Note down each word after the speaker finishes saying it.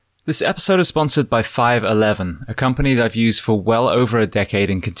This episode is sponsored by 511, a company that I've used for well over a decade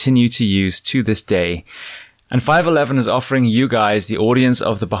and continue to use to this day. And 511 is offering you guys, the audience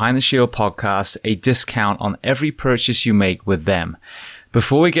of the Behind the Shield podcast, a discount on every purchase you make with them.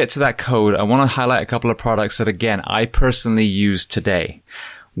 Before we get to that code, I want to highlight a couple of products that, again, I personally use today.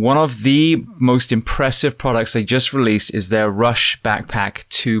 One of the most impressive products they just released is their Rush Backpack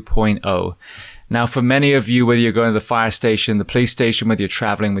 2.0. Now, for many of you, whether you're going to the fire station, the police station, whether you're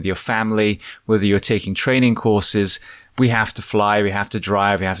traveling with your family, whether you're taking training courses, we have to fly, we have to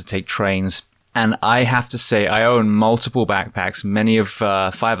drive, we have to take trains. And I have to say, I own multiple backpacks, many of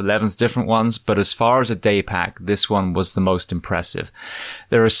 511's different ones, but as far as a day pack, this one was the most impressive.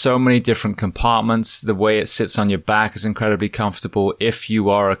 There are so many different compartments. The way it sits on your back is incredibly comfortable. If you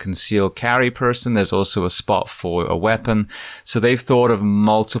are a concealed carry person, there's also a spot for a weapon. So they've thought of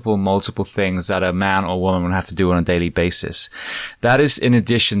multiple things that a man or woman would have to do on a daily basis. That is in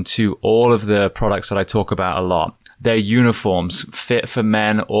addition to all of the products that I talk about a lot. Their uniforms, fit for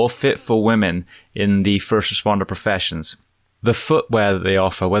men or fit for women in the first responder professions. The footwear that they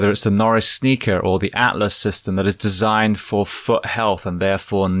offer, whether it's the Norris sneaker or the Atlas system that is designed for foot health and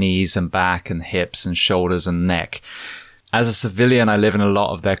therefore knees and back and hips and shoulders and neck. As a civilian, I live in a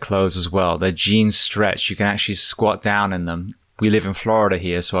lot of their clothes as well. Their jeans stretch. You can actually squat down in them. We live in Florida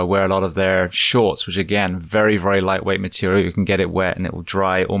here, so I wear a lot of their shorts, which again, very lightweight material. You can get it wet and it will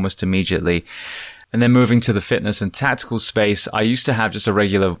dry almost immediately. And then moving to the fitness and tactical space, I used to have just a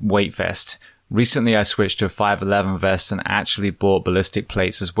regular weight vest. Recently, I switched to a 511 vest and actually bought ballistic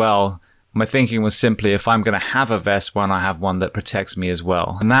plates as well. My thinking was simply, if I'm going to have a vest, why not have one that protects me as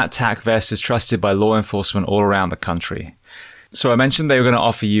well? And that TAC vest is trusted by law enforcement all around the country. So I mentioned they were going to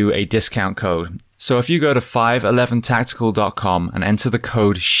offer you a discount code. So if you go to 511tactical.com and enter the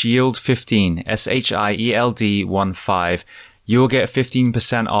code SHIELD15, SHIELD15, you will get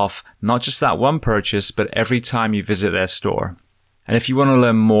 15% off, not just that one purchase, but every time you visit their store. And if you want to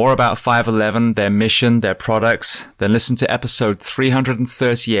learn more about 511, their mission, their products, then listen to episode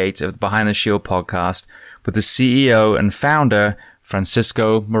 338 of the Behind the Shield podcast with the CEO and founder,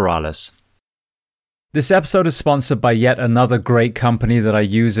 Francisco Morales. This episode is sponsored by yet another great company that I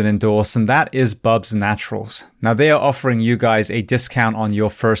use and endorse, and that is Bubs Naturals. Now, they are offering you guys a discount on your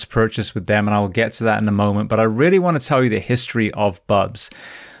first purchase with them, and I will get to that in a moment, but I really want to tell you the history of Bubs.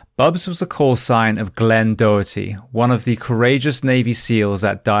 Bubs was the call sign of Glenn Doherty, one of the courageous Navy SEALs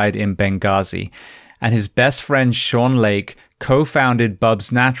that died in Benghazi, and his best friend Sean Lake co-founded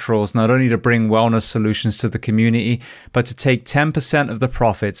Bubs Naturals not only to bring wellness solutions to the community, but to take 10% of the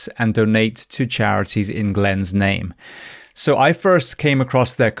profits and donate to charities in Glenn's name. So I first came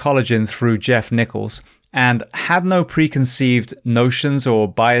across their collagen through Jeff Nichols and had no preconceived notions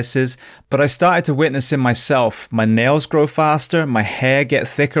or biases, but I started to witness in myself. My nails grow faster, my hair get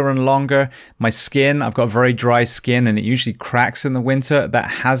thicker and longer, my skin, I've got very dry skin and it usually cracks in the winter. That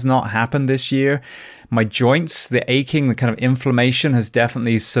has not happened this year. My joints, the aching, the kind of inflammation has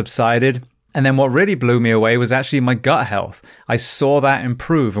definitely subsided. And then what really blew me away was actually my gut health. I saw that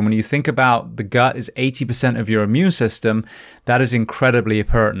improve. And when you think about the gut is 80% of your immune system, that is incredibly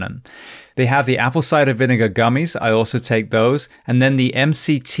pertinent. They have the apple cider vinegar gummies. I also take those. And then the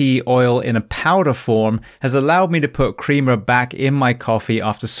MCT oil in a powder form has allowed me to put creamer back in my coffee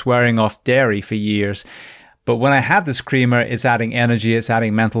after swearing off dairy for years. But when I have this creamer, it's adding energy, it's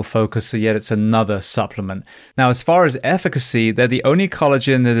adding mental focus, so yet it's another supplement. Now, as far as efficacy, they're the only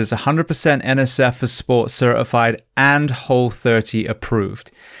collagen that is 100% NSF for Sport certified and Whole30 approved.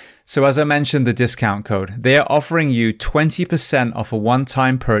 So as I mentioned, the discount code, they are offering you 20% off a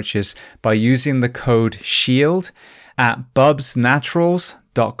one-time purchase by using the code SHIELD at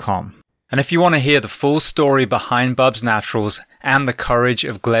bubsnaturals.com. And if you want to hear the full story behind Bubs Naturals and the courage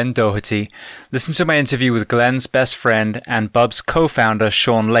of Glenn Doherty, listen to my interview with Glenn's best friend and Bubs co-founder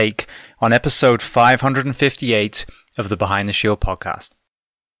Sean Lake on episode 558 of the Behind the Shield podcast.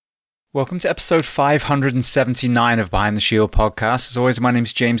 Welcome to episode 579 of Behind the Shield podcast. As always, my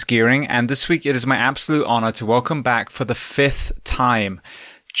name's James Gearing, and this week it is my absolute honor to welcome back for the 5th time,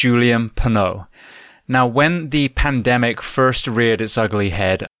 Julien Pineau. Now, when the pandemic first reared its ugly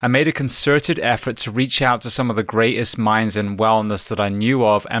head, I made a concerted effort to reach out to some of the greatest minds in wellness that I knew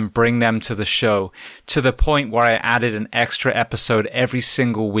of and bring them to the show, to the point where I added an extra episode every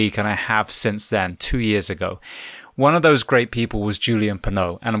single week, and I have since then, 2 years ago. One of those great people was Julien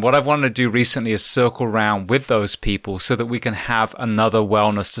Pineau, and what I've wanted to do recently is circle around with those people so that we can have another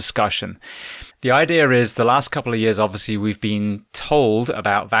wellness discussion. The idea is the last couple of years, obviously, we've been told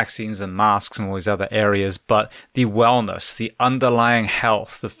about vaccines and masks and all these other areas, but the wellness, the underlying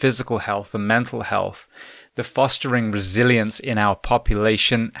health, the physical health, the mental health, the fostering resilience in our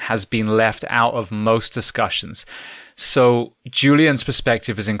population has been left out of most discussions. So Julien's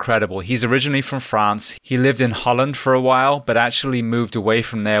perspective is incredible. He's originally from France. He lived in Holland for a while, but actually moved away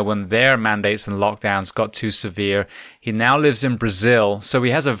from there when their mandates and lockdowns got too severe. He now lives in Brazil, so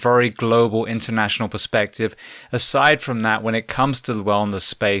he has a very global, international perspective. Aside from that, when it comes to the wellness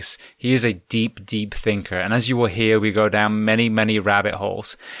space, he is a deep, deep thinker. And as you will hear, we go down many, many rabbit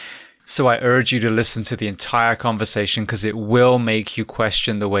holes. So I urge you to listen to the entire conversation because it will make you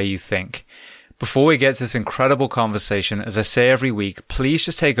question the way you think. Before we get to this incredible conversation, as I say every week, please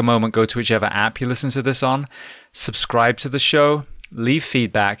just take a moment, go to whichever app you listen to this on, subscribe to the show, leave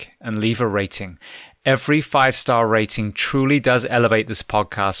feedback, and leave a rating. Every 5-star rating truly does elevate this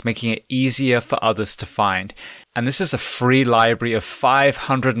podcast, making it easier for others to find. And this is a free library of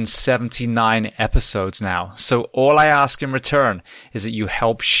 579 episodes now. So all I ask in return is that you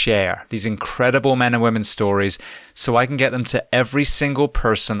help share these incredible men and women's stories so I can get them to every single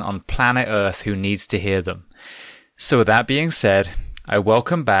person on planet Earth who needs to hear them. So with that being said, I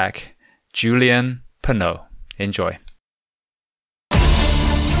welcome back Julien Pineau. Enjoy.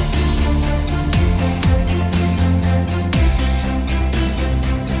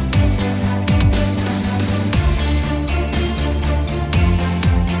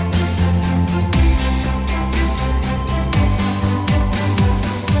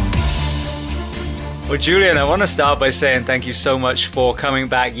 Well, Julien, I want to start by saying thank you so much for coming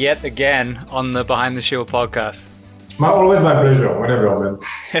back yet again on the Behind the Shield podcast. Always my pleasure, whenever, man.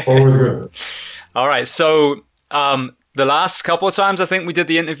 Always good. All right. So the last couple of times I think we did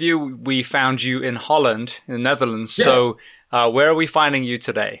the interview, we found you in Holland, in the Netherlands. Yeah. So where are we finding you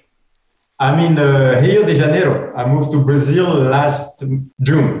today? I'm in Rio de Janeiro. I moved to Brazil last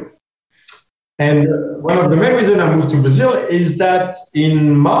June. And one of the main reasons I moved to Brazil is that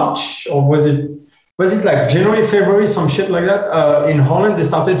in March, or was it like January, February, some shit like that, in Holland, they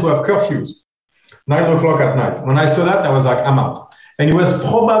started to have curfews, 9:00 at night. When I saw that, I was like, I'm out. And it was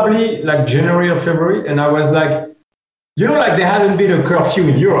probably like January or February. And I was like, like there hadn't been a curfew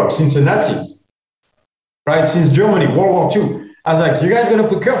in Europe since the Nazis, right? Since Germany, World War II. I was like, you guys going to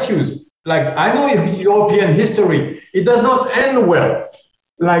put curfews? Like, I know European history. It does not end well.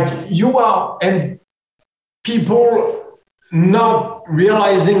 Like and people not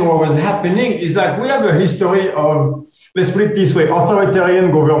realizing what was happening is like we have a history of, let's put it this way,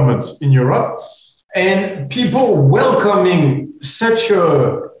 authoritarian governments in Europe, and people welcoming such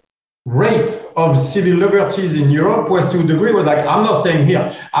a rape of civil liberties in Europe was to a degree was like, I'm not staying here.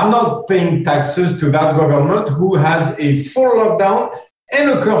 I'm not paying taxes to that government who has a full lockdown and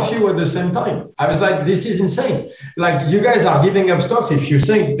a curfew at the same time. I was like, this is insane. Like, you guys are giving up stuff if you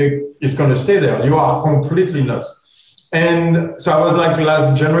think it's going to stay there. You are completely nuts. And so I was like,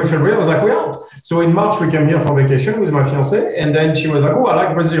 last January, February, I was like, we're out. So in March, we came here for vacation with my fiancée. And then she was like, oh, I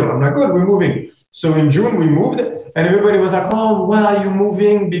like Brazil. I'm like, good, we're moving. So in June, we moved. And everybody was like, oh, why are you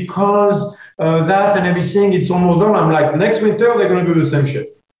moving? Because that and everything, it's almost done. I'm like, next winter, they're going to do the same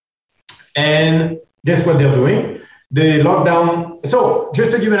shit. And guess what they're doing? They locked down. So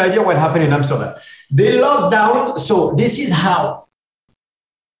just to give you an idea what happened in Amsterdam. They locked down. So this is how.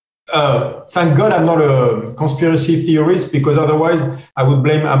 Thank God I'm not a conspiracy theorist because otherwise I would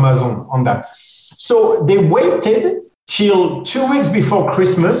blame Amazon on that. So they waited till 2 weeks before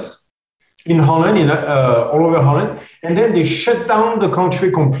Christmas in Holland, all over Holland, and then they shut down the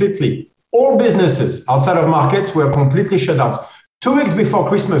country completely. All businesses outside of markets were completely shut down. 2 weeks before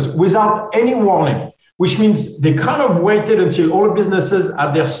Christmas without any warning, which means they kind of waited until all businesses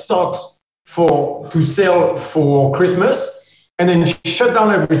had their stocks to sell for Christmas. And then shut down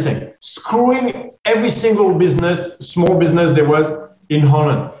everything, screwing every single business, small business there was in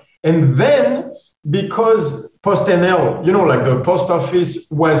Holland. And then because PostNL, like the post office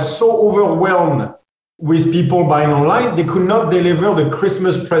was so overwhelmed with people buying online, they could not deliver the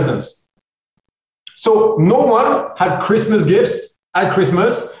Christmas presents. So no one had Christmas gifts at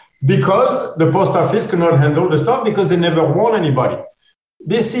Christmas because the post office could not handle the stuff because they never warned anybody.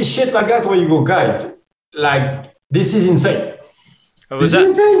 This is shit like that where you go, guys, like this is insane.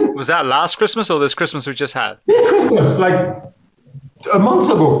 Was that last Christmas or this Christmas we just had? This Christmas, like a month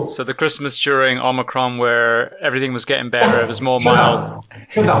ago. So the Christmas during Omicron where everything was getting better, it was more mild.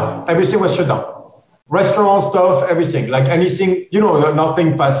 Shut down. Everything was shut down. Restaurant stuff, everything. Like anything,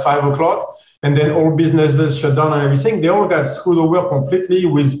 nothing past 5 o'clock. And then all businesses shut down and everything. They all got screwed over completely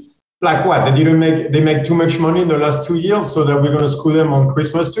with, like what? They make too much money in the last 2 years so that we're going to screw them on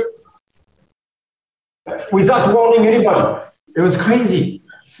Christmas too? Without warning anybody. It was crazy.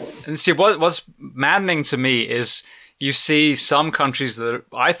 And see, what's maddening to me is you see some countries that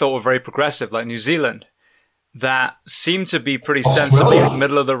I thought were very progressive, like New Zealand, that seem to be pretty Australia. sensible,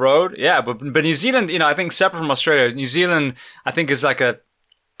 middle of the road. Yeah, but New Zealand, I think separate from Australia, New Zealand, I think is like a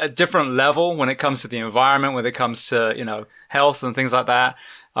different level when it comes to the environment, when it comes to, health and things like that.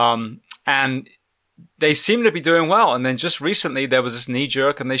 And they seem to be doing well. And then just recently there was this knee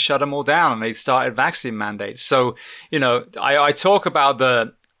jerk and they shut them all down and they started vaccine mandates. So, I talk about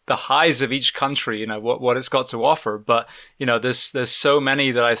the highs of each country, what it's got to offer. But, there's so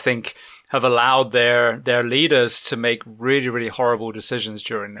many that I think have allowed their leaders to make really, really horrible decisions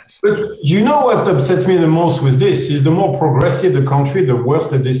during this. But what upsets me the most with this is the more progressive the country, the worse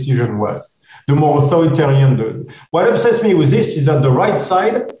the decision was. The more authoritarian. What upsets me with this is that the right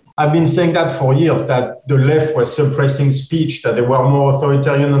side, I've been saying that for years, that the left was suppressing speech, that they were more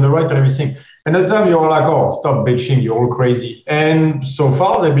authoritarian than the right and everything. And at the time, you're like, oh, stop bitching, you're all crazy. And so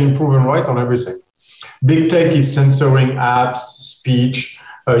far, they've been proven right on everything. Big tech is censoring apps, speech.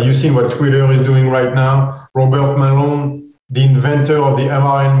 You've seen what Twitter is doing right now. Robert Malone, the inventor of the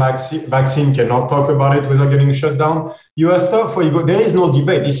mRNA vaccine, cannot talk about it without getting shut down. You have stuff where you go, there is no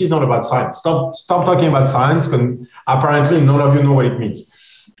debate. This is not about science. Stop talking about science, because apparently none of you know what it means.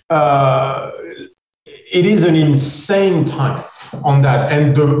 It is an insane time on that.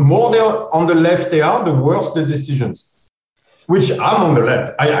 And the more they're on the left they are, the worse the decisions, which I'm on the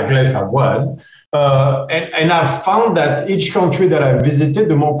left. I guess I was. And I've found that each country that I visited,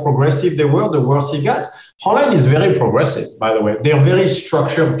 the more progressive they were, the worse it got. Holland is very progressive, by the way. They're very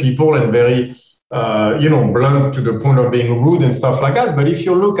structured people and very, blunt to the point of being rude and stuff like that. But if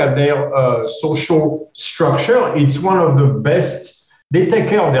you look at their social structure, it's one of the best. They take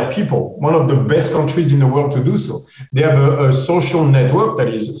care of their people. One of the best countries in the world to do so. They have a social network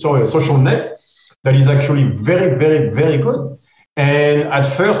a social net that is actually very, very, very good. And at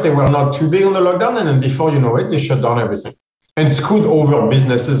first, they were not too big on the lockdown. And then before you know it, they shut down everything and screwed over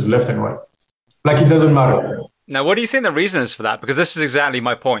businesses left and right. Like it doesn't matter. Now, what do you think the reason is for that? Because this is exactly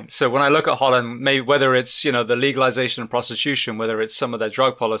my point. So when I look at Holland, maybe whether it's, the legalization of prostitution, whether it's some of their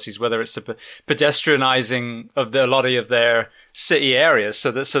drug policies, whether it's the pedestrianizing of a lot of their city areas.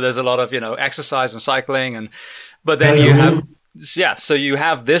 So there's a lot of, exercise and cycling. But then you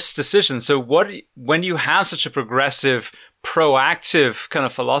have this decision. So when you have such a progressive, proactive kind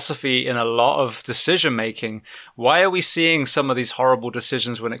of philosophy in a lot of decision making, why are we seeing some of these horrible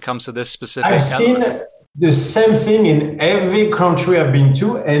decisions when it comes to this specific element? Seen the same thing in every country I've been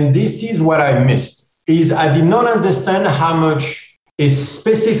to, and this is what I missed, is I did not understand how much a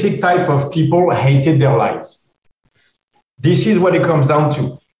specific type of people hated their lives. This is what it comes down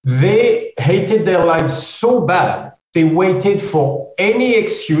to. They hated their lives so bad, they waited for any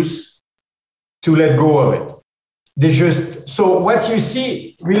excuse to let go of it. So what you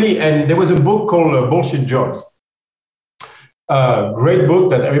see really, and there was a book called Bullshit Jobs. Great book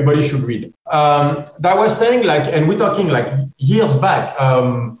that everybody should read. That was saying and we're talking years back,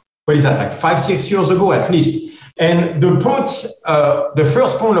 what is that, 5-6 years ago at least. And the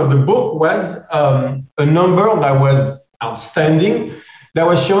first point of the book was a number that was outstanding, that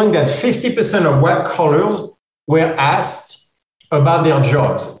was showing that 50% of white collars were asked about their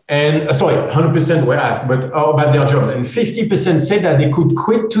jobs. And 100% were asked about their jobs. And 50% said that they could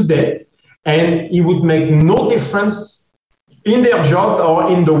quit today and it would make no difference in their job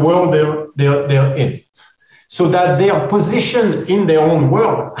or in the world they're in. So that their position in their own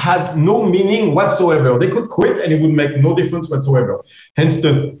world had no meaning whatsoever. They could quit and it would make no difference whatsoever. Hence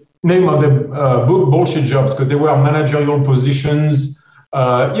the name of the book, Bullshit Jobs, because they were managerial positions,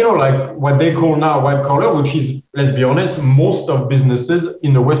 like what they call now white collar, which is, let's be honest, most of businesses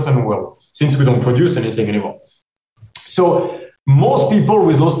in the Western world, since we don't produce anything anymore. So most people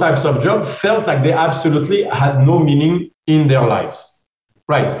with those types of jobs felt like they absolutely had no meaning in their lives,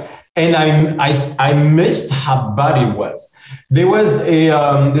 right? And I missed how bad it was. There's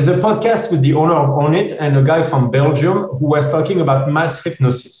a podcast with the owner of On It and a guy from Belgium who was talking about mass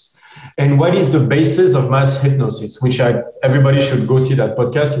hypnosis and what is the basis of mass hypnosis, which everybody should go see that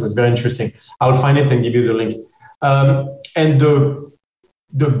podcast. It was very interesting. I'll find it and give you the link. And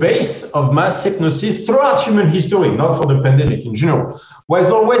the base of mass hypnosis throughout human history, not for the pandemic in general,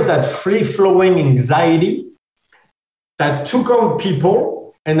 was always that free-flowing anxiety that took on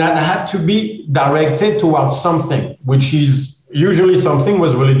people and that had to be directed towards something, which is usually something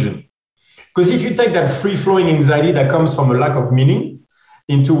was religion. Because if you take that free-flowing anxiety that comes from a lack of meaning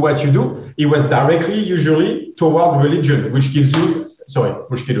into what you do, it was directly usually toward religion, which gives you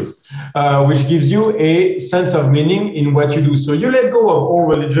a sense of meaning in what you do. So you let go of all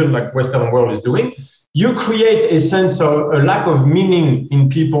religion like Western world is doing. You create a sense of a lack of meaning in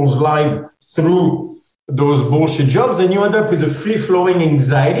people's life through those bullshit jobs, and you end up with a free-flowing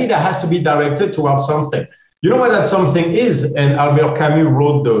anxiety that has to be directed towards something. You know what that something is? And Albert Camus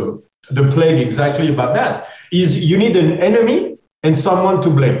wrote the Plague exactly about that, is you need an enemy and someone to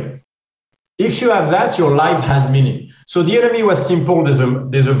blame. If you have that, your life has meaning. So the enemy was simple,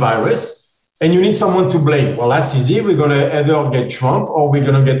 there's a virus, and you need someone to blame. Well, that's easy. We're going to either get Trump, or we're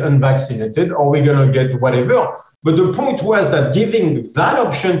going to get unvaccinated, or we're going to get whatever. But the point was that giving that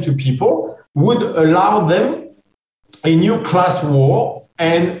option to people would allow them a new class war,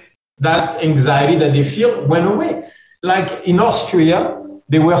 and that anxiety that they feel went away. Like in Austria,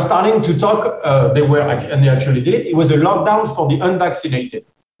 they were starting to talk, and they actually did it. It was a lockdown for the unvaccinated.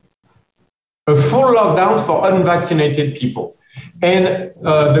 A full lockdown for unvaccinated people. And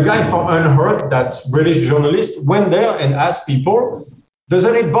the guy from Unheard, that British journalist, went there and asked people,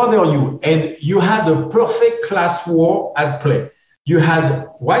 doesn't it bother you? And you had a perfect class war at play. You had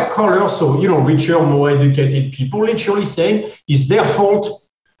white collar, so, richer, more educated people literally saying, it's their fault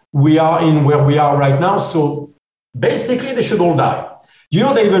we are in where we are right now. So basically, they should all die.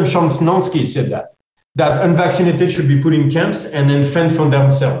 That even Chomsky said that unvaccinated should be put in camps and then fend for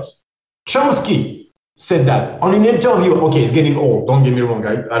themselves. Chomsky said that on an interview. Okay, he's getting old. Don't get me wrong.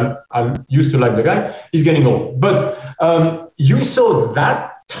 I used to like the guy. He's getting old. But you saw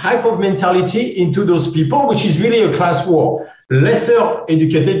that type of mentality into those people, which is really a class war. Lesser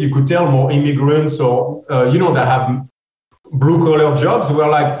educated, you could tell, more immigrants or, that have blue-collar jobs were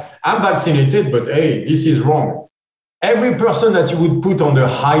like, I'm vaccinated, but hey, this is wrong. Every person that you would put on the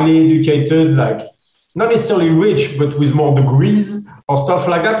highly educated, like not necessarily rich, but with more degrees or stuff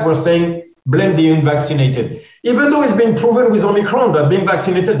like that, were saying, blame the unvaccinated. Even though it's been proven with Omicron that being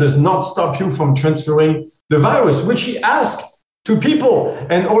vaccinated does not stop you from transferring the virus, which he asked to people.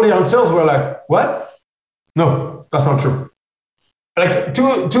 And all the answers were like, what? No, that's not true. Like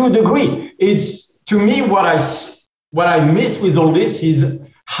to a degree, it's to me what I miss with all this is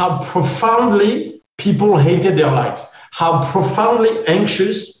how profoundly people hated their lives, how profoundly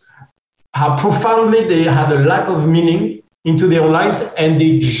anxious, how profoundly they had a lack of meaning into their lives, and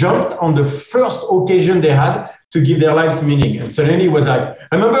they jumped on the first occasion they had to give their lives meaning. And suddenly it was like,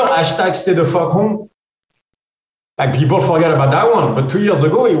 I remember hashtag stay the fuck home. Like people forget about that one, but 2 years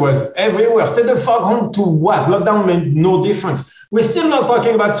ago it was everywhere. Stay the fuck home to what? Lockdown made no difference. We're still not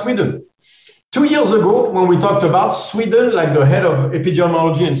talking about Sweden. 2 years ago, when we talked about Sweden, like the head of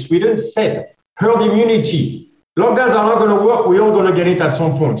epidemiology in Sweden said, herd immunity, lockdowns are not going to work. We're all going to get it at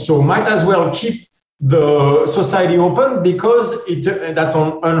some point. So might as well keep the society open, because that's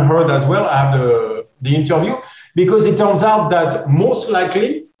on Unheard as well. I have the interview, because it turns out that most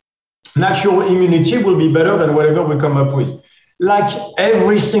likely natural immunity will be better than whatever we come up with. Like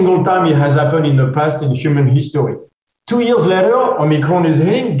every single time it has happened in the past in human history. 2 years later, Omicron is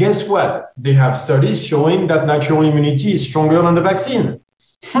hitting. Guess what? They have studies showing that natural immunity is stronger than the vaccine.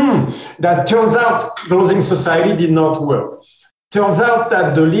 That turns out closing society did not work. Turns out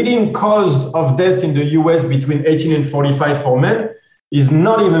that the leading cause of death in the US between 18 and 45 for men is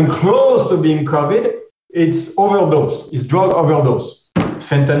not even close to being COVID. It's overdose. It's drug overdose.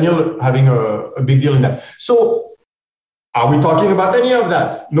 Fentanyl having a big deal in that. So are we talking about any of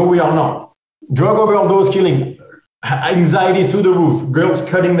that? No, we are not. Drug overdose killing, anxiety through the roof, girls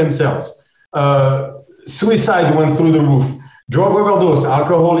cutting themselves, suicide went through the roof, drug overdose,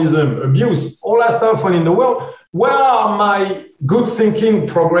 alcoholism, abuse, all that stuff went in the world. Where are my good thinking,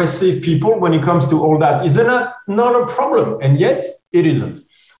 progressive people when it comes to all that? Is that not a problem? And yet it isn't.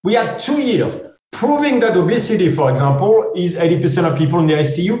 We had 2 years proving that obesity, for example, is 80% of people in the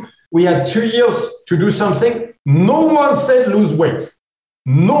ICU. We had 2 years to do something. No one said lose weight.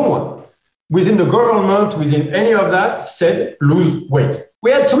 No one within the government, within any of that, said lose weight.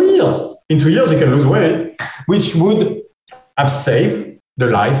 We had 2 years. In 2 years, you can lose weight, which would have saved the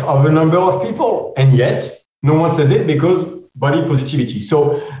life of a number of people. And yet, no one says it because body positivity.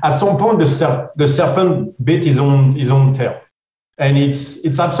 So at some point, the serpent bit his own tail. And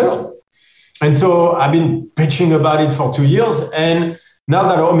it's absurd. And so I've been pitching about it for 2 years. And now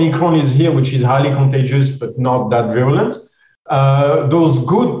that Omicron is here, which is highly contagious, but not that virulent, those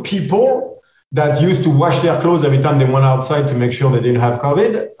good people that used to wash their clothes every time they went outside to make sure they didn't have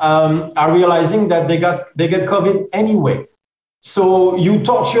COVID, are realizing that they get COVID anyway. So you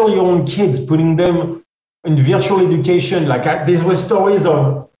torture your own kids, putting them in virtual education. Like there were stories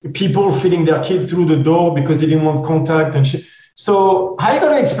of people feeding their kid through the door because they didn't want contact and shit. So how are you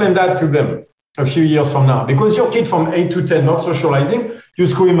going to explain that to them a few years from now? Because your kid from 8 to 10 not socializing, you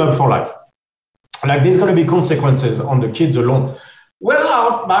screw him up for life. Like there's going to be consequences on the kids alone. Where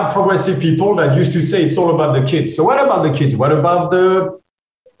are my progressive people that used to say it's all about the kids? So what about the kids? What about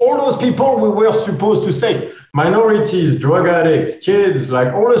all those people we were supposed to say? Minorities, drug addicts, kids,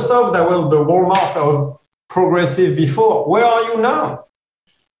 like all the stuff that was the Walmart of progressive before. Where are you now?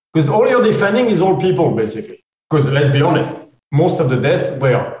 Because all you're defending is old people, basically. Because let's be honest, most of the deaths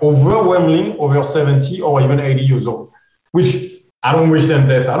were overwhelmingly over 70 or even 80 years old, which I don't wish them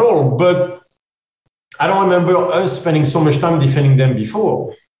death at all, but I don't remember us spending so much time defending them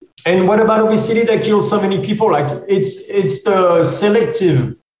before. And what about obesity that kills so many people? Like it's the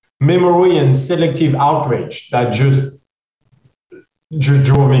selective memory and selective outrage that just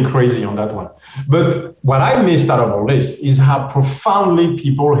drove me crazy on that one. But what I missed out of all this is how profoundly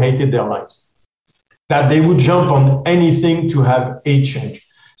people hated their lives, that they would jump on anything to have a change.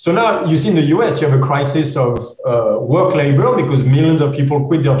 So now you see in the US, you have a crisis of work labor because millions of people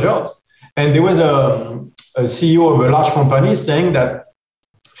quit their jobs. And there was a CEO of a large company saying that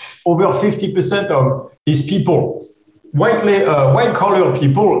over 50% of these people, white-collar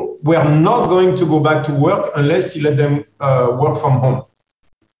people, were not going to go back to work unless he let them work from home.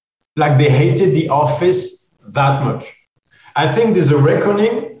 Like they hated the office that much. I think there's a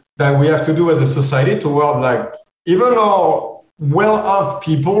reckoning that we have to do as a society toward like, even our well-off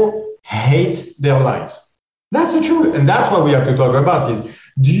people hate their lives. That's the truth. And that's what we have to talk about is,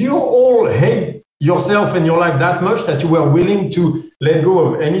 do you all hate yourself and your life that much that you were willing to let go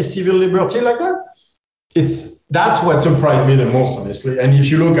of any civil liberty like that? That's what surprised me the most, honestly. And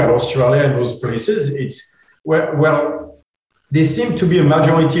if you look at Australia and those places, it's well, there seem to be a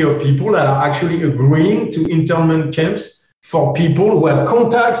majority of people that are actually agreeing to internment camps for people who had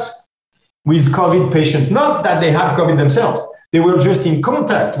contacts with COVID patients. Not that they have COVID themselves. They were just in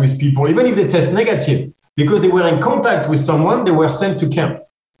contact with people, even if they test negative, because they were in contact with someone, they were sent to camp,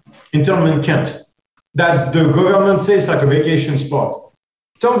 internment camps, that the government says like a vacation spot.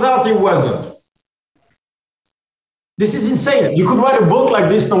 Turns out it wasn't. This is insane. You could write a book like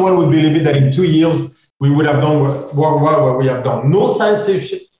this, no one would believe it, that in 2 years we would have done what we have done. No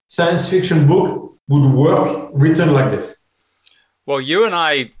science fiction book would work written like this. Well, you and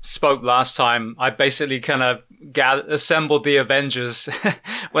I spoke last time. I basically kind of assembled the Avengers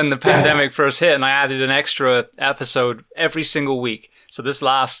when the pandemic first hit, and I added an extra episode every single week. So this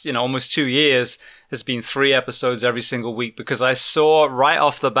last, almost 2 years has been 3 episodes every single week, because I saw right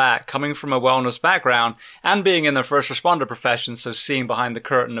off the bat, coming from a wellness background and being in the first responder profession, so seeing behind the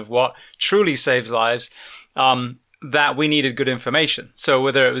curtain of what truly saves lives, that we needed good information. So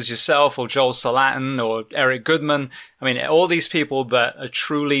whether it was yourself or Joel Salatin or Eric Goodman, all these people that are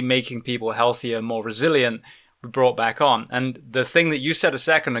truly making people healthier, more resilient, we brought back on. And the thing that you said a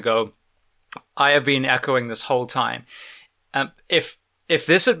second ago, I have been echoing this whole time. If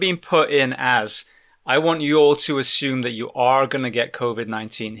this had been put in as, I want you all to assume that you are going to get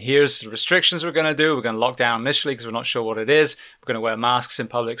COVID-19. Here's the restrictions we're going to do. We're going to lock down initially because we're not sure what it is. We're going to wear masks in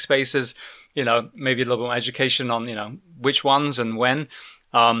public spaces. Maybe a little bit more education on, which ones and when.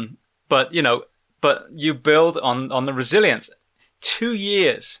 But you build on the resilience. 2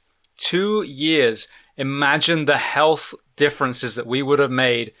 years. Imagine the health differences that we would have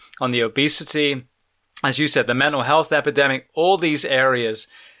made on the obesity, as you said, the mental health epidemic, all these areas.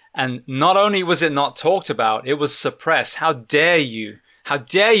 And not only was it not talked about, it was suppressed. How dare you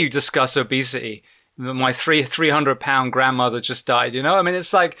discuss obesity? My 300-pound grandmother just died,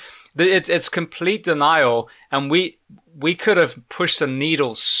 it's like, it's complete denial. And we could have pushed the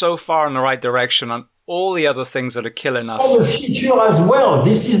needle so far in the right direction on all the other things that are killing us. For the future as well.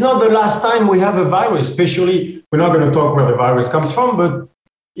 This is not the last time we have a virus, especially, we're not going to talk where the virus comes from, but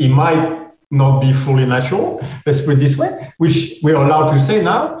it might not be fully natural, let's put it this way, which we're allowed to say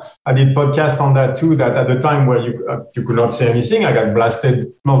now. I did podcast on that too, that at the time where you could not say anything, I got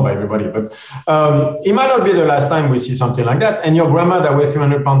blasted, not by everybody, but it might not be the last time we see something like that. And your grandma that weighed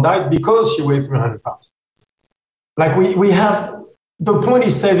 300 pounds died because she weighed 300 pounds. Like we have, the point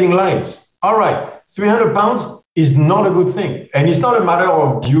is saving lives. All right, 300 pounds is not a good thing. And it's not a matter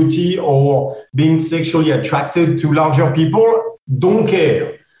of beauty or being sexually attracted to larger people. Don't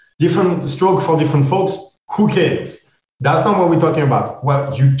care. Different stroke for different folks. Who cares? That's not what we're talking about.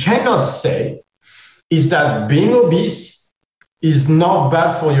 What you cannot say is that being obese is not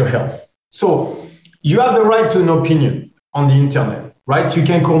bad for your health. So you have the right to an opinion on the internet, right? You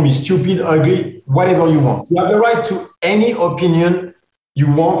can call me stupid, ugly, whatever you want. You have the right to any opinion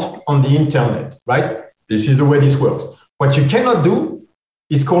you want on the internet, right? This is the way this works. What you cannot do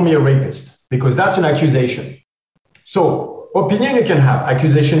is call me a rapist, because that's an accusation. So opinion you can have,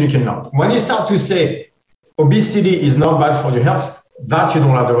 accusation you cannot. When you start to say obesity is not bad for your health, that you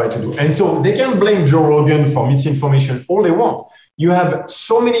don't have the right to do. And so they can blame Joe Rogan for misinformation all they want. You have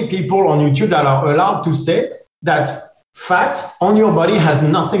so many people on YouTube that are allowed to say that fat on your body has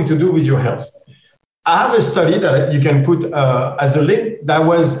nothing to do with your health. I have a study that you can put as a link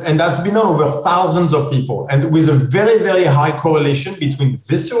that's been done over thousands of people, and with a very, very high correlation between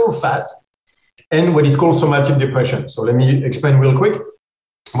visceral fat and what is called somatic depression. So let me explain real quick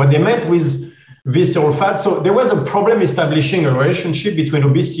what they meant with visceral fat. So there was a problem establishing a relationship between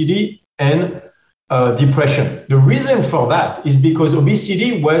obesity and depression. The reason for that is because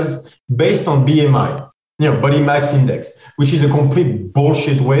obesity was based on BMI, body mass index, which is a complete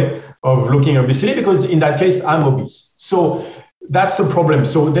bullshit way of looking at obesity, because in that case, I'm obese. So that's the problem.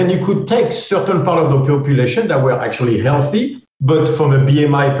 So then you could take certain part of the population that were actually healthy, but from a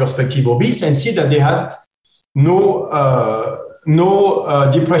BMI perspective obese, and see that they had no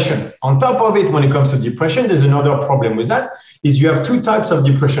depression. On top of it, when it comes to depression, there's another problem with that, is you have two types of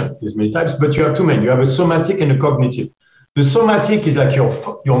depression. There's many types, but you have two main. You have a somatic and a cognitive. The somatic is like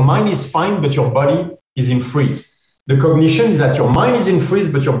your mind is fine, but your body is in freeze. The cognition is that your mind is in freeze,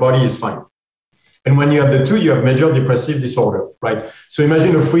 but your body is fine. And when you have the two, you have major depressive disorder, right? So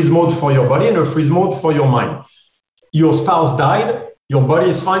imagine a freeze mode for your body and a freeze mode for your mind. Your spouse died, your body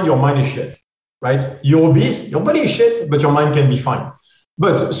is fine, your mind is shit, right? You're obese, your body is shit, but your mind can be fine.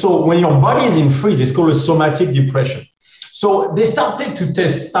 But so when your body is in freeze, it's called a somatic depression. So they started to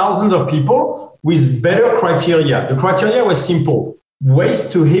test thousands of people with better criteria. The criteria was simple: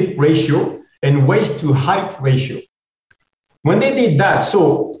 waist to hip ratio and waist to height ratio. When they did that,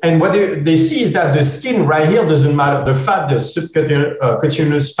 and what they see is that the skin right here doesn't matter. The fat, the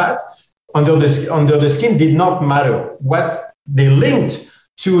subcutaneous fat under the skin did not matter. What they linked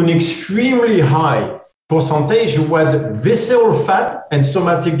to an extremely high percentage was visceral fat and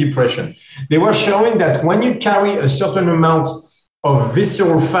somatic depression. They were showing that when you carry a certain amount of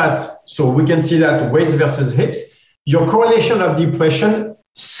visceral fat, so we can see that waist versus hips, your correlation of depression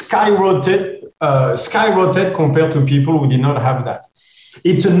skyrocketed compared to people who did not have that.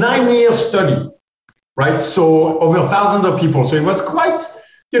 It's a 9-year study, right? So over thousands of people. So it was quite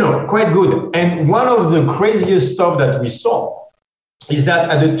good. And one of the craziest stuff that we saw is that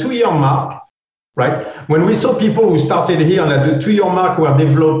at the 2-year mark, right, when we saw people who started here and at the 2-year mark were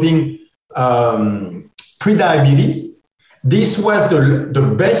developing prediabetes, this was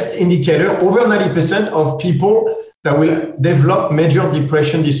the best indicator. Over 90% of people that will develop major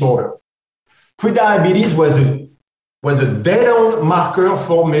depression disorder. Prediabetes was a dead-on marker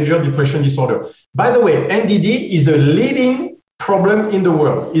for major depression disorder. By the way, MDD is the leading problem in the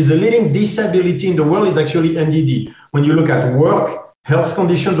world. Is the leading disability in the world is actually MDD. When you look at work, health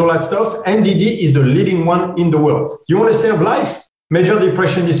conditions, all that stuff, MDD is the leading one in the world. You want to save life? Major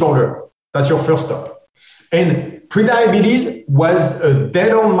depression disorder. That's your first stop. And prediabetes was a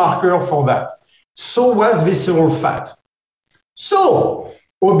dead-on marker for that. So was visceral fat. So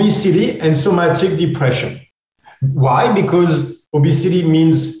obesity and somatic depression. Why? Because obesity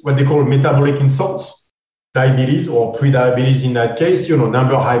means what they call metabolic insults, diabetes or prediabetes in that case,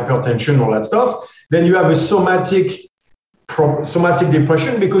 number hypertension, all that stuff. Then you have a somatic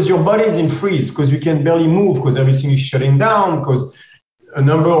depression because your body is in freeze, because you can barely move, because everything is shutting down, because a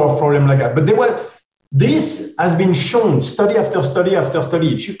number of problems like that. But this has been shown study after study after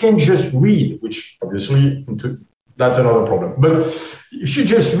study. If you can just read, which obviously that's another problem, but if you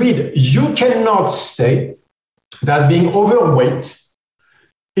just read, you cannot say that being overweight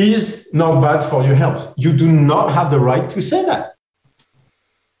is not bad for your health. You do not have the right to say that.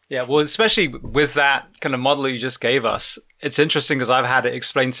 Yeah, well, especially with that kind of model you just gave us, it's interesting because I've had it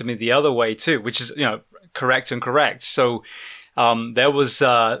explained to me the other way too, which is, correct. So there was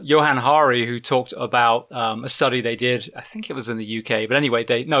Johan Hari who talked about a study they did. I think it was in the UK, but anyway,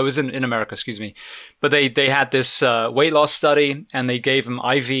 it was in America, excuse me. But they had this weight loss study, and they gave them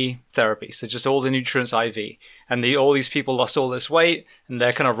IV therapy, so just all the nutrients IV. And all these people lost all this weight, and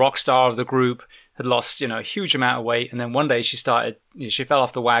their kind of rock star of the group had lost a huge amount of weight. And then one day she fell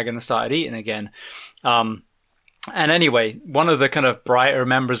off the wagon and started eating again. And anyway, one of the kind of brighter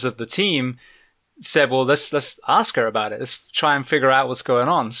members of the team said, well, let's ask her about it. Let's try and figure out what's going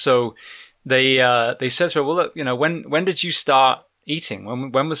on. So they said to her, well, look, when did you start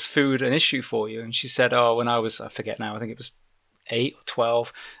eating? When was food an issue for you? And she said, oh, when I forget now, I think it was 8 or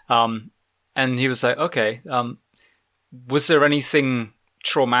 12. And he was like, okay, was there anything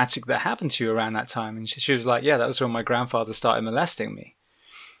traumatic that happened to you around that time? And she was like, yeah, that was when my grandfather started molesting me.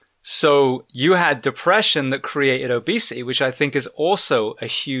 So you had depression that created obesity, which I think is also a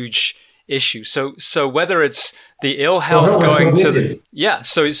huge issue. So whether it's the ill health going to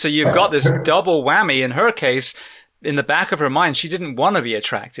so you've got this double whammy. In her case, in the back of her mind, she didn't want to be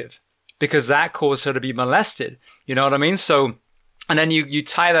attractive because that caused her to be molested. You know what I mean? So, and then you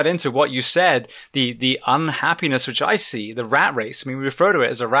tie that into what you said, the unhappiness, which I see, the rat race. I mean, we refer to it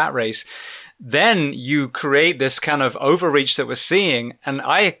as a rat race. then you create this kind of overreach that we're seeing. And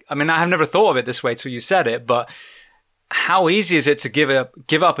I mean, I have never thought of it this way till you said it, but how easy is it to give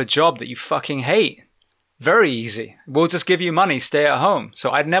up a job that you fucking hate? Very easy. We'll just give you money, stay at home.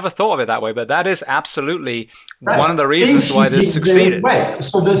 So I'd never thought of it that way, but that is absolutely one of the reasons why this succeeded. Right.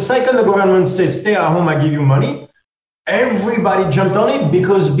 So the second the government says, stay at home, I give you money, everybody jumped on it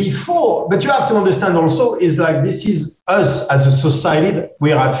because before, but you have to understand also is like, this is us as a society,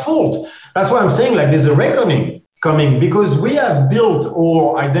 we're at fault. That's why I'm saying like there's a reckoning coming because we have built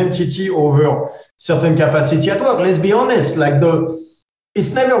our identity over certain capacity at work. Let's be honest, like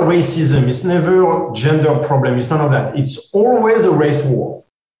it's never racism, it's never gender problem, it's none of that. It's always a race war.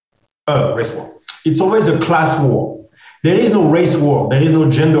 It's always a class war. There is no race war, there is no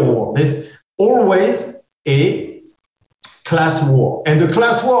gender war. There's always a class war. And the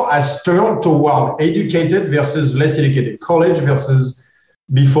class war has turned toward educated versus less educated, college versus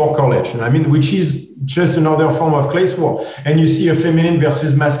before college, I mean, which is just another form of class war. And you see a feminine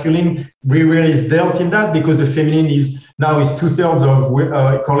versus masculine, really is dealt in that because the feminine is now 2/3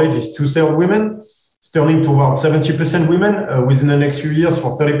 of college is 2/3 women. It's turning towards 70% women within the next few years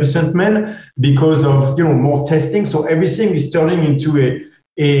for 30% men because of more testing. So everything is turning into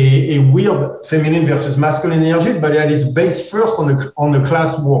a weird feminine versus masculine energy, but that is based first on the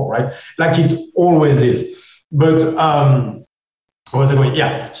class war, right? Like it always is. But what was I going?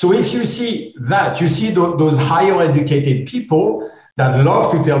 Yeah. So if you see that, you see those higher educated people that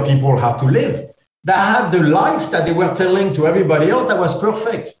love to tell people how to live, that had the life that they were telling to everybody else that was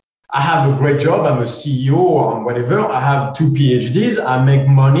perfect. I have a great job. I'm a CEO or whatever. I have 2 PhDs. I make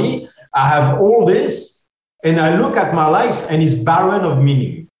money. I have all this. And I look at my life and it's barren of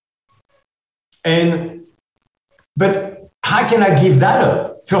meaning. But how can I give that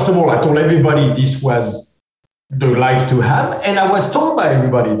up? First of all, I told everybody this was the life to have. And I was told by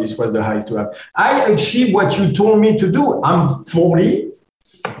everybody this was the life to have. I achieved what you told me to do. I'm 40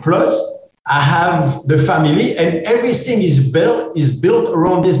 plus. I have the family and everything is built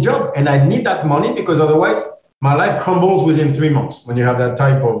around this job. And I need that money because otherwise my life crumbles within 3 months when you have that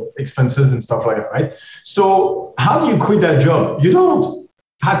type of expenses and stuff like that, right? So how do you quit that job? You don't.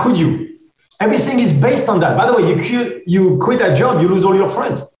 How could you? Everything is based on that. By the way, you quit that job, you lose all your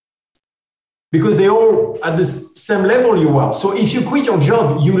friends because they're all at the same level you are. So if you quit your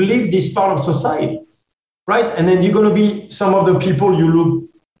job, you leave this part of society, right? And then you're going to be some of the people you look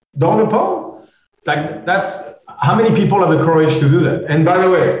down upon. Like that's how many people have the courage to do that. And by the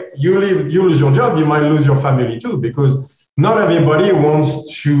way, you lose your job, you might lose your family too, because not everybody wants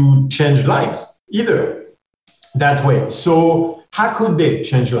to change lives either that way. So how could they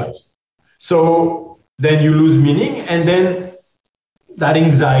change lives? So then you lose meaning, and then that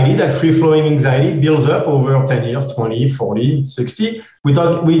anxiety, that free-flowing anxiety builds up over 10 years, 20, 40, 60.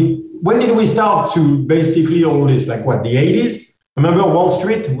 When did we start to basically all this? Like what, the 80s? Remember Wall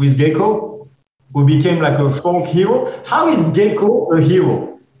Street with Gecko, who became like a folk hero? How is Gecko a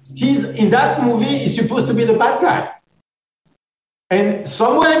hero? He's in that movie, he's supposed to be the bad guy. And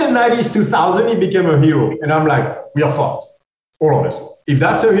somewhere in the 90s, 2000, he became a hero. And I'm like, we are fucked, all of us. If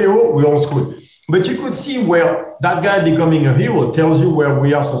that's a hero, we're all screwed. But you could see where that guy becoming a hero tells you where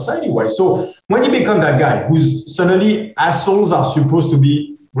we are society-wise. So when you become that guy who's suddenly assholes are supposed to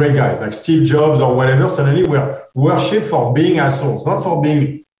be great guys, like Steve Jobs or whatever, suddenly we're worshipped for being assholes, not for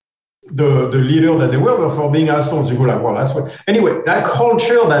being the leader that they were, but for being assholes. You go like, well, that's what. Anyway, that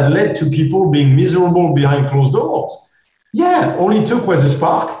culture that led to people being miserable behind closed doors, yeah, all it took was a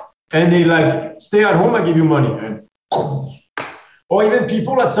spark. And they like, stay at home, I give you money. And or even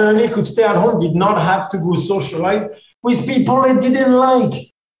people that suddenly could stay at home, did not have to go socialize with people they didn't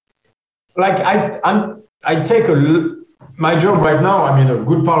like. Like I take my job right now, I mean, a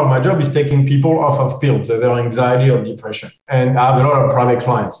good part of my job is taking people off of pills, their anxiety or depression. And I have a lot of private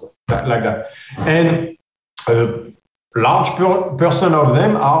clients like that. And a large person of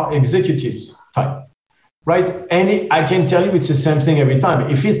them are executives type, right? And I can tell you it's the same thing every time.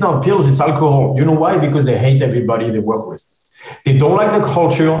 If it's not pills, it's alcohol. You know why? Because they hate everybody they work with. They don't like the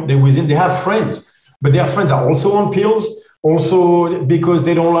culture. They have friends, but their friends are also on pills, also because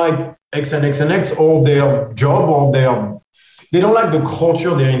they don't like X and X and X or their job or they don't like the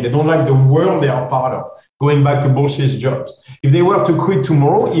culture they're in. They don't like the world they are part of, going back to bullshit jobs. If they were to quit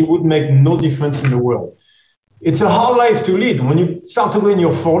tomorrow, it would make no difference in the world. It's a hard life to lead. When you start to go in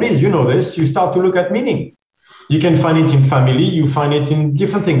your 40s, you know this, you start to look at meaning. You can find it in family. You find it in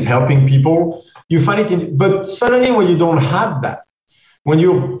different things, helping people. You find it in, but suddenly when you don't have that, when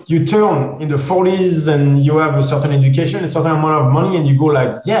you turn in the 40s and you have a certain education, a certain amount of money, and you go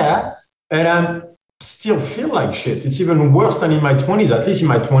like, yeah, and still feel like shit. It's even worse than in my 20s. At least in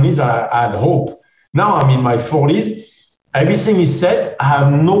my 20s, I had hope. Now I'm in my 40s. Everything is set. I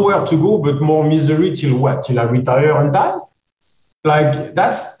have nowhere to go but more misery till what? Till I retire and die? Like,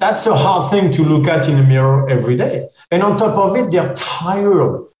 that's a hard thing to look at in the mirror every day. And on top of it, they're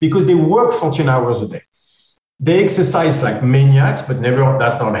tired because they work 14 hours a day. They exercise like maniacs, but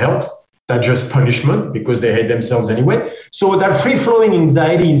that's not health. That's just punishment because they hate themselves anyway. So that free-flowing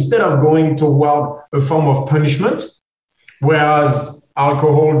anxiety, instead of going toward a form of punishment, whereas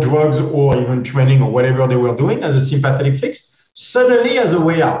alcohol, drugs, or even training or whatever they were doing as a sympathetic fix, suddenly has a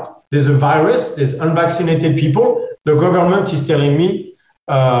way out. There's a virus, there's unvaccinated people. The government is telling me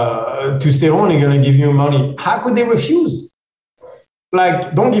to stay home, they're going to give you money. How could they refuse?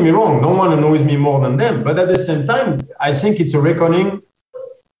 Like, don't get me wrong, no one annoys me more than them. But at the same time, I think it's a reckoning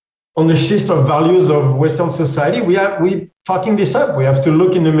on the shift of values of Western society. We fucking this up. We have to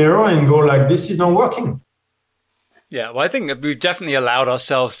look in the mirror and go like, this is not working. Yeah, well, I think that we've definitely allowed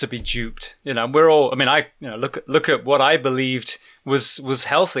ourselves to be duped. We're all, look at what I believed was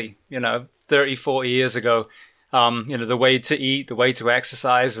healthy, 30, 40 years ago. The way to eat, the way to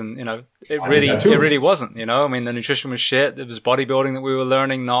exercise, and, it really wasn't, the nutrition was shit. It was bodybuilding that we were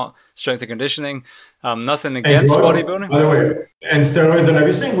learning, not strength and conditioning. Nothing against bodybuilding. By the way, and steroids and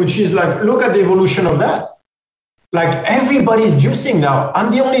everything, which is like, look at the evolution of that. Like, everybody's juicing now.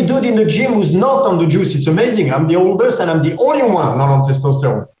 I'm the only dude in the gym who's not on the juice. It's amazing. I'm the oldest and I'm the only one not on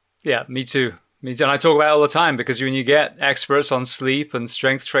testosterone. Yeah, me too. And I talk about it all the time because when you get experts on sleep and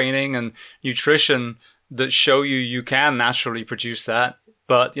strength training and nutrition that show you can naturally produce that.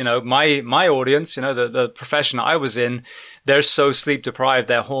 But, my audience, the profession I was in, they're so sleep deprived,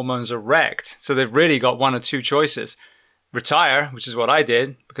 their hormones are wrecked. So they've really got one or two choices. Retire, which is what I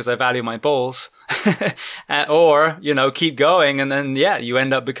did because I value my balls, or, keep going. And then, you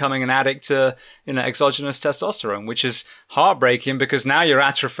end up becoming an addict to, exogenous testosterone, which is heartbreaking because now you're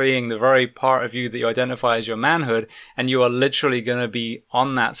atrophying the very part of you that you identify as your manhood. And you are literally going to be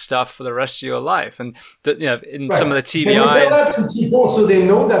on that stuff for the rest of your life. And in some of the TBI. Can you tell that to people so they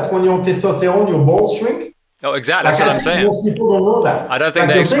know that when you're on testosterone, your balls shrink? Oh, exactly. That's what I'm saying. Most people don't know that. I don't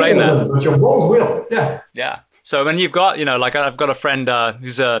think they explain that. But your balls will. Yeah. Yeah. So when you've got, I've got a friend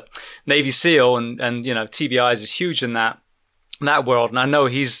who's a Navy SEAL and TBIs is huge in that world. And I know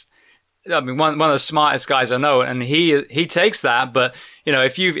he's, one of the smartest guys I know. And he takes that. But,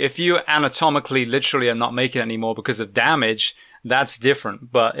 if you anatomically literally are not making it anymore because of damage, that's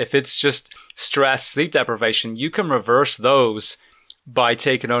different. But if it's just stress, sleep deprivation, you can reverse those by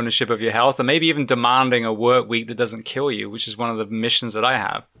taking ownership of your health and maybe even demanding a work week that doesn't kill you, which is one of the missions that I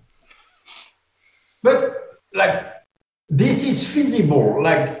have. But, this is feasible.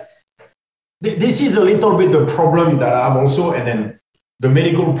 This is a little bit the problem that I have also, and then the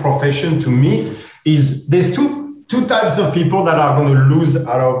medical profession to me is there's two types of people that are going to lose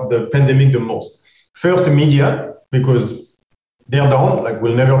out of the pandemic the most. First, the media, because they're down,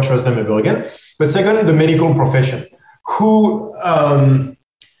 we'll never trust them ever again. But second, the medical profession, who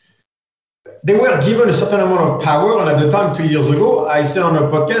they were given a certain amount of power. And at the time, 2 years ago, I said on a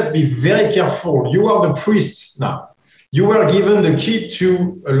podcast, be very careful. You are the priests now. You were given the key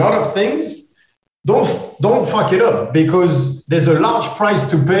to a lot of things. Don't fuck it up because there's a large price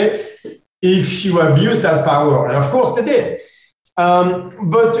to pay if you abuse that power. And of course they did.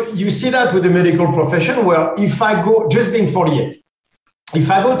 But you see that with the medical profession where if I go, just being 48, if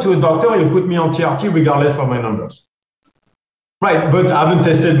I go to a doctor, you put me on TRT regardless of my numbers. Right, but I haven't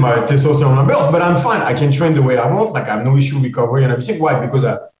tested my testosterone numbers, but I'm fine. I can train the way I want. I have no issue recovery and everything. Why? Because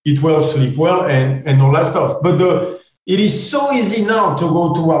I eat well, sleep well, and all that stuff. But it is so easy now to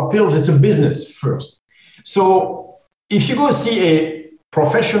go toward pills. It's a business first. So if you go see a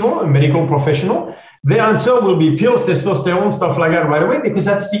professional, a medical professional, their answer will be pills, testosterone, stuff like that right away, because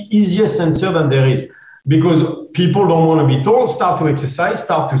that's the easiest answer that there is. Because people don't want to be told, start to exercise,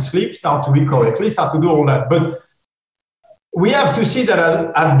 start to sleep, start to eat correctly, start to do all that. But we have to see that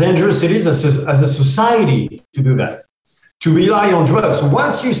how dangerous it is as a society to do that, to rely on drugs.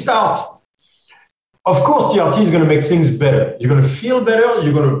 Once you start, of course, TRT is going to make things better. You're going to feel better.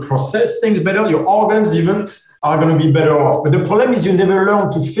 You're going to process things better. Your organs even are going to be better off. But the problem is you never learn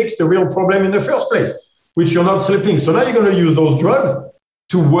to fix the real problem in the first place, which you're not sleeping. So now you're going to use those drugs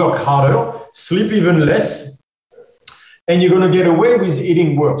to work harder, sleep even less, and you're going to get away with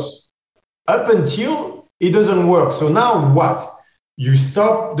eating worse up until it doesn't work. So now what? You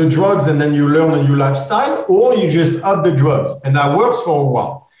stop the drugs and then you learn a new lifestyle, or you just up the drugs. And that works for a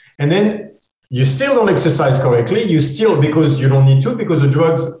while. And then you still don't exercise correctly. You still, because you don't need to, because the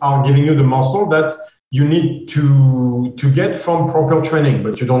drugs are giving you the muscle that you need to get from proper training,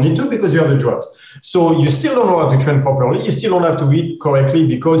 but you don't need to because you have the drugs. So you still don't know how to train properly. You still don't have to eat correctly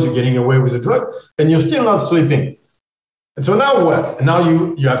because you're getting away with the drug, and you're still not sleeping. And so now what? And now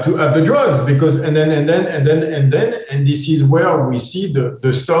you have to add the drugs because and then this is where we see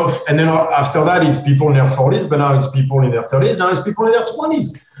the stuff. And then after that, it's people in their 40s, but now it's people in their 30s. Now it's people in their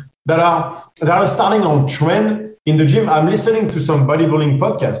 20s that are starting on trend in the gym. I'm listening to some bodybuilding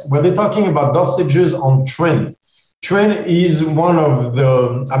podcast where they're talking about dosages on trend. Trend is one of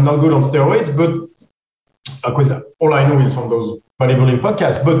the, I'm not good on steroids, but because all I know is from those bodybuilding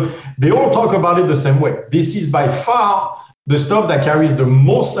podcasts, but they all talk about it the same way. This is by far the stuff that carries the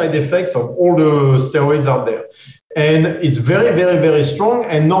most side effects of all the steroids out there. And it's very, very, very strong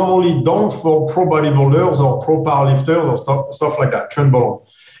and normally don't for pro bodybuilders or pro powerlifters or stuff like that, trenbolone.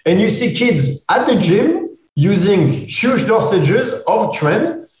 And you see kids at the gym using huge dosages of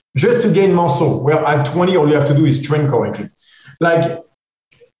trend just to gain muscle, where at 20, all you have to do is train correctly. Like,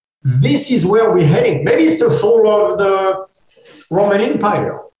 this is where we're heading. Maybe it's the fall of the Roman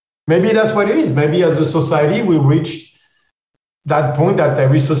Empire. Maybe that's what it is. Maybe as a society, we reach that point that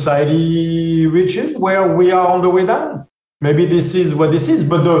every society reaches where we are on the way down. Maybe this is what this is,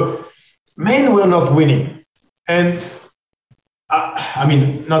 but the men were not winning. And I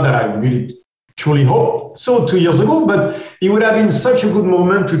mean, not that I really truly hope so 2 years ago, but it would have been such a good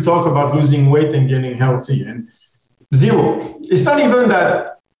moment to talk about losing weight and getting healthy. And zero. It's not even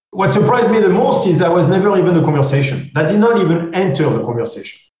that. What surprised me the most is that was never even a conversation. That did not even enter the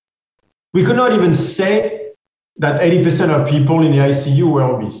conversation. We could not even say that 80% of people in the ICU were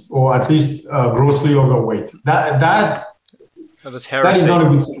obese, or at least grossly overweight. That was heresy. That is not a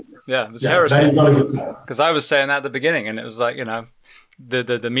good sign. Yeah, it was heresy. That is not a good sign. Because I was saying that at the beginning, and it was like,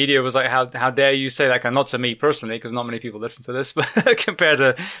 the media was like, how dare you say that? And not to me personally, because not many people listen to this, but compared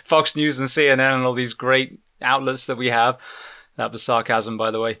to Fox News and CNN and all these great outlets that we have. That was sarcasm, by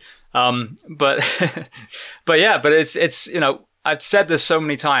the way. But it's I've said this so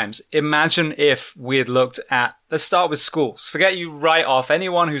many times. Imagine if we had looked at, let's start with schools. Forget you write off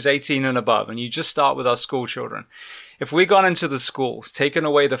anyone who's 18 and above, and you just start with our school children. If we got into the schools, taken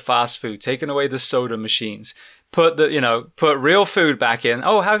away the fast food, taken away the soda machines, put real food back in.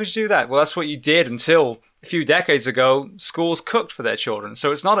 Oh, how could you do that? Well, that's what you did until a few decades ago. Schools cooked for their children.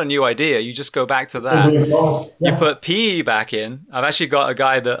 So it's not a new idea. You just go back to that. You put PE back in. I've actually got a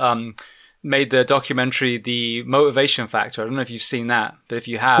guy that, made the documentary, The Motivation Factor. I don't know if you've seen that, but if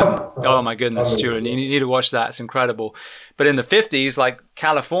you have, oh my goodness, Julien, you need to watch that. It's incredible. But in the 50s, like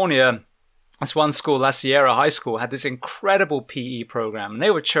California, this one school, La Sierra High School, had this incredible PE program, and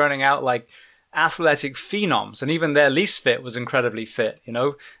they were churning out like athletic phenoms, and even their least fit was incredibly fit,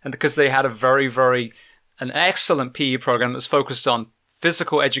 and because they had a very, very, an excellent PE program that was focused on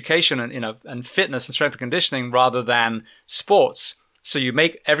physical education and fitness and strength and conditioning rather than sports. So you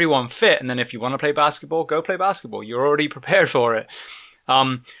make everyone fit, and then if you want to play basketball, go play basketball. You're already prepared for it.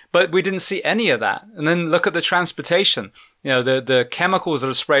 But we didn't see any of that. And then look at the transportation. The chemicals that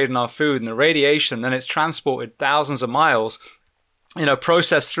are sprayed in our food and the radiation, then it's transported thousands of miles,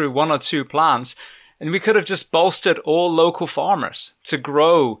 processed through one or two plants. And we could have just bolstered all local farmers to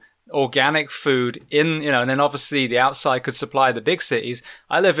grow organic food and then obviously the outside could supply the big cities.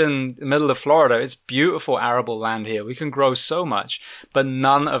 I live in the middle of Florida. It's beautiful arable land here. We can grow so much, but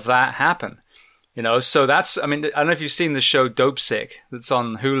none of that happened. So that's, I don't know if you've seen the show Dope Sick that's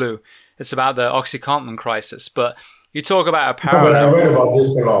on Hulu. It's about the OxyContin crisis, but you talk about a parallel. I read about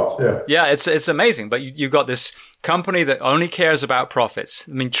this a lot. Yeah. Yeah, it's amazing. But you've got this company that only cares about profits.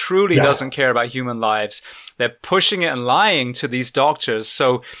 Truly doesn't care about human lives. They're pushing it and lying to these doctors.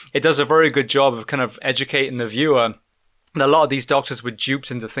 So it does a very good job of kind of educating the viewer. And a lot of these doctors were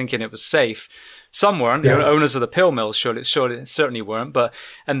duped into thinking it was safe. Some weren't. The owners of the pill mills certainly weren't.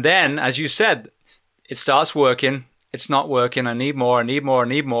 And then, as you said, it starts working. It's not working. I need more. And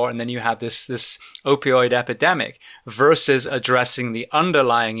then you have this opioid epidemic versus addressing the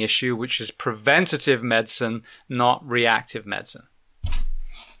underlying issue, which is preventative medicine, not reactive medicine.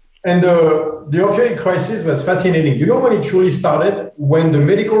 And the opioid crisis was fascinating. You know when it truly started? When the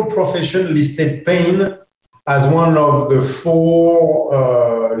medical profession listed pain as one of the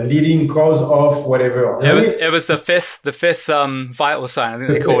four leading cause of whatever. It was the fifth vital sign, I think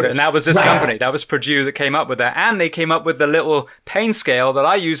they called it. And that was this company. That was Purdue that came up with that. And they came up with the little pain scale that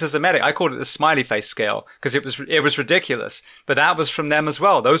I use as a medic. I called it the smiley face scale because it was ridiculous. But that was from them as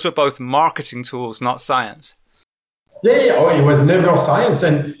well. Those were both marketing tools, not science. Yeah. Oh, it was never science.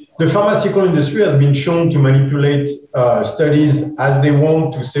 And the pharmaceutical industry has been shown to manipulate studies as they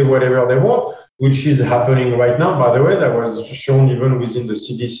want, to say whatever they want. which is happening right now, by the way. That was shown even within the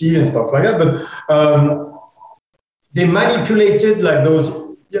CDC and stuff like that. But they manipulated like those,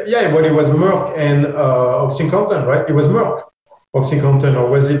 but it was Merck and OxyContin, right? It was Merck, OxyContin, or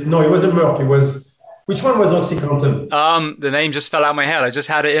was it? No, it wasn't Merck. It was, which one was OxyContin? The name just fell out of my head. I just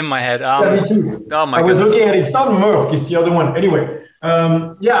had it in my head. Yeah, me too. Oh my I was goodness. looking at it. It's not Merck. It's the other one. Anyway.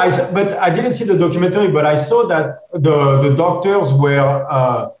 But I didn't see the documentary, but I saw that the doctors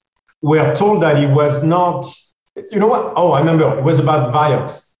were told that it was not, you know what? Oh, I remember. It was about Vioxx.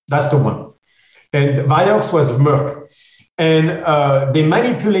 That's the one. And Vioxx was Merck. And they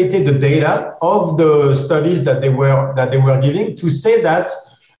manipulated the data of the studies that they were giving to say that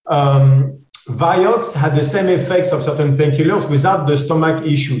Vioxx had the same effects of certain painkillers without the stomach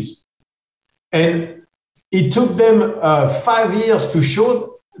issues. And it took them 5 years to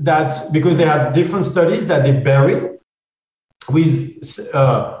show that, because they had different studies that they buried with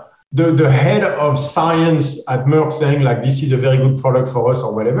the head of science at Merck saying like, this is a very good product for us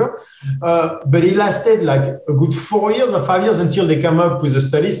or whatever. But it lasted like a good 4 years or 5 years until they come up with a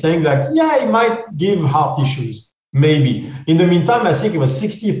study saying like, yeah, it might give heart issues, maybe. In the meantime, I think it was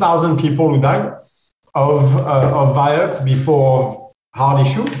 60,000 people who died of Vioxx before heart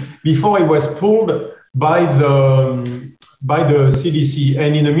issue, before it was pulled by the CDC.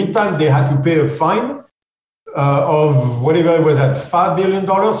 And in the meantime, they had to pay a fine of whatever it was at $5 billion,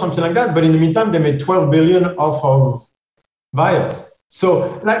 something like that. But in the meantime, they made 12 billion off of Vioxx.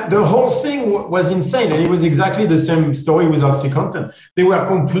 So like the whole thing was insane. And it was exactly the same story with OxyContin. They were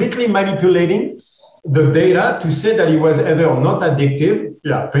completely manipulating the data to say that it was either not addictive.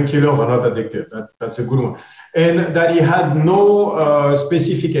 Yeah, painkillers are not addictive. That's a good one. And that it had no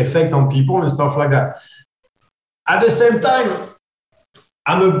specific effect on people and stuff like that. At the same time,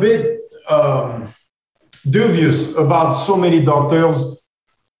 I'm a bit dubious about so many doctors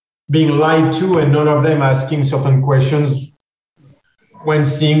being lied to and none of them asking certain questions when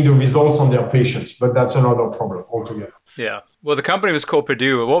seeing the results on their patients. But that's another problem altogether. Yeah. Well, the company was called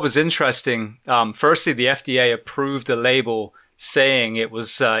Purdue. What was interesting, firstly, the FDA approved a label saying it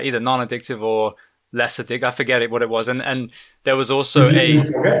was either non-addictive or less addictive. I forget what it was. And there was also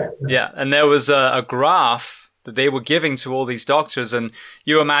and there was a graph that they were giving to all these doctors. And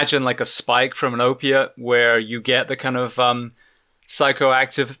you imagine like a spike from an opiate where you get the kind of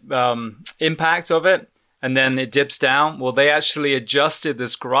psychoactive impact of it, and then it dips down. Well, they actually adjusted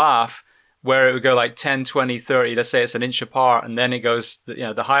this graph where it would go like 10, 20, 30, let's say it's an inch apart, and then it goes,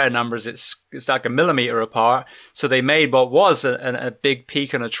 the higher numbers, it's like a millimeter apart. So they made what was a big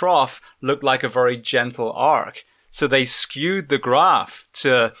peak and a trough look like a very gentle arc. So they skewed the graph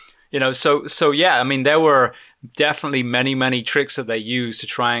to, so yeah, I mean, there were definitely many, many tricks that they used to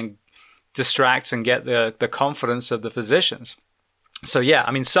try and distract and get the confidence of the physicians. So yeah,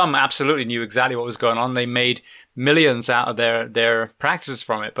 I mean, some absolutely knew exactly what was going on. They made millions out of their practices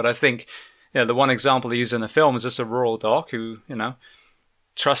from it. But I think, the one example they use in the film is just a rural doc who,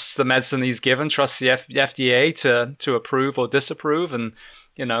 trusts the medicine he's given, trusts the FDA to approve or disapprove. And,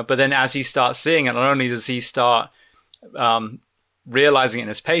 but then as he starts seeing it, not only does he start realizing it in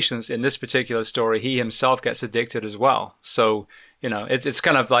his patients, in this particular story, he himself gets addicted as well. So, it's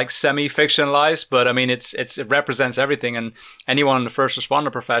kind of like semi-fictionalized, but I mean, it represents everything. And anyone in the first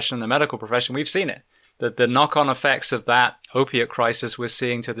responder profession, the medical profession, we've seen it. The knock-on effects of that opiate crisis we're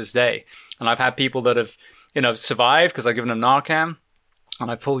seeing to this day. And I've had people that have, survived because I've given them Narcan,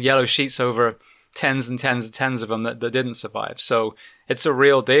 and I pull yellow sheets over tens and tens and tens of them that didn't survive. So it's a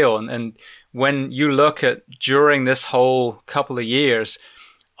real deal. And when you look at during this whole couple of years,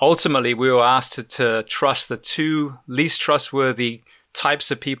 ultimately we were asked to trust the two least trustworthy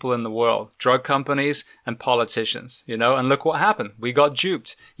types of people in the world, drug companies and politicians, and look what happened. We got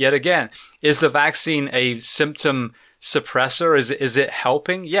duped yet again. Is the vaccine a symptom suppressor? Is it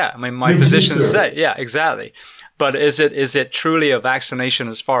helping? Yeah. I mean, my physicians say, yeah, exactly. But is it truly a vaccination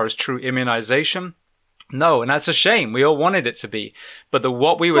as far as true immunization? No. And that's a shame. We all wanted it to be, but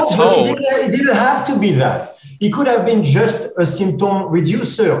what we were told. It didn't have to be that. It could have been just a symptom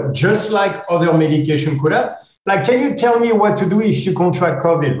reducer, just like other medication could have. Like, can you tell me what to do if you contract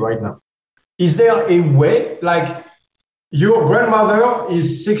COVID right now? Is there a way, like your grandmother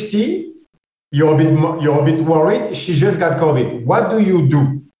is 60, you're a bit worried, she just got COVID. What do you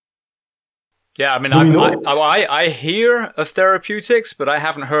do? Yeah, I mean, I hear of therapeutics, but I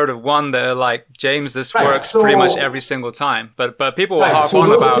haven't heard of one that are like, James, this works pretty much every single time. But people will harp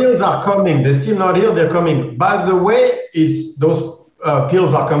on about. Those pills are coming. They're still not here. They're coming. By the way, those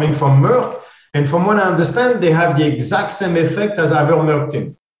pills are coming from Merck. And from what I understand, they have the exact same effect as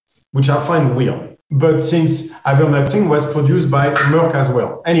ivermectin, which I find weird. But since ivermectin was produced by Merck as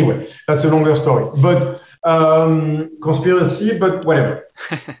well. Anyway, that's a longer story. But conspiracy, but whatever.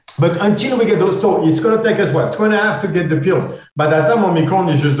 But until we get those, so it's going to take us, 2.5 to get the pills. By that time, Omicron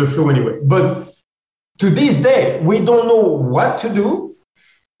is just the flu anyway. But to this day, we don't know what to do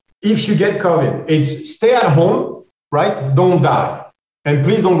if you get COVID. It's stay at home, right? Don't die. And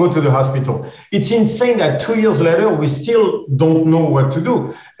please don't go to the hospital. It's insane that 2 years later, we still don't know what to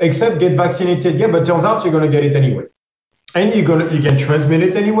do, except get vaccinated. Yeah, but turns out you're going to get it anyway. And you can transmit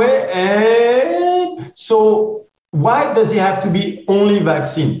it anyway. And so why does it have to be only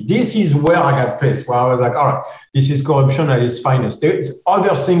vaccine? This is where I got pissed, where I was like, all right, this is corruption at its finest. There's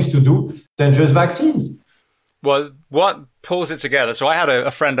other things to do than just vaccines. Well, what pulls it together? So I had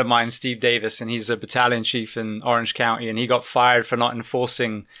a friend of mine, Steve Davis, and he's a battalion chief in Orange County, and he got fired for not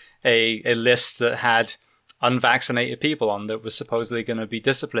enforcing a list that had unvaccinated people on that was supposedly going to be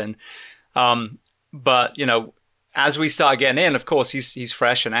disciplined. But, you know, as we start getting in, of course, he's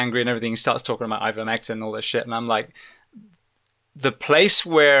fresh and angry and everything. He starts talking about ivermectin and all this shit. And I'm like, the place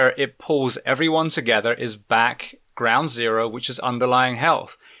where it pulls everyone together is back ground zero, which is underlying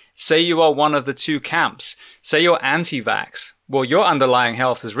health. Say you are one of the two camps. Say you're anti-vax. Well, your underlying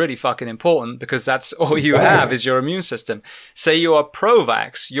health is really fucking important because that's all you have is your immune system. Say you are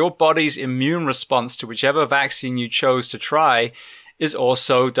pro-vax. Your body's immune response to whichever vaccine you chose to try is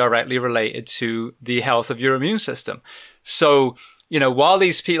also directly related to the health of your immune system. So, you know, while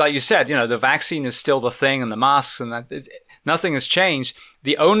these people, like you said, you know, the vaccine is still the thing and the masks and that, nothing has changed.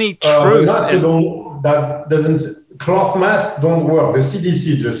 The only truth... that doesn't... Cloth masks don't work. The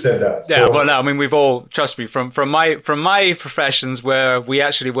CDC just said that. Yeah, well, no, I mean, we've all, trust me, from my professions where we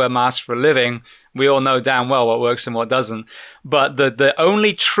actually wear masks for a living, we all know damn well what works and what doesn't. But the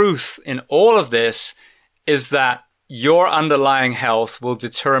only truth in all of this is that your underlying health will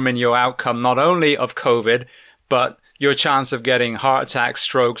determine your outcome, not only of COVID, but your chance of getting heart attacks,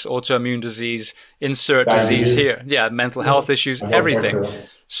 strokes, autoimmune disease, insert disease here. Yeah, mental health issues, everything.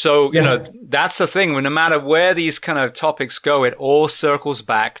 So, you know, that's the thing. No matter where these kind of topics go, it all circles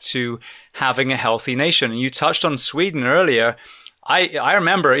back to having a healthy nation. And you touched on Sweden earlier. I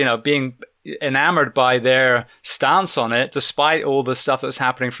remember, you know, being enamored by their stance on it, despite all the stuff that was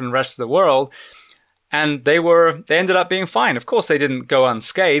happening from the rest of the world. And they ended up being fine. Of course, they didn't go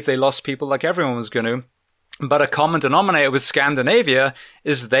unscathed. They lost people like everyone was going to. But a common denominator with Scandinavia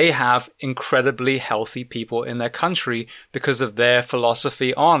is they have incredibly healthy people in their country because of their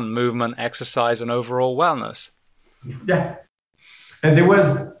philosophy on movement, exercise, and overall wellness. Yeah. And there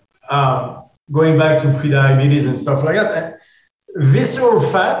was, going back to prediabetes and stuff like that, visceral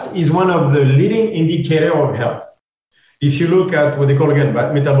fat is one of the leading indicators of health. If you look at what they call, again,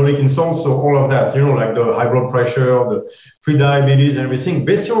 metabolic insults, so all of that, you know, like the high blood pressure, the prediabetes and everything,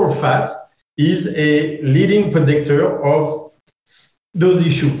 visceral fat is a leading predictor of those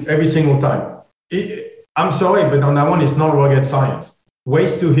issues every single time. I'm sorry, but on that one, it's not rocket science.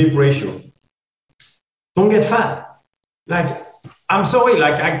 Waist to hip ratio. Don't get fat. Like, I'm sorry,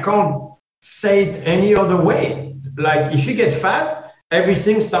 like, I can't say it any other way. Like, if you get fat,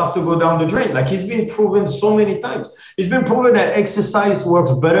 everything starts to go down the drain. Like, it's been proven so many times. It's been proven that exercise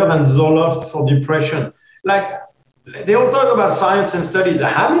works better than Zoloft for depression. Like, they all talk about science and studies.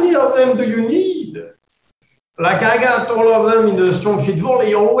 How many of them do you need? Like, I got all of them in the Strongfit world.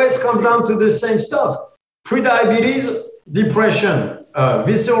 It always comes down to the same stuff. Prediabetes, depression,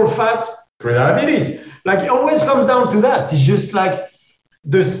 visceral fat, prediabetes. Like, it always comes down to that. It's just like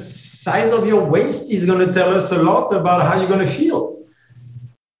the size of your waist is going to tell us a lot about how you're going to feel.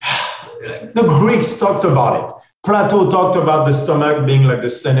 The Greeks talked about it. Plato talked about the stomach being like the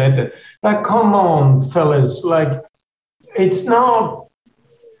Senate. And, like, come on, fellas. Like, it's not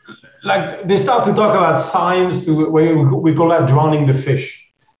like they start to talk about science to we call that drowning the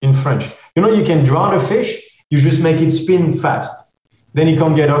fish in French. You know, you can drown a fish, you just make it spin fast. Then it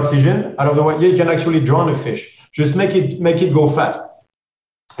can't get oxygen out of the way. You can actually drown a fish. Just make it go fast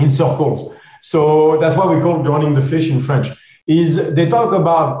in circles. So that's why we call drowning the fish in French. Is they talk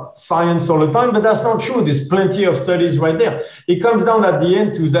about science all the time, but that's not true. There's plenty of studies right there. It comes down at the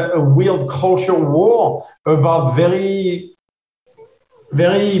end to that a weird culture war about very,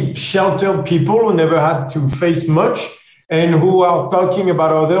 very sheltered people who never had to face much and who are talking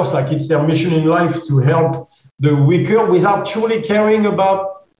about others like it's their mission in life to help the weaker without truly caring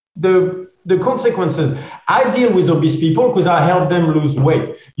about the consequences. I deal with obese people because I help them lose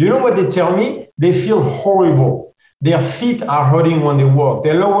weight. You know what they tell me? They feel horrible. Their feet are hurting when they walk.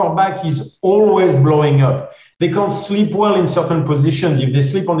 Their lower back is always blowing up. They can't sleep well in certain positions. If they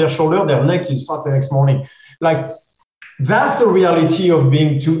sleep on their shoulder, their neck is fucked the next morning. Like, That's the reality of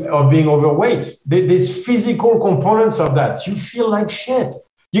being overweight. There's physical components of that. You feel like shit.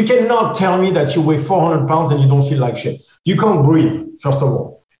 You cannot tell me that you weigh 400 pounds and you don't feel like shit. You can't breathe, first of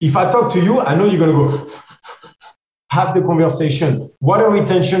all. If I talk to you, I know you're going to go, have the conversation. Water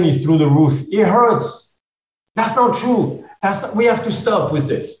retention is through the roof. It hurts. That's not true. We have to stop with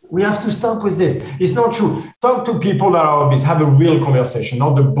this. It's not true. Talk to people that are obese. Have a real conversation,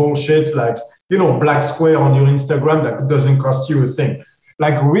 not the bullshit like, black square on your Instagram that doesn't cost you a thing.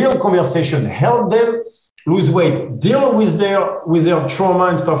 Like real conversation. Help them lose weight. Deal with their trauma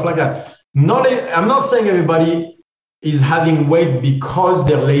and stuff like that. I'm not saying everybody is having weight because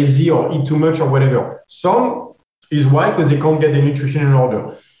they're lazy or eat too much or whatever. Some is why, because they can't get the nutrition in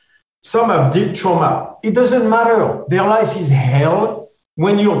order. Some have deep trauma. It doesn't matter. Their life is hell.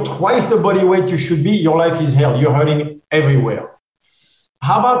 When you're twice the body weight you should be, your life is hell. You're hurting everywhere.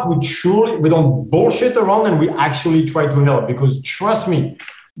 How about we don't bullshit around and we actually try to help? Because trust me,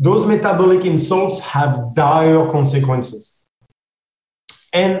 those metabolic insults have dire consequences.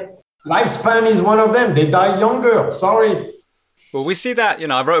 And lifespan is one of them. They die younger. Sorry. Well, we see that,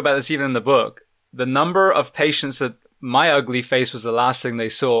 I wrote about this even in the book. The number of patients that my ugly face was the last thing they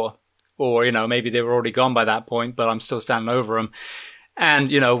saw, or, maybe they were already gone by that point, but I'm still standing over them. And,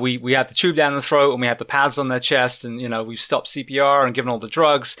 we had the tube down the throat and we had the pads on their chest and, we've stopped CPR and given all the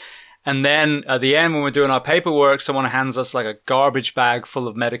drugs. And then at the end, when we're doing our paperwork, someone hands us like a garbage bag full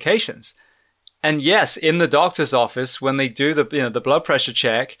of medications. And yes, in the doctor's office, when they do the blood pressure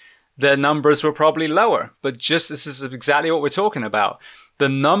check, their numbers were probably lower. But this is exactly what we're talking about. The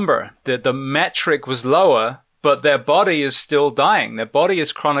number, the metric was lower, but their body is still dying. Their body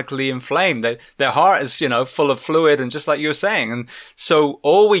is chronically inflamed. Their heart is, full of fluid, and just like you were saying. And so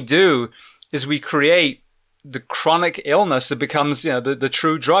all we do is we create the chronic illness that becomes, the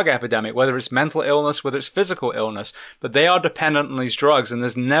true drug epidemic, whether it's mental illness, whether it's physical illness. But they are dependent on these drugs, and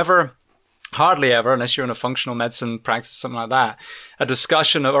there's hardly ever, unless you're in a functional medicine practice, something like that, a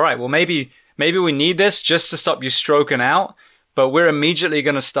discussion of, all right, well, maybe we need this just to stop you stroking out. But we're immediately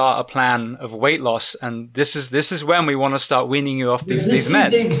going to start a plan of weight loss, and this is when we want to start weaning you off these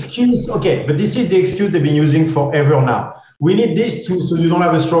meds. The excuse, okay, but this is the excuse they've been using forever now. We need this so you don't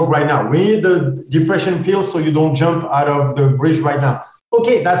have a stroke right now. We need the depression pills so you don't jump out of the bridge right now.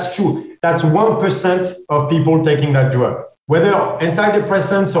 Okay, that's true. That's 1% of people taking that drug. Whether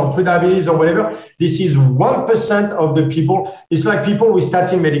antidepressants or prediabetes or whatever, this is 1% of the people. It's like people with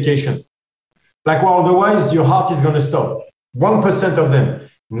statin medication. Like, well, otherwise your heart is going to stop. 1% of them.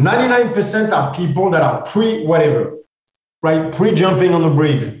 99% are people that are pre-whatever, right? Pre-jumping on the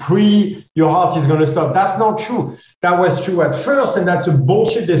bridge, your heart is going to stop. That's not true. That was true at first, and that's a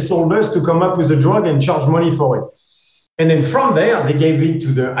bullshit they sold us to come up with a drug and charge money for it. And then from there, they gave it to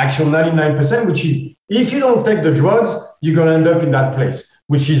the actual 99%, which is, if you don't take the drugs, you're going to end up in that place,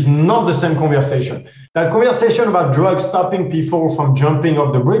 which is not the same conversation. That conversation about drugs stopping people from jumping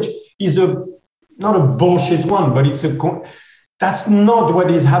off the bridge is not a bullshit one, but that's not what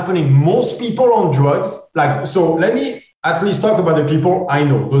is happening. Most people on drugs, so let me at least talk about the people I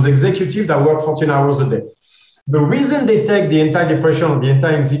know, those executives that work 14 hours a day. The reason they take the antidepressant or the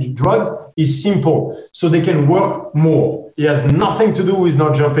anti-anxiety drugs is simple, so they can work more. It has nothing to do with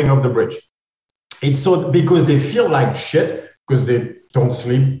not jumping off the bridge. It's so because they feel like shit, because they don't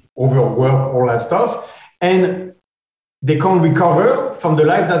sleep, overwork, all that stuff, and they can't recover from the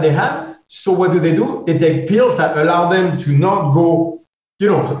life that they have. So what do? They take pills that allow them to not go,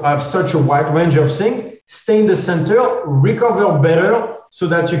 have such a wide range of things, stay in the center, recover better so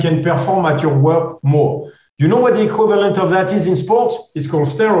that you can perform at your work more. You know what the equivalent of that is in sports? It's called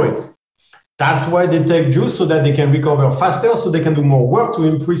steroids. That's why they take juice, so that they can recover faster, so they can do more work to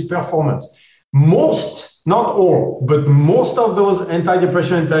increase performance. Most, not all, but most of those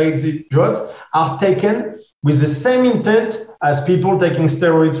antidepressant, anti-anxiety drugs are taken with the same intent as people taking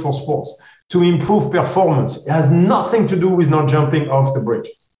steroids for sports, to improve performance. It has nothing to do with not jumping off the bridge.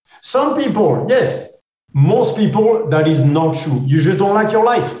 Some people, yes, most people, that is not true. You just don't like your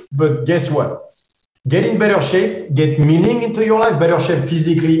life. But guess what? Get in better shape, get meaning into your life, better shape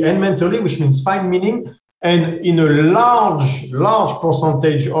physically and mentally, which means find meaning. And in a large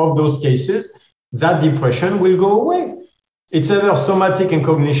percentage of those cases, that depression will go away. It's either somatic and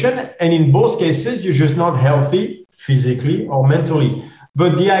cognition, and in both cases, you're just not healthy physically or mentally.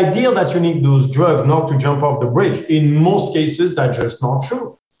 But the idea that you need those drugs not to jump off the bridge, in most cases, that's just not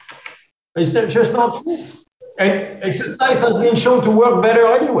true. It's just not true. And exercise has been shown to work better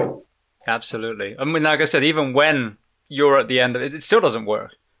anyway. Absolutely. I mean, like I said, even when you're at the end of it, it still doesn't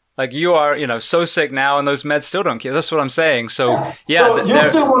work. Like you are, so sick now and those meds still don't kill. That's what I'm saying. So So you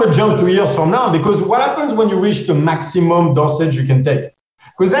still want to jump 2 years from now, because what happens when you reach the maximum dosage you can take?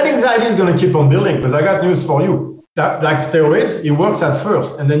 Because that anxiety is going to keep on building. Because I got news for you. That, like steroids, it works at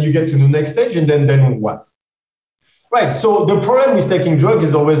first, and then you get to the next stage, and then what? Right. So the problem with taking drugs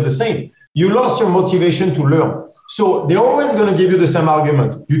is always the same. You lost your motivation to learn. So they're always going to give you the same argument.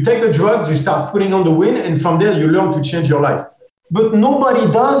 You take the drugs, you start putting on the wind, and from there you learn to change your life. But nobody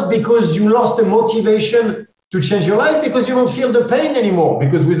does, because you lost the motivation to change your life, because you don't feel the pain anymore.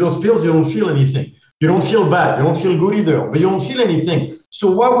 Because with those pills, you don't feel anything. You don't feel bad. You don't feel good either, but you don't feel anything. So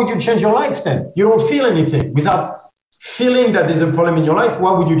why would you change your life then? You don't feel anything. Without feeling that there's a problem in your life,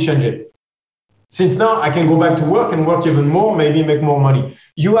 why would you change it? Since now I can go back to work and work even more, maybe make more money.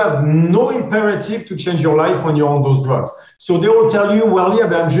 You have no imperative to change your life when you're on those drugs. So they will tell you, well, yeah,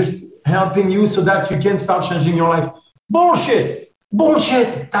 but I'm just helping you so that you can start changing your life. Bullshit.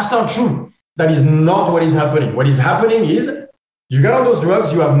 That's not true. That is not what is happening. What is happening is you got on those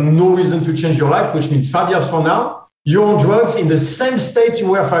drugs, you have no reason to change your life, which means 5 years from now, you're on drugs in the same state you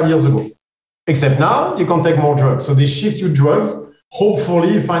were 5 years ago. Except now you can take more drugs. So they shift you drugs,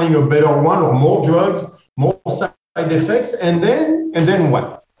 hopefully finding a better one, or more drugs, more side effects, and then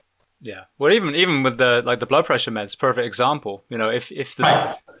what? Yeah. Well, even with the blood pressure meds, perfect example. If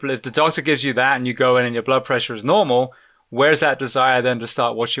the doctor gives you that and you go in and your blood pressure is normal, where's that desire then to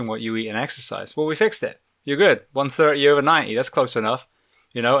start watching what you eat and exercise? Well, we fixed it. You're good. 130 over 90. That's close enough.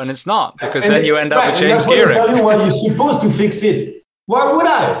 And it's not, because then you end up with James Gearing. Tell you why you're supposed to fix it. Why would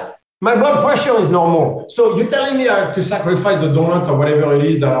I? My blood pressure is normal. So you're telling me I have to sacrifice the donuts or whatever it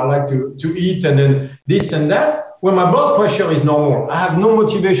is that I like to eat, and then this and that? When my blood pressure is normal, I have no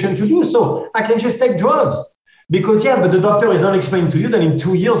motivation to do so. I can just take drugs. Because, but the doctor is not explaining to you that in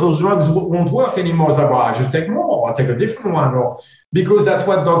 2 years, those drugs won't work anymore. It's like, well, I just take more, or I'll take a different one. Or because that's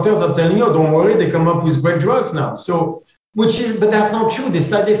what doctors are telling you. Don't worry, they come up with great drugs now. So, but that's not true. The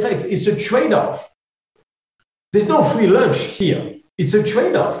side effects, it's a trade-off. There's no free lunch here. It's a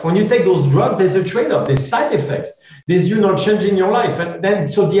trade-off. When you take those drugs, there's a trade-off. There's side effects. There's you not changing your life. And then,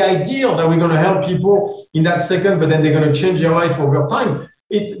 so the idea that we're going to help people in that second, but then they're going to change their life over time,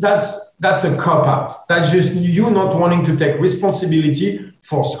 that's a cop-out. That's just you not wanting to take responsibility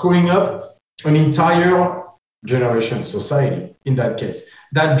for screwing up an entire generation, society, in that case.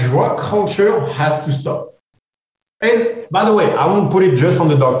 That drug culture has to stop. And by the way, I won't put it just on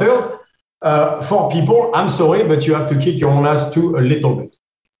the doctors. For people, I'm sorry, but you have to kick your own ass too a little bit.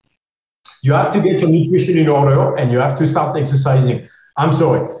 You have to get your nutrition in order, and you have to start exercising. I'm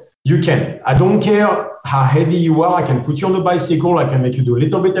sorry. You can. I don't care how heavy you are. I can put you on the bicycle. I can make you do a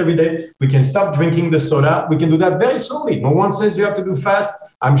little bit every day. We can stop drinking the soda. We can do that very slowly. No one says you have to do fast.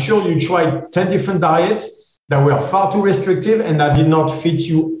 I'm sure you tried 10 different diets that were far too restrictive and that did not fit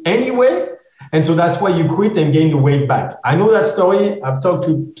you anyway. And so that's why you quit and gain the weight back. I know that story. I've talked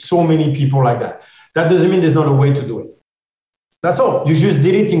to so many people like that. That doesn't mean there's not a way to do it. That's all. You just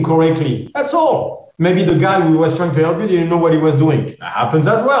did it incorrectly. That's all. Maybe the guy who was trying to help you didn't know what he was doing. That happens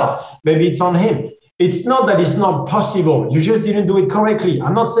as well. Maybe it's on him. It's not that it's not possible. You just didn't do it correctly.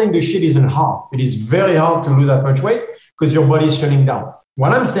 I'm not saying the shit isn't hard. It is very hard to lose that much weight because your body is shutting down.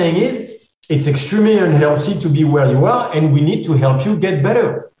 What I'm saying is it's extremely unhealthy to be where you are, and we need to help you get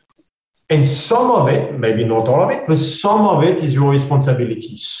better. And some of it, maybe not all of it, but some of it is your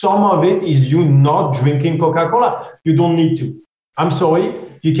responsibility. Some of it is you not drinking Coca-Cola. You don't need to. I'm sorry.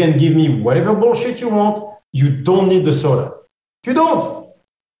 You can give me whatever bullshit you want. You don't need the soda. You don't.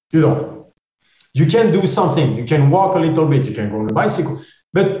 You don't. You can do something. You can walk a little bit. You can go on a bicycle.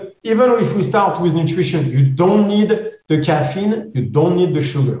 But even if we start with nutrition, you don't need the caffeine. You don't need the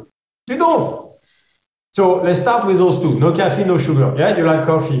sugar. You don't. So let's start with those two. No caffeine, no sugar. Yeah, you like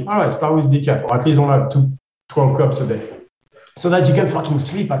coffee. All right, start with decaf. Or at least don't have 12 cups a day. So that you can fucking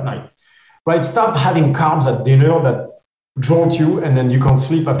sleep at night. Right? Stop having carbs at dinner that jaunt you and then you can't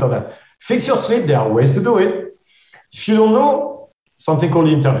sleep after that. Fix your sleep. There are ways to do it. If you don't know, something called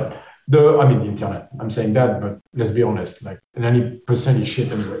the internet. The internet. I'm saying that, but let's be honest, like 90% is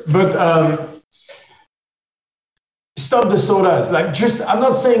shit anyway. But stop the sodas. I'm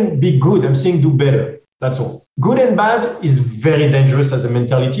not saying be good. I'm saying do better. That's all. Good and bad is very dangerous as a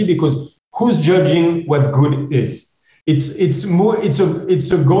mentality because who's judging what good is? It's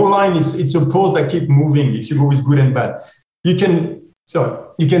a goal line. It's a pose that keep moving. If you go with good and bad, you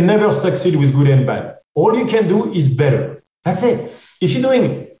can never succeed with good and bad. All you can do is better. That's it. If you're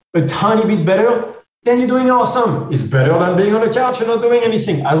doing a tiny bit better, then you're doing awesome. It's better than being on the couch and not doing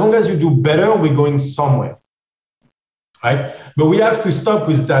anything. As long as you do better, we're going somewhere. Right? But we have to stop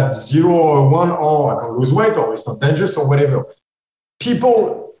with that 0 or 1, or I can lose weight, or it's not dangerous, or whatever.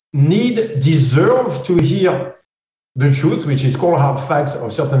 People deserve to hear the truth, which is cold hard facts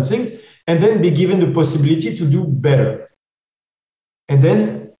of certain things, and then be given the possibility to do better. And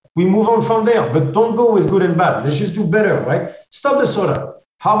then we move on from there, but don't go with good and bad. Let's just do better, right? Stop the soda.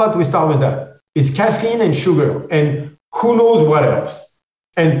 How about we start with that? It's caffeine and sugar, and who knows what else.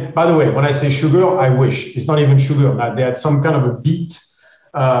 And by the way, when I say sugar, I wish. It's not even sugar. They had some kind of a beet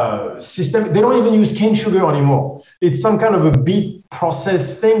system. They don't even use cane sugar anymore. It's some kind of a beet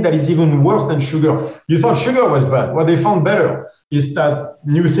processed thing that is even worse than sugar. You thought sugar was bad. What they found better is that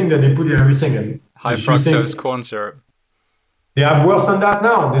new thing that they put in everything. And high fructose corn syrup. They have worse than that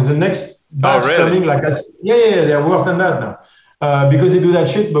now. There's the next batch coming. Like I said, yeah, they are worse than that now because they do that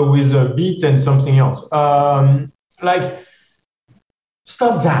shit, but with beet and something else.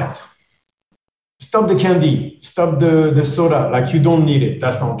 Stop that. Stop the candy. Stop the soda. Like, you don't need it.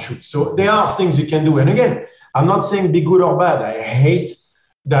 That's not true. So there are things you can do. And again, I'm not saying be good or bad. I hate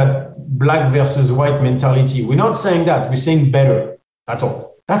that black versus white mentality. We're not saying that. We're saying better. That's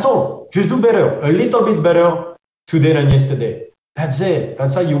all. That's all. Just do better. A little bit better today than yesterday. That's it.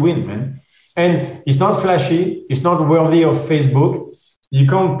 That's how you win, man. And it's not flashy. It's not worthy of Facebook. You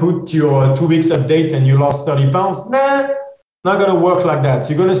can't put your 2 weeks update and you lost 30 pounds. Nah, not going to work like that.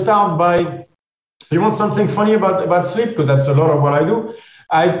 You're going to start by, you want something funny about sleep? Because that's a lot of what I do.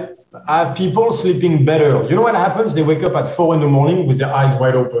 I have people sleeping better. You know what happens? They wake up at 4 a.m. with their eyes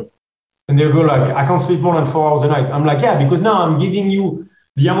wide open. And they go like, I can't sleep more than 4 hours a night. I'm like, yeah, because now I'm giving you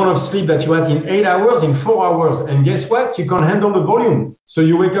the amount of sleep that you had in 8 hours in 4 hours. And guess what? You can't handle the volume. So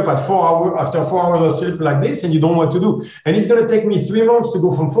you wake up at 4 hours, after 4 hours of sleep like this, and you don't know what to do. And it's going to take me 3 months to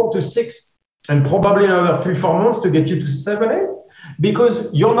go from 4 to 6, and probably another 3-4 months to get you to 7-8,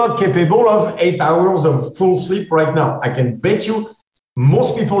 because you're not capable of 8 hours of full sleep right now. I can bet you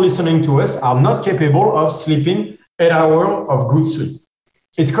most people listening to us are not capable of sleeping 8 hours of good sleep.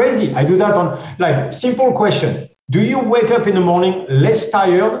 It's crazy. I do that on, like, simple question. Do you wake up in the morning less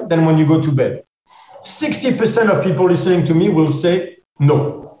tired than when you go to bed? 60% of people listening to me will say,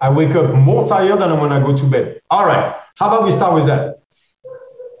 no, I wake up more tired than when I go to bed. All right. How about we start with that?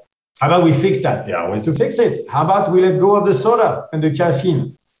 How about we fix that? There are ways to fix it. How about we let go of the soda and the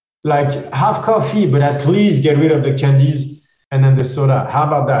caffeine? Like, have coffee, but at least get rid of the candies and then the soda. How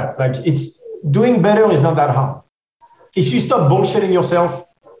about that? Like, it's doing better is not that hard. If you stop bullshitting yourself,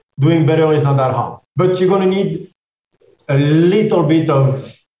 doing better is not that hard. But you're going to need a little bit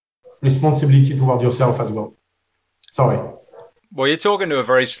of responsibility toward yourself as well. Sorry. Well, you're talking to a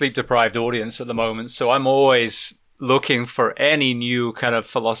very sleep-deprived audience at the moment, so I'm always looking for any new kind of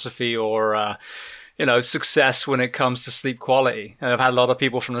philosophy or, success when it comes to sleep quality. And I've had a lot of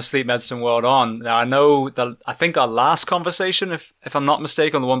people from the sleep medicine world on. Now, I know that I think our last conversation, if I'm not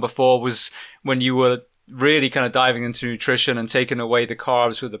mistaken, the one before was when you were really kind of diving into nutrition and taking away the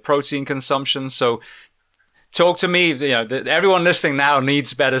carbs with the protein consumption. So talk to me, everyone listening now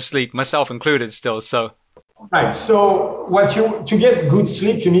needs better sleep, myself included still. So. Right. So to get good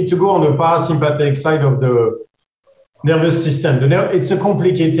sleep, you need to go on the parasympathetic side of the nervous system. It's a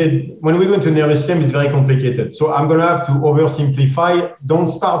complicated, when we go into nervous system, it's very complicated. So I'm going to have to oversimplify. Don't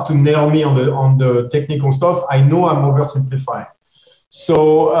start to nail me on the technical stuff. I know I'm oversimplifying.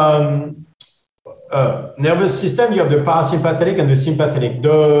 So nervous system, you have the parasympathetic and the sympathetic.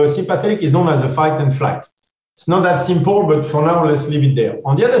 The sympathetic is known as a fight and flight. It's not that simple, but for now, let's leave it there.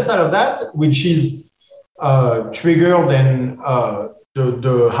 On the other side of that, which is triggered and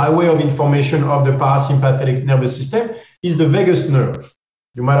the highway of information of the parasympathetic nervous system, is the vagus nerve.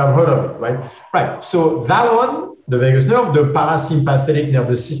 You might have heard of it, right? Right. So that one, the vagus nerve, the parasympathetic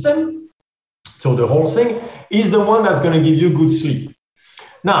nervous system, so the whole thing, is the one that's going to give you good sleep.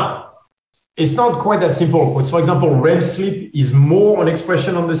 Now, it's not quite that simple, because, for example, REM sleep is more an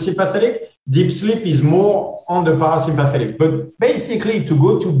expression on the sympathetic, deep sleep is more on the parasympathetic. But basically, to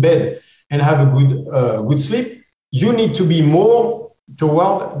go to bed and have a good sleep, you need to be more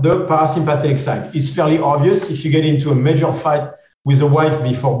toward the parasympathetic side. It's fairly obvious. If you get into a major fight with a wife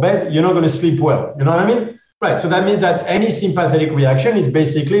before bed, you're not going to sleep well. You know what I mean? Right. So that means that any sympathetic reaction is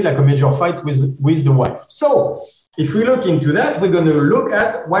basically like a major fight with the wife. So if we look into that, we're going to look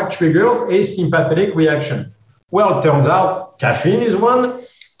at what triggers a sympathetic reaction. Well, it turns out caffeine is one.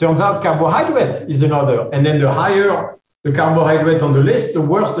 Turns out carbohydrate is another. And then the higher the carbohydrate on the list, the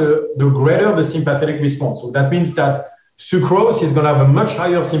worse, the greater the sympathetic response. So that means that sucrose is going to have a much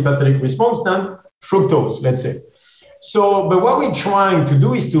higher sympathetic response than fructose, let's say. So, but what we're trying to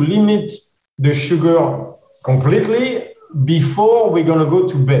do is to limit the sugar completely before we're going to go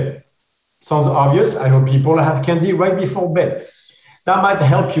to bed. Sounds obvious. I know people have candy right before bed. That might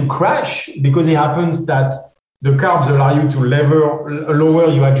help you crash, because it happens that The carbs allow you to lower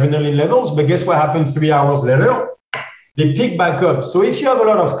your adrenaline levels, but guess what happens 3 hours later? They pick back up. So if you have a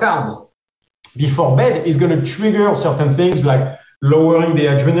lot of carbs before bed, it's going to trigger certain things like lowering the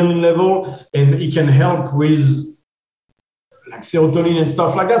adrenaline level, and it can help with like serotonin and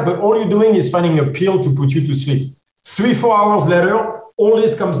stuff like that. But all you're doing is finding a pill to put you to sleep. 3-4 hours later, all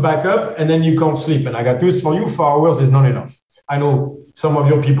this comes back up, and then you can't sleep. And I got news for you, 4 hours is not enough. I know some of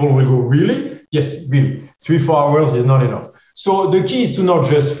your people will go, really? Yes, really. 3-4 hours is not enough. So the key is to not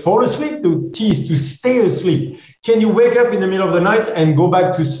just fall asleep. The key is to stay asleep. Can you wake up in the middle of the night and go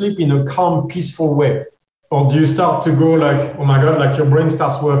back to sleep in a calm, peaceful way? Or do you start to go like, oh my God, like your brain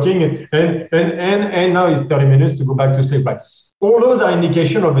starts working and now it's 30 minutes to go back to sleep. Like all those are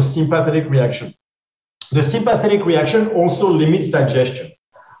indication of a sympathetic reaction. The sympathetic reaction also limits digestion.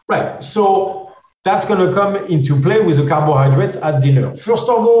 Right. So that's going to come into play with the carbohydrates at dinner. First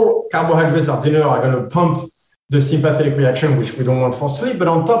of all, carbohydrates at dinner are going to pump the sympathetic reaction, which we don't want for sleep. But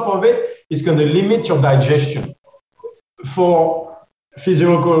on top of it, it's going to limit your digestion for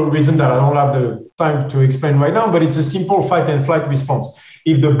physiological reason that I don't have the time to explain right now, but it's a simple fight and flight response.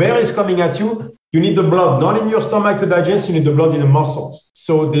 If the bear is coming at you, you need the blood, not in your stomach to digest, you need the blood in the muscles.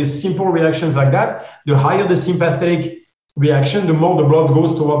 So there's simple reactions like that. The higher the sympathetic reaction, the more the blood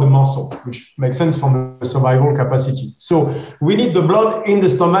goes toward the muscle, which makes sense from the survival capacity. So we need the blood in the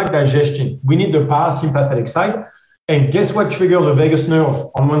stomach digestion. We need the parasympathetic side. And guess what triggers the vagus nerve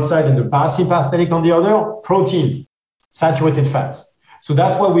on one side and the parasympathetic on the other? Protein, saturated fats. So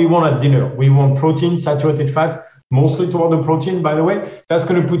that's what we want at dinner. We want protein, saturated fats, mostly toward the protein, by the way. That's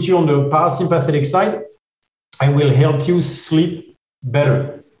going to put you on the parasympathetic side and will help you sleep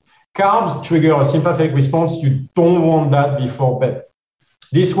better. Carbs trigger a sympathetic response. You don't want that before bed.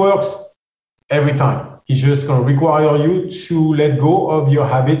 This works every time. It's just going to require you to let go of your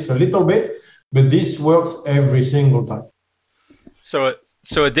habits a little bit, but this works every single time. So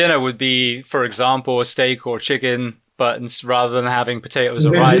a dinner would be, for example, a steak or chicken, but rather than having potatoes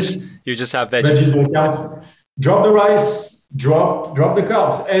or rice, you just have veggies. Drop the rice, drop the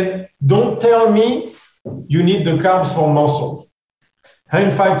carbs. And don't tell me you need the carbs for muscles.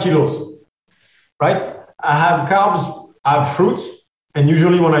 105 kilos, right? I have carbs, I have fruits, and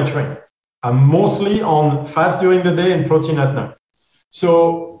usually when I train. I'm mostly on fast during the day and protein at night.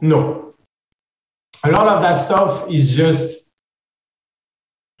 So no. A lot of that stuff is just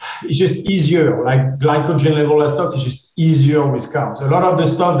easier, like glycogen level, that stuff is just easier with carbs. A lot of the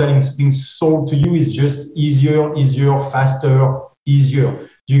stuff that is being sold to you is just easier, faster, easier.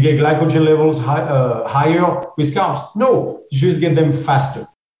 Do you get glycogen levels higher with carbs? No, you just get them faster.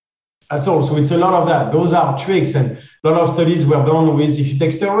 That's all. So it's a lot of that. Those are tricks, and a lot of studies were done with if you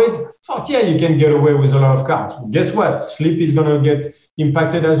take steroids, you can get away with a lot of carbs. Guess what? Sleep is going to get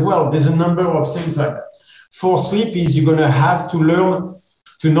impacted as well. There's a number of things like that. For sleep is you're going to have to learn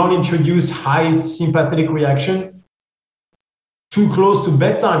to not introduce high sympathetic reaction too close to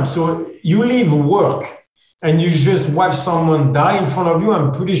bedtime. So you leave work and you just watch someone die in front of you,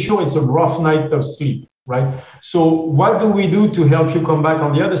 I'm pretty sure it's a rough night of sleep, right? So what do we do to help you come back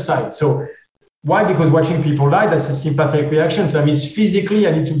on the other side? So why? Because watching people die, that's a sympathetic reaction. So that means physically,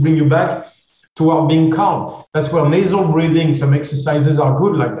 I need to bring you back toward being calm. That's where nasal breathing, some exercises are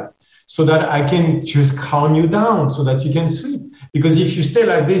good like that, so that I can just calm you down so that you can sleep. Because if you stay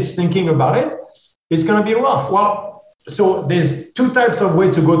like this thinking about it, it's going to be rough. Well, so there's two types of way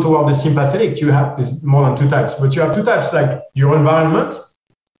to go toward the sympathetic. There's more than two types, but you have two types, like your environment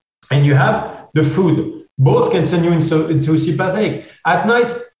and you have the food. Both can send you into sympathetic. At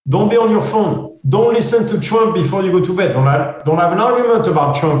night, don't be on your phone. Don't listen to Trump before you go to bed. Don't have an argument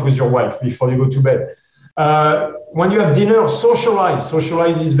about Trump with your wife before you go to bed. When you have dinner, socialize.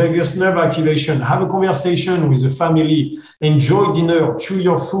 Socialize is vagus nerve activation. Have a conversation with the family. Enjoy dinner. Chew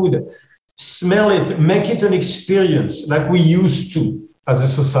your food. Smell it. Make it an experience like we used to as a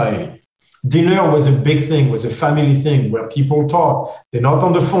society. Dinner was a big thing, was a family thing where people talk. They're not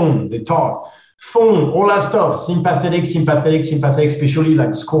on the phone. They talk. Phone, all that stuff. Sympathetic, especially like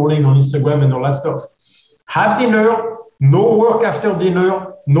scrolling on Instagram and all that stuff. Have dinner. No work after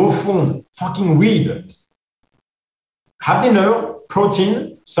dinner. No phone. Fucking read. Have dinner,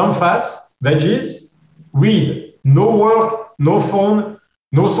 protein, some fats, veggies, read. No work, no phone,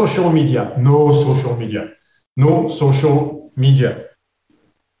 no social media. No social media. No social media.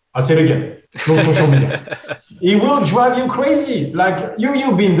 I'll say it again. No social media. It will drive you crazy. Like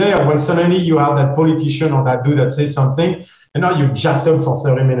you've been there when suddenly you have that politician or that dude that says something and now you're jacked up for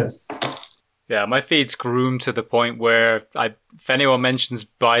 30 minutes. Yeah, my feed's groomed to the point where if anyone mentions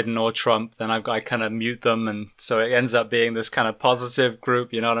Biden or Trump, then I kind of mute them. And so it ends up being this kind of positive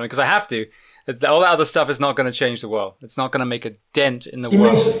group, you know what I mean? Because I have to. All that other stuff is not going to change the world. It's not going to make a dent in the It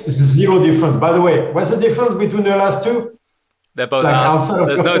world. makes zero difference. By the way, what's the difference between the last two? They're both Like assholes. outside of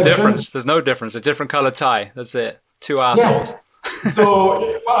There's no perception? difference. There's no difference. A different color tie. That's it. Two assholes. Yeah. So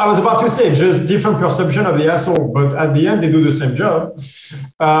well, I was about to say just different perception of the asshole, but at the end they do the same job.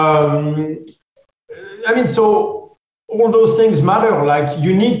 I mean, so all those things matter. Like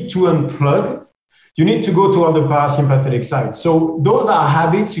you need to unplug. You need to go to other parasympathetic sides. So those are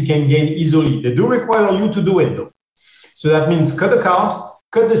habits you can gain easily. They do require you to do it though. So that means cut the carbs,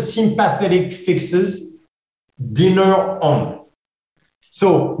 cut the sympathetic fixes, dinner on.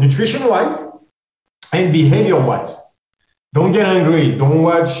 So nutrition-wise and behavior-wise, don't get angry. Don't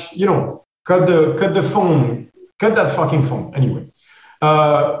watch, cut the phone, cut that fucking phone. Anyway,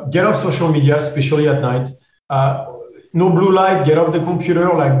 get off social media, especially at night. No blue light, get off the computer,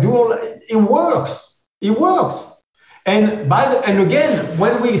 it works. It works. And again,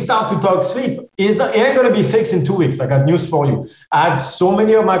 when we start to talk sleep, it ain't going to be fixed in 2 weeks. I got news for you. I had so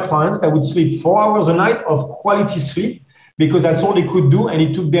many of my clients that would sleep 4 hours a night of quality sleep because that's all they could do. And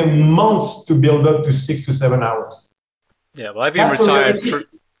it took them months to build up to 6 to 7 hours. Yeah, well, I've been retired.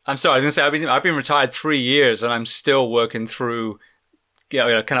 I'm sorry, I was going to say I've been retired 3 years and I'm still working through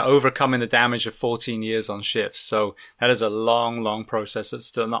kind of overcoming the damage of 14 years on shifts. So that is a long, long process. It's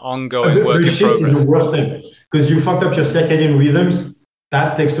still an ongoing work in progress. The shift is the worst thing because you fucked up your circadian rhythms.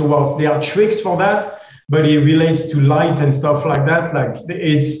 That takes a while. There are tricks for that, but it relates to light and stuff like that. Like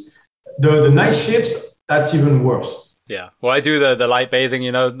it's the night shifts. That's even worse. Yeah. Well, I do the light bathing,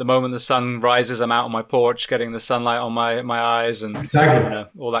 the moment the sun rises, I'm out on my porch, getting the sunlight on my eyes and exactly.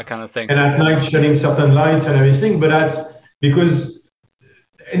 All that kind of thing. And at night, shutting certain lights and everything. But that's because,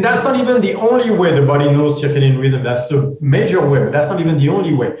 and that's not even the only way the body knows circadian rhythm. That's the major way, but that's not even the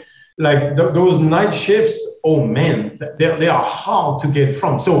only way. Like those night shifts, oh man, they are hard to get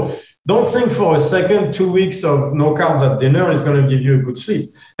from. So don't think for a second 2 weeks of no carbs at dinner is going to give you a good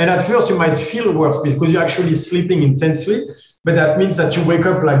sleep. And at first you might feel worse because you're actually sleeping intensely, but that means that you wake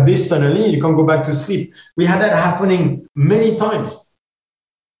up like this suddenly, you can't go back to sleep. We had that happening many times.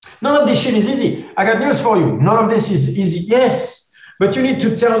 None of this shit is easy. I got news for you. None of this is easy. Yes, but you need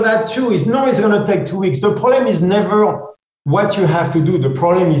to tell that too. It's going to take 2 weeks. The problem is never what you have to do. The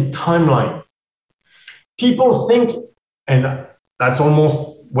problem is timeline. People think, and that's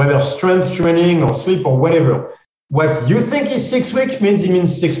almost whether strength training or sleep or whatever, what you think is 6 weeks means it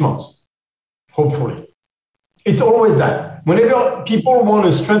means 6 months, hopefully. It's always that. Whenever people want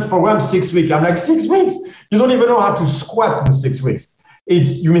a strength program 6 weeks, I'm like, 6 weeks? You don't even know how to squat in 6 weeks.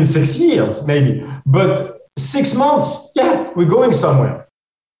 You mean 6 years, maybe. But 6 months, yeah, we're going somewhere.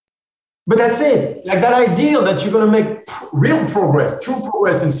 But that's it. Like that idea that you're going to make real progress, true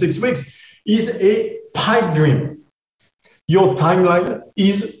progress in 6 weeks is a pipe dream. Your timeline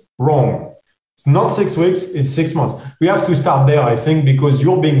is wrong. It's not 6 weeks, it's 6 months. We have to start there, I think, because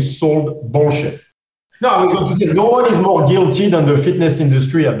you're being sold bullshit. No, I was going to say no one is more guilty than the fitness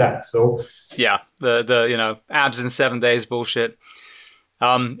industry at that. So yeah, the abs in 7 days bullshit.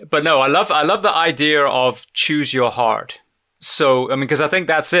 But no, I love the idea of choose your heart. So, I mean, because I think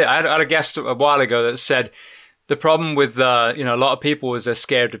that's it. I had a guest a while ago that said the problem with, a lot of people is they're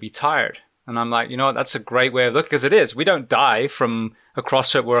scared to be tired. And I'm like, what? That's a great way of looking, because it is. We don't die from a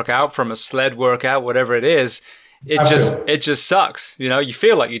CrossFit workout, from a sled workout, whatever it is. It just sucks. You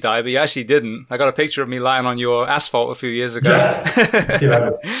feel like you died, but you actually didn't. I got a picture of me lying on your asphalt a few years ago.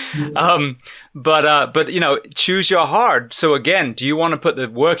 Yeah. But choose your heart. So again, do you want to put the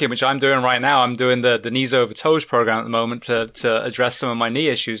work in, which I'm doing right now? I'm doing the knees over toes program at the moment to address some of my knee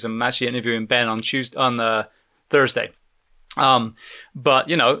issues. I'm actually interviewing Ben on Thursday. But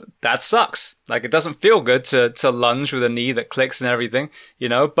that sucks. Like it doesn't feel good to lunge with a knee that clicks and everything,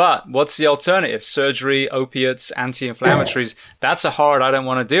 but what's the alternative? Surgery, opiates, anti-inflammatories. That's a hard I don't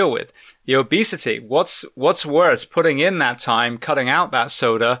want to deal with. The obesity. What's worse? Putting in that time, cutting out that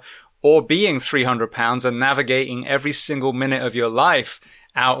soda, or being 300 pounds and navigating every single minute of your life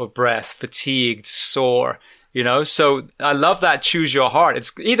out of breath, fatigued, sore. So I love that choose your heart.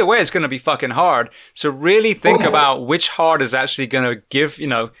 It's either way, it's going to be fucking hard. So really think about which heart is actually going to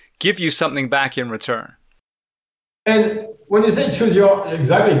give you something back in return. And when you say choose your heart,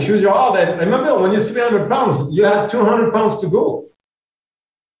 and remember when you're 300 pounds, you have 200 pounds to go.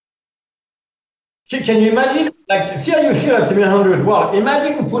 Can you imagine? Like, see how you feel at 300. Well,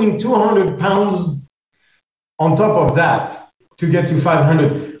 imagine putting 200 pounds on top of that to get to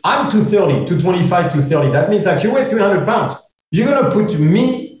 500. I'm 230, 225, 230. That means that you weigh 300 pounds. You're going to put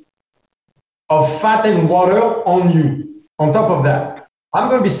me of fat and water on you. On top of that, I'm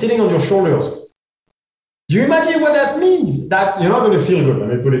going to be sitting on your shoulders. Do you imagine what that means? That you're not going to feel good.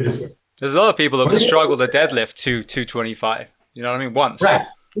 Let me put it this way. There's a lot of people that would struggle to deadlift to 225. You know what I mean? Once. Right.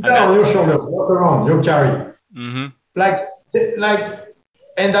 Put that on your shoulders, walk around, you carry. Mm-hmm. Like,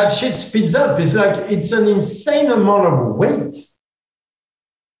 and that shit speeds up. It's like, it's an insane amount of weight.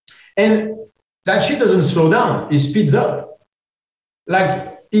 And that shit doesn't slow down. It speeds up.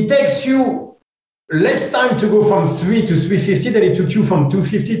 Like, it takes you less time to go from 3 to 350 than it took you from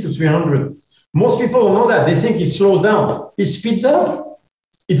 250 to 300. Most people don't know that. They think it slows down. It speeds up.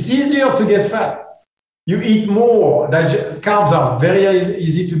 It's easier to get fat. You eat more. Carbs are very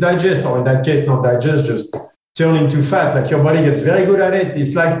easy to digest, or in that case, not digest, just turn into fat. Like your body gets very good at it.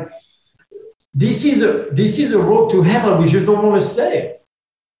 It's like, this is a road to hell. We just don't want to say.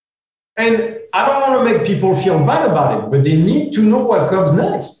 And I don't want to make people feel bad about it, but they need to know what comes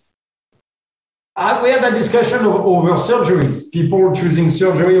next. We had that discussion over surgeries, people choosing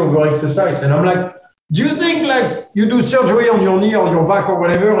surgery over exercise. And I'm like, do you think like you do surgery on your knee or your back or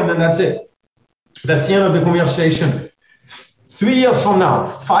whatever, and then that's it? That's the end of the conversation. 3 years from now,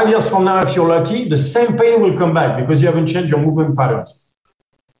 5 years from now, if you're lucky, the same pain will come back because you haven't changed your movement patterns.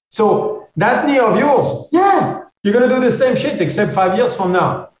 So that knee of yours, yeah, you're going to do the same shit except 5 years from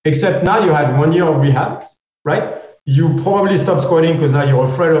now. Except now you had 1 year of rehab, right? You probably stopped squatting because now you're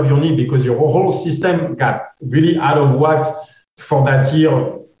afraid of your knee because your whole system got really out of whack for that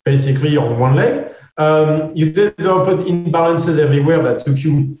year, basically on one leg. You developed imbalances everywhere that took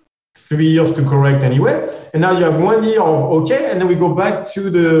you 3 years to correct anyway. And now you have 1 year of okay, and then we go back to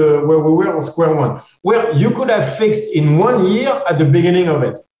where we were on square one, where you could have fixed in 1 year at the beginning of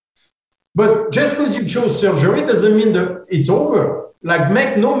it. But just because you chose surgery doesn't mean that it's over. Like,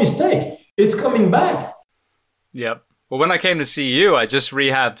 make no mistake, it's coming back. Yep. Well, when I came to see you, I just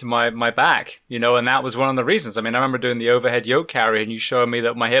rehabbed my back, you know, and that was one of the reasons. I mean, I remember doing the overhead yoke carry and you showed me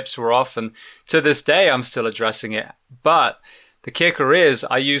that my hips were off, and to this day, I'm still addressing it. But the kicker is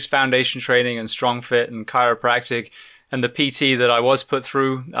I use foundation training and Strongfit and chiropractic and the PT that I was put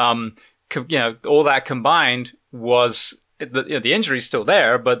through. You know, all that combined was the injury's still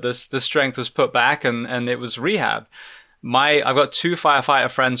there, but the strength was put back and it was rehabbed. I've got 2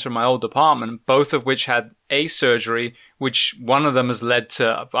 firefighter friends from my old department, both of which had a surgery, which one of them has led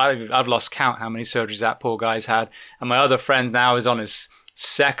to, I've lost count how many surgeries that poor guy's had. And my other friend now is on his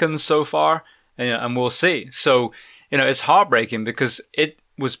second so far, and we'll see. So, you know, it's heartbreaking because it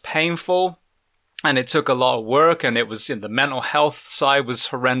was painful and it took a lot of work, and it was, the mental health side was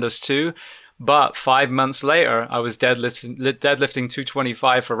horrendous too. But 5 months later, I was deadlifting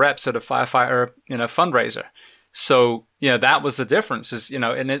 225 for reps at a firefighter, fundraiser. So, that was the difference is,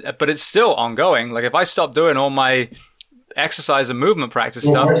 but it's still ongoing. Like if I stop doing all my exercise and movement practice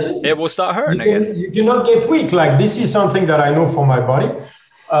stuff, it will start hurting again. You cannot get weak. Like this is something that I know for my body.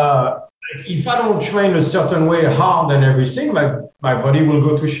 If I don't train a certain way hard and everything, like my body will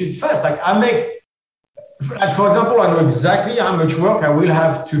go to shit fast. Like for example, I know exactly how much work I will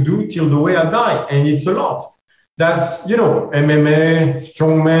have to do till the way I die. And it's a lot. That's, MMA,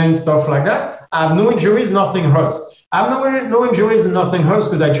 strongman, stuff like that. I have no injuries, nothing hurts. I have no injuries and nothing hurts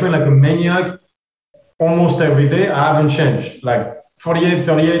because I train like a maniac almost every day. I haven't changed. Like 48,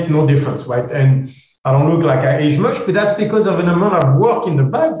 38, no difference, right? And I don't look like I age much, but that's because of an amount of work in the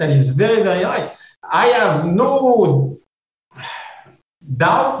back that is very, very high. I have no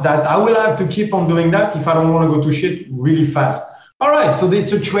doubt that I will have to keep on doing that if I don't want to go to shit really fast. All right, so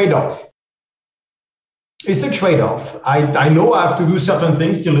it's a trade-off. It's a trade-off. I know I have to do certain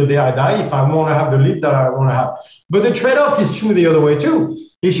things till the day I die if I want to have the life that I want to have. But the trade-off is true the other way too.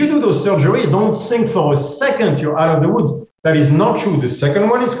 If you do those surgeries, don't think for a second you're out of the woods. That is not true. The second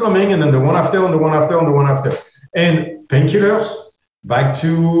one is coming, and then the one after, and the one after, and the one after. And painkillers, back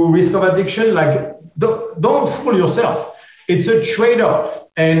to risk of addiction, like don't fool yourself. It's a trade-off.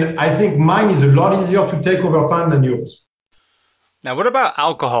 And I think mine is a lot easier to take over time than yours. Now, what about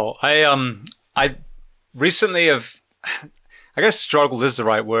alcohol? I recently I guess struggled is the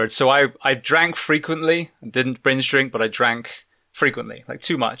right word. So I drank frequently. I didn't binge drink, but I drank frequently, like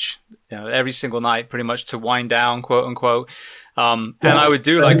too much, every single night, pretty much to wind down, quote unquote. And I would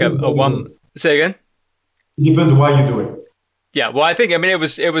do like a one, say again? It depends why you do it. Yeah. Well,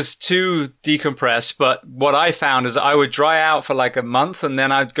 it was to decompress, but what I found is I would dry out for like a month and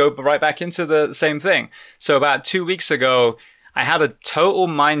then I'd go right back into the same thing. So about 2 weeks ago, I had a total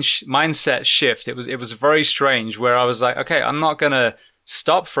mindset shift. It was very strange where I was like, okay, I'm not going to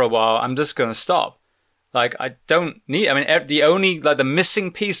stop for a while. I'm just going to stop. Like I don't need, the only, like the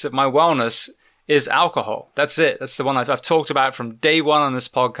missing piece of my wellness is alcohol. That's it. That's the one I've talked about from day one on this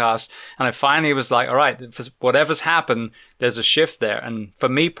podcast. And I finally was like, all right, whatever's happened, there's a shift there. And for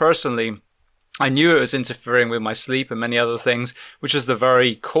me personally, I knew it was interfering with my sleep and many other things, which is the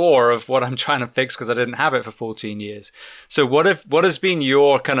very core of what I'm trying to fix because I didn't have it for 14 years. So what has been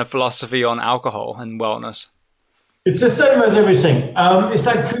your kind of philosophy on alcohol and wellness? It's the same as everything. It's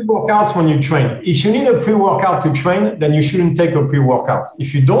like pre-workouts when you train. If you need a pre-workout to train, then you shouldn't take a pre-workout.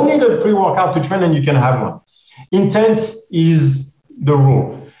 If you don't need a pre-workout to train, then you can have one. Intent is the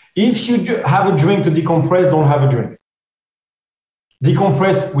rule. If you have a drink to decompress, don't have a drink.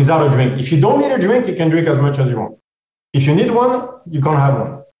 Decompress without a drink. If you don't need a drink, you can drink as much as you want. If you need one, you can't have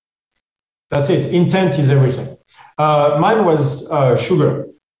one. That's it. Intent is everything. Mine was sugar.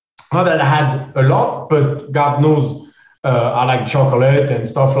 Not that I had a lot, but God knows I like chocolate and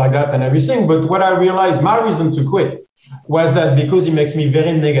stuff like that and everything. But what I realized, my reason to quit was that because it makes me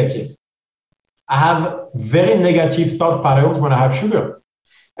very negative. I have very negative thought patterns when I have sugar.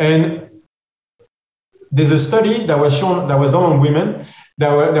 And there's a study that was done on women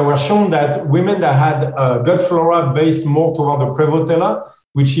that were shown that women that had gut flora based more toward the Prevotella,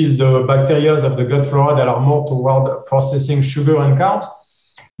 which is the bacteria of the gut flora that are more toward processing sugar and carbs,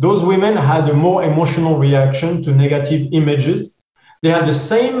 those women had a more emotional reaction to negative images. They had the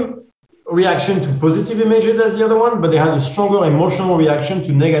same reaction to positive images as the other one, but they had a stronger emotional reaction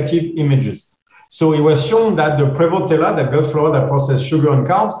to negative images. So it was shown that the Prevotella, the gut flora that processes sugar and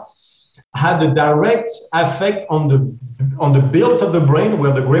carbs, had a direct effect on the build of the brain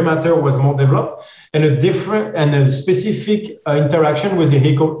where the gray matter was more developed, and a specific interaction with the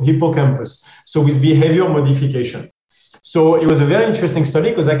hippocampus, so with behavior modification. So it was a very interesting study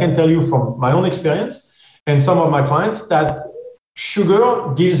because I can tell you from my own experience and some of my clients that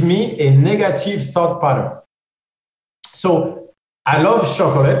sugar gives me a negative thought pattern. So I love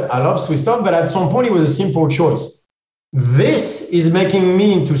chocolate, I love sweet stuff, but at some point it was a simple choice. This is making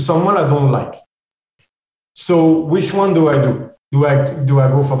me into someone I don't like. So which one do I do? Do I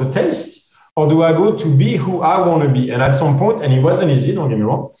go for the taste, or do I go to be who I want to be? And at some point, and it wasn't easy, don't get me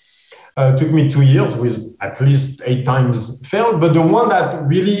wrong, it took me 2 years with at least 8 times failed. But the one that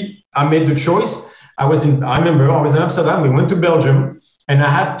really I made the choice, I remember I was in Amsterdam, we went to Belgium, and I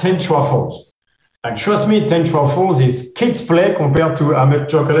had 10 truffles. Like, trust me, 10 truffles is kids' play compared to how much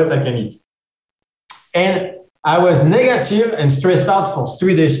chocolate I can eat. And I was negative and stressed out for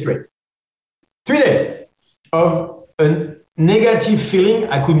 3 days straight. 3 days of a negative feeling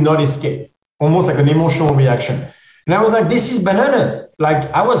I could not escape, almost like an emotional reaction. And I was like, this is bananas.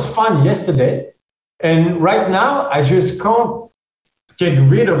 Like, I was fine yesterday, and right now I just can't get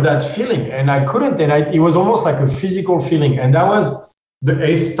rid of that feeling. And I couldn't, and it was almost like a physical feeling. And that was the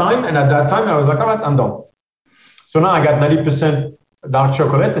 8th time, and at that time I was like, all right, I'm done. So now I got 90% dark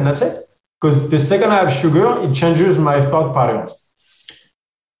chocolate, and that's it. Because the second I have sugar, it changes my thought patterns.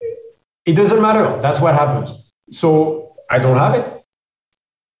 It doesn't matter. That's what happens. So I don't have it.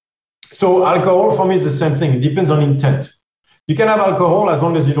 So alcohol for me is the same thing. It depends on intent. You can have alcohol as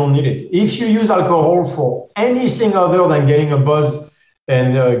long as you don't need it. If you use alcohol for anything other than getting a buzz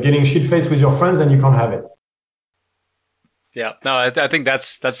and getting shit-faced with your friends, then you can't have it. Yeah, no, I think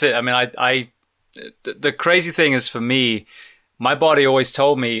that's it. I mean, the crazy thing is for me, my body always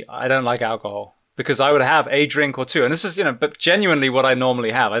told me I don't like alcohol because I would have a drink or two. And this is, but genuinely what I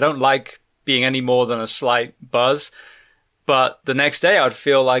normally have. I don't like being any more than a slight buzz. But the next day I would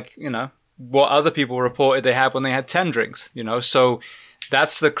feel like, what other people reported they had when they had 10 drinks, So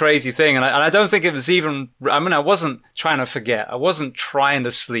that's the crazy thing. And I don't think it was even, I wasn't trying to forget. I wasn't trying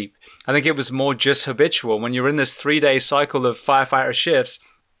to sleep. I think it was more just habitual. When you're in this 3-day cycle of firefighter shifts,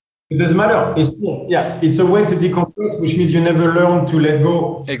 it doesn't matter. It's a way to decompress, which means you never learn to let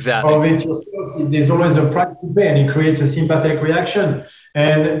go of it yourself. There's always a price to pay, and it creates a sympathetic reaction.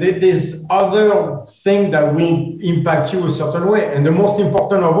 And there's other thing that will impact you a certain way. And the most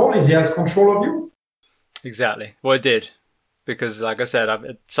important of all is he has control of you. Exactly. Well, it did. Because, like I said,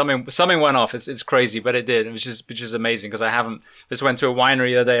 something went off. It's crazy, but it did. It was just amazing because I just went to a winery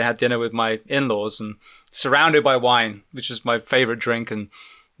the other day. I had dinner with my in-laws and surrounded by wine, which is my favorite drink, and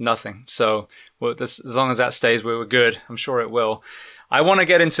nothing. So as long as that stays, we were good. I'm sure it will. I want to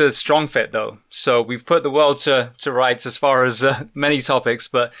get into Strongfit though. So we've put the world to rights as far as many topics,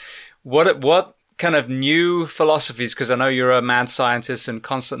 but what kind of new philosophies, because I know you're a mad scientist and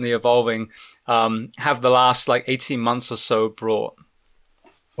constantly evolving, have the last 18 months or so brought?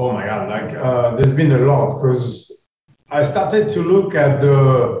 Oh my God. There's been a lot because I started to look at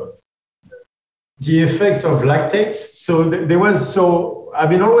the effects of lactate. So I've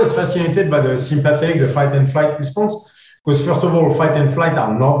been always fascinated by the sympathetic, the fight and flight response, because first of all, fight and flight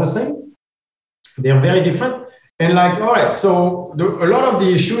are not the same. They're very different. And all right, so a lot of the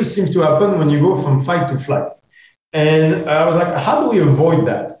issues seems to happen when you go from fight to flight. And I was like, how do we avoid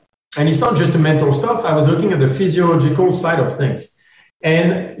that? And it's not just the mental stuff. I was looking at the physiological side of things.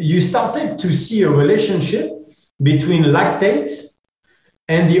 And you started to see a relationship between lactate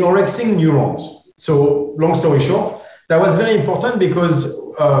and the orexin neurons. So long story short, that was very important because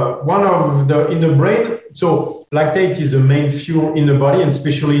in the brain, so lactate is the main fuel in the body and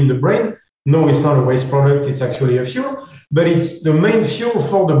especially in the brain. No, it's not a waste product, it's actually a fuel, but it's the main fuel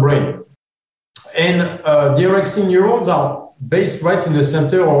for the brain. And the orexin neurons are based right in the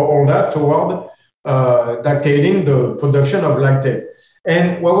center of all that toward dictating the production of lactate.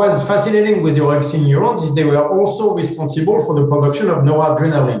 And what was fascinating with the orexin neurons is they were also responsible for the production of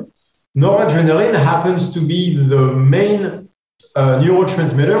noradrenaline. Noradrenaline happens to be the main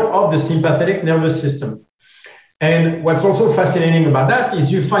neurotransmitter of the sympathetic nervous system. And what's also fascinating about that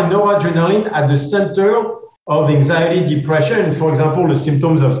is you find noradrenaline at the center of anxiety, depression, and for example, the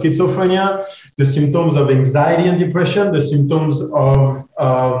symptoms of schizophrenia, the symptoms of anxiety and depression, the symptoms of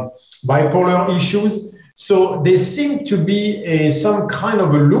bipolar issues. So there seemed to be some kind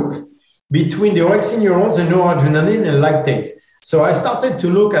of a loop between the orexin neurons and noradrenaline and lactate. So I started to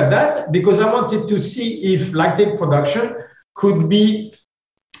look at that because I wanted to see if lactate production could be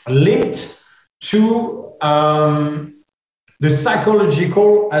linked to the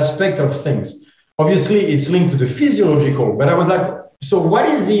psychological aspect of things. Obviously, it's linked to the physiological, but I was like, so what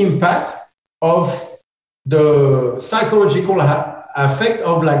is the impact of the psychological effect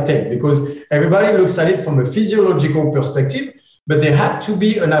of lactate? Because everybody looks at it from a physiological perspective, but there had to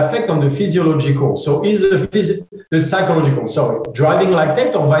be an effect on the physiological. So is the psychological, driving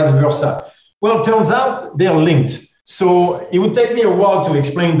lactate or vice versa? Well, it turns out they're linked. So it would take me a while to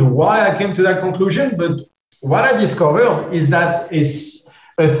explain why I came to that conclusion, but what I discovered is that it's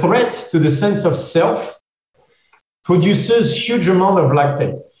a threat to the sense of self produces huge amount of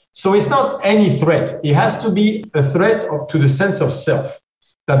lactate. So it's not any threat. It has to be a threat to the sense of self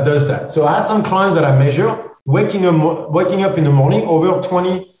that does that. So I had some clients that I measure waking up in the morning over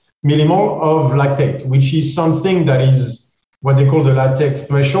 20 millimole of lactate, which is something that is what they call the lactate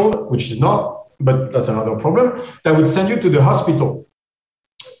threshold, which is not, but that's another problem, that would send you to the hospital.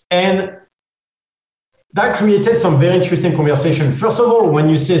 And that created some very interesting conversation. First of all, when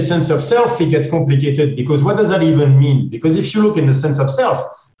you say sense of self, it gets complicated because what does that even mean? Because if you look in the sense of self,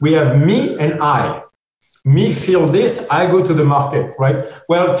 we have me and I. Me feel this, I go to the market, right?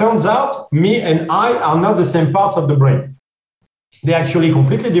 Well, it turns out me and I are not the same parts of the brain. They're actually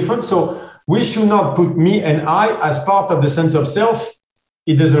completely different. So we should not put me and I as part of the sense of self.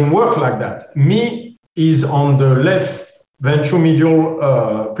 It doesn't work like that. Me is on the left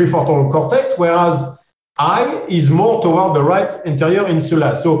ventromedial prefrontal cortex, whereas I is more toward the right anterior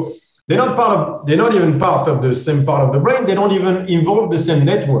insula. So they're not even part of the same part of the brain. They don't even involve the same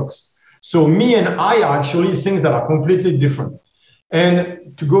networks. So me and I are actually things that are completely different.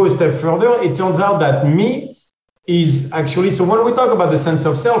 And to go a step further, it turns out that me is actually, so when we talk about the sense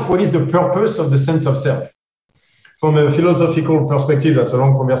of self, what is the purpose of the sense of self? From a philosophical perspective, that's a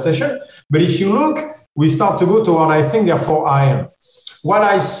long conversation. But if you look, we start to go toward I think, therefore I am. What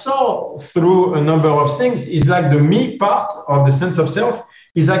I saw through a number of things is like the me part of the sense of self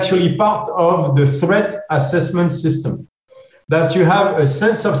is actually part of the threat assessment system. That you have a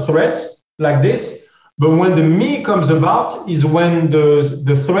sense of threat like this, but when the me comes about is when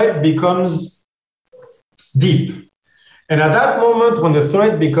the threat becomes deep. And at that moment, when the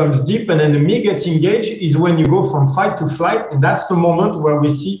threat becomes deep and then the me gets engaged is when you go from fight to flight. And that's the moment where we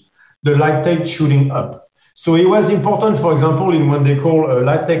see the lactate shooting up. So it was important, for example, in what they call a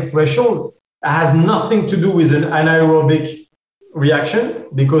lactate threshold, it has nothing to do with an anaerobic reaction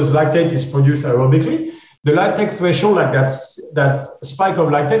because lactate is produced aerobically. The lactate threshold, like that spike of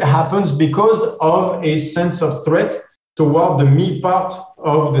lactate happens because of a sense of threat toward the me part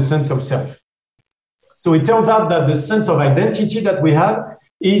of the sense of self. So it turns out that the sense of identity that we have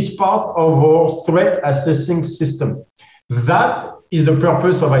is part of our threat assessing system. That is the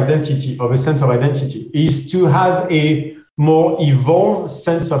purpose of identity, of a sense of identity, is to have a more evolved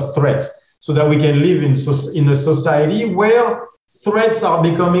sense of threat so that we can live in a society where threats are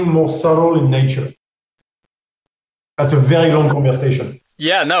becoming more subtle in nature. That's a very long conversation.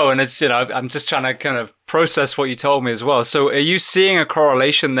 Yeah, no, and it's, I'm just trying to kind of process what you told me as well. So are you seeing a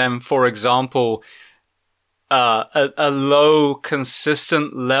correlation then, for example, a low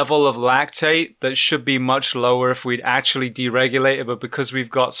consistent level of lactate that should be much lower if we'd actually deregulate it, but because we've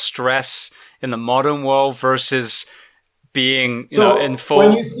got stress in the modern world versus being, in full.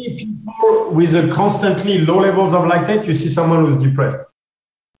 When you see people with a constantly low levels of lactate, you see someone who's depressed.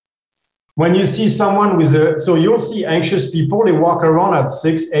 When you see someone so you'll see anxious people, they walk around at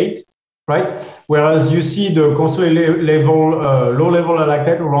 6, 8, right? Whereas you see the consolidated level, low level of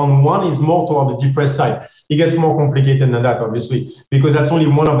lactate around 1 is more toward the depressed side. It gets more complicated than that, obviously, because that's only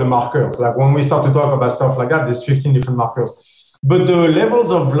one of the markers. Like when we start to talk about stuff like that, there's 15 different markers. But the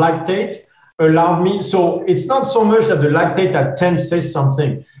levels of lactate allowed me, so it's not so much that the lactate at 10 says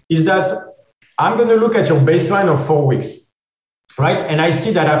something, is that I'm going to look at your baseline of 4 weeks, right? And I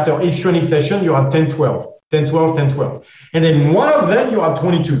see that after each training session, you're at 10, 12, 10, 12, 10, 12. And then one of them, you're at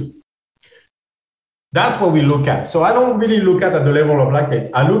 22. That's what we look at. So I don't really look at the level of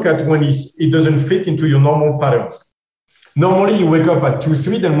lactate. I look at when it doesn't fit into your normal patterns. Normally, you wake up at 2,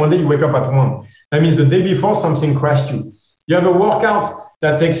 3, then one day you wake up at 1. That means the day before, something crashed you. You have a workout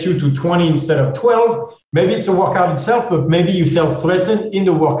that takes you to 20 instead of 12. Maybe it's a workout itself, but maybe you felt threatened in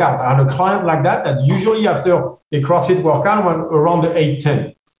the workout. I had a client like that usually after a CrossFit workout went around the 8,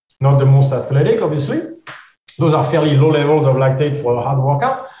 10. Not the most athletic, obviously. Those are fairly low levels of lactate for a hard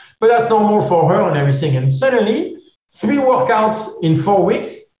workout, but that's normal for her and everything. And suddenly, 3 workouts in 4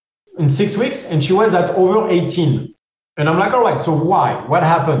 weeks, in 6 weeks, and she was at over 18. And I'm like, all right, so why? What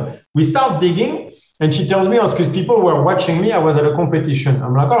happened? We start digging. And she tells me, oh, it's because people were watching me. I was at a competition.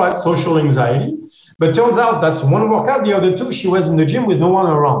 I'm like, all right, social anxiety. But turns out that's one workout. The other 2, she was in the gym with no one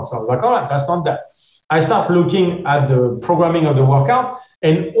around. So I was like, all right, that's not that. I start looking at the programming of the workout.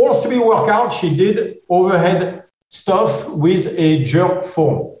 And all 3 workouts, she did overhead stuff with a jerk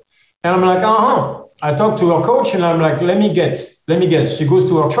form. And I'm like, I talked to her coach and I'm like, let me guess. She goes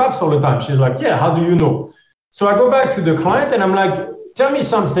to her traps all the time. She's like, yeah, how do you know? So I go back to the client and I'm like, tell me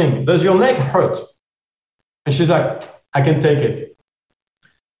something. Does your neck hurt? And she's like, I can take it.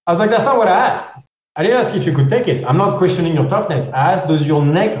 I was like, that's not what I asked. I didn't ask if you could take it. I'm not questioning your toughness. I asked, does your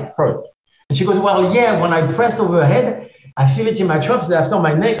neck hurt? And she goes, well, yeah, when I press overhead, I feel it in my traps after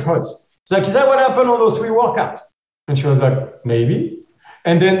my neck hurts. It's like, is that what happened on those 3 workouts? And she was like, maybe.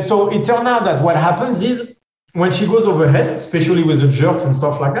 And then, so it turned out that what happens is when she goes overhead, especially with the jerks and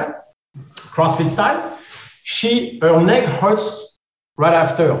stuff like that, CrossFit style, her neck hurts right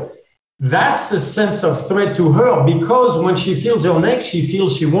after. That's a sense of threat to her because when she feels her neck, she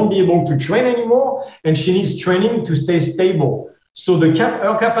feels she won't be able to train anymore and she needs training to stay stable. So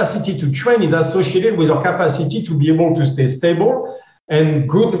her capacity to train is associated with her capacity to be able to stay stable and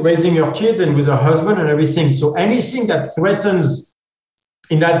good raising her kids and with her husband and everything. So anything that threatens,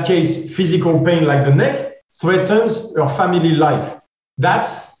 in that case, physical pain like the neck, threatens her family life.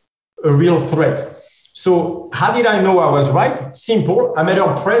 That's a real threat. So how did I know I was right? Simple. I made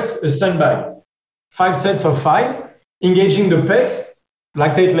her press a sandbag. 5 sets of 5, engaging the pecs,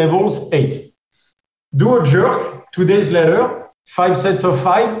 lactate levels 8. Do a jerk 2 days later, 5 sets of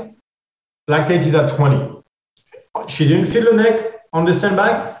 5, lactate is at 20. She didn't feel the neck on the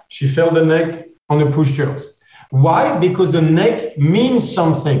sandbag. She felt the neck on the push jerks. Why? Because the neck means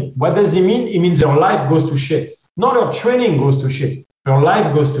something. What does it mean? It means her life goes to shit. Not her training goes to shit. Her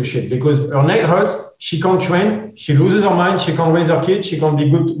life goes to shit because her neck hurts. She can't train. She loses her mind. She can't raise her kids. She can't be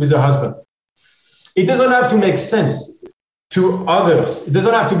good with her husband. It doesn't have to make sense to others. It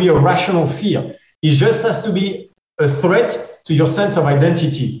doesn't have to be a rational fear. It just has to be a threat to your sense of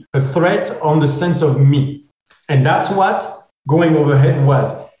identity, a threat on the sense of me. And that's what going overhead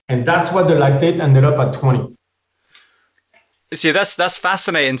was. And that's what the lactate ended up at 20. See, that's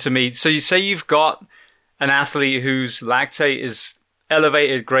fascinating to me. So you say you've got an athlete whose lactate is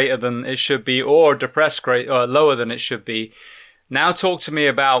elevated greater than it should be or depressed or lower than it should be. Now talk to me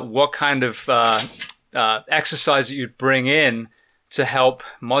about what kind of exercise that you'd bring in to help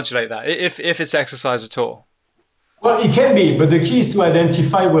modulate that, if it's exercise at all. Well, it can be, but the key is to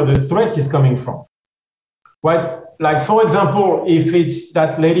identify where the threat is coming from. Right? Like, for example, if it's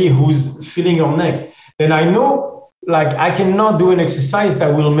that lady who's feeling her neck, then I know like I cannot do an exercise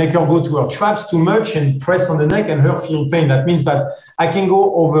that will make her go to her traps too much and press on the neck and her feel pain. That means that I can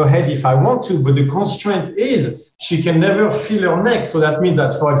go overhead if I want to, but the constraint is she can never feel her neck. So that means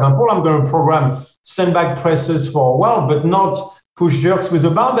that, for example, I'm going to program sandbag presses for a while, but not push jerks with a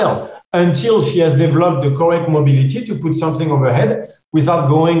barbell until she has developed the correct mobility to put something overhead without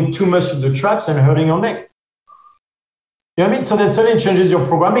going too much to the traps and hurting her neck. You know what I mean? So that suddenly changes your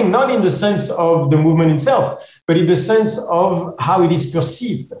programming, not in the sense of the movement itself, but in the sense of how it is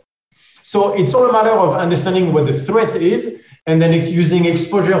perceived. So it's all a matter of understanding what the threat is and then using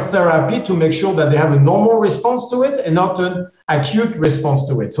exposure therapy to make sure that they have a normal response to it and not an acute response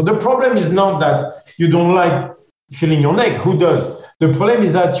to it. So the problem is not that you don't like feeling your neck. Who does? The problem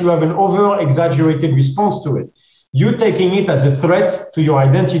is that you have an over-exaggerated response to it. You taking it as a threat to your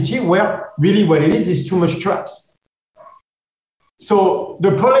identity where really what it is too much traps. So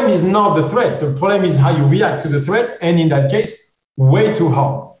the problem is not the threat. The problem is how you react to the threat. And in that case, way too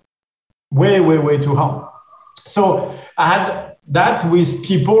hard. way too hard. So I had that with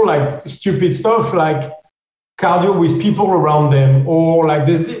people like stupid stuff like cardio with people around them, or like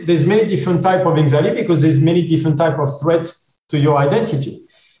there's many different type of anxiety because there's many different type of threat to your identity.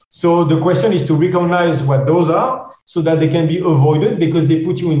 So the question is to recognize what those are so that they can be avoided because they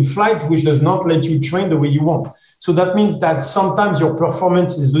put you in flight, which does not let you train the way you want. So that means that sometimes your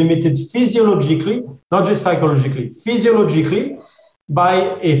performance is limited physiologically, not just psychologically, physiologically by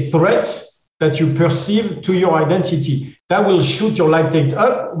a threat that you perceive to your identity. That will shoot your lactate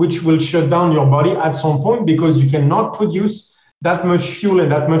up, which will shut down your body at some point because you cannot produce that much fuel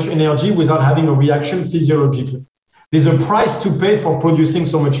and that much energy without having a reaction physiologically. There's a price to pay for producing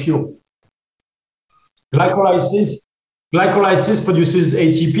so much fuel. Glycolysis produces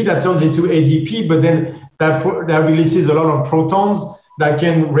ATP that turns into ADP, but then that releases a lot of protons that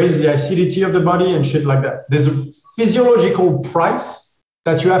can raise the acidity of the body and shit like that. There's a physiological price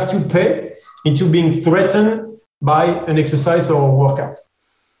that you have to pay into being threatened by an exercise or a workout.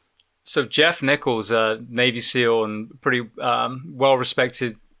 So Jeff Nichols, a Navy SEAL and pretty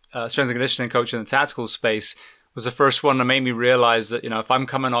well-respected strength and conditioning coach in the tactical space, was the first one to make me realize that, if I'm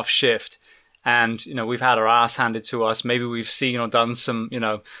coming off shift and, we've had our ass handed to us, maybe we've seen or done some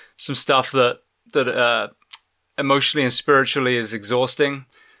stuff that emotionally and spiritually is exhausting.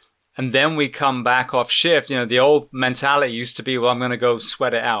 And then we come back off shift. The old mentality used to be, well, I'm going to go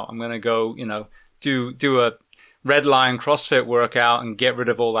sweat it out. I'm going to go, do a red line CrossFit workout and get rid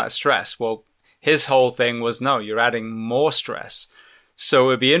of all that stress. Well, his whole thing was, no, you're adding more stress. So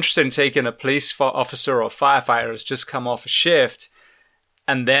it'd be interesting taking a police officer or firefighter who's just come off a shift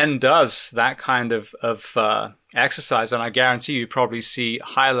and then does that kind of exercise. And I guarantee you probably see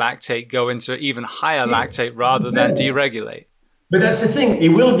high lactate go into even higher lactate rather than deregulate. But that's the thing. It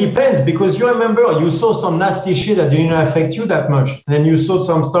will depend because you remember you saw some nasty shit that didn't affect you that much. And then you saw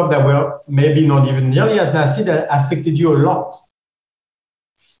some stuff that were maybe not even nearly as nasty that affected you a lot.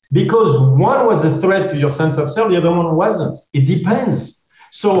 Because one was a threat to your sense of self, the other one wasn't. It depends.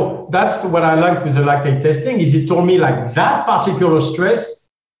 So that's what I liked with the lactate testing is it told me like that particular stress,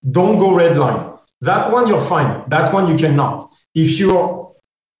 don't go red line. That one, you're fine. That one, you cannot. If you're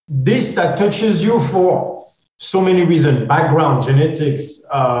this that touches you for so many reasons, background, genetics,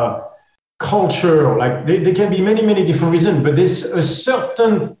 culture, like there can be many, many different reasons, but there's a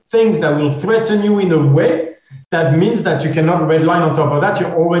certain things that will threaten you in a way that means that you cannot red line on top of that.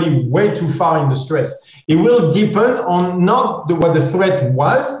 You're already way too far in the stress. It will depend on not what the threat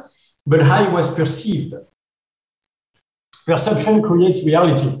was, but how it was perceived. Perception creates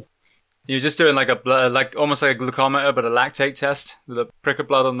reality. You're just doing like almost like a glucometer, but a lactate test with a prick of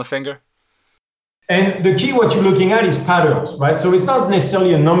blood on the finger. And the key, what you're looking at is patterns, right? So it's not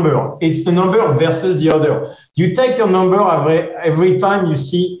necessarily a number. It's the number versus the other. You take your number every time you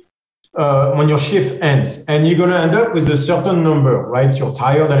see when your shift ends, and you're going to end up with a certain number, right? You're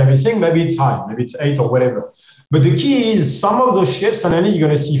tired and everything. Maybe it's high, maybe it's 8 or whatever. But the key is some of those shifts, suddenly you're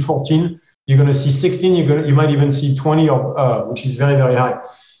going to see 14, you're going to see 16, you might even see 20, which is very, very high.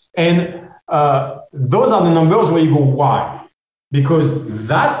 And those are the numbers where you go, why? Because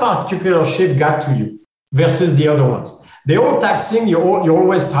that particular shift got to you versus the other ones. They're all taxing, you're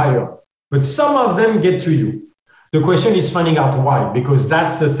always tired, but some of them get to you. The question is finding out why, because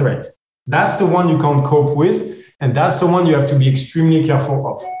that's the threat. That's the one you can't cope with, and that's the one you have to be extremely careful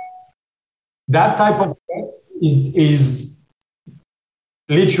of. That type of threat is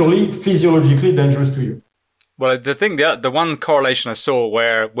literally physiologically dangerous to you. Well, the one correlation I saw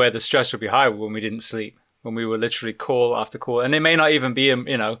where the stress would be high when we didn't sleep. When we were literally call after call. And they may not even be,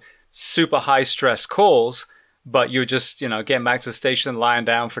 super high stress calls, but you're just, getting back to the station, lying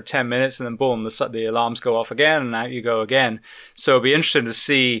down for 10 minutes and then boom, the alarms go off again and out you go again. So it'd be interesting to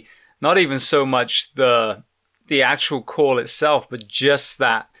see not even so much the actual call itself, but just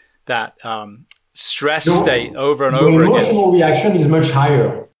that stress state over and over again. The emotional reaction is much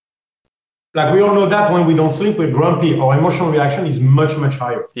higher. Like we all know that when we don't sleep, we're grumpy. Our emotional reaction is much, much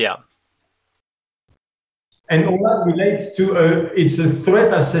higher. Yeah. And all that relates to it's a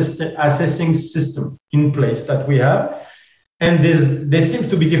threat assessing system in place that we have. And there seems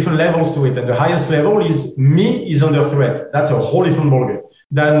to be different levels to it. And the highest level is me is under threat. That's a whole different ballgame.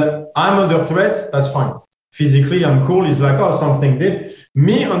 Then I'm under threat, that's fine. Physically, I'm cool. It's like, oh, something did.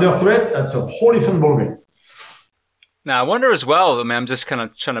 Me under threat, that's a whole different ballgame. Now, I wonder as well, I'm just kind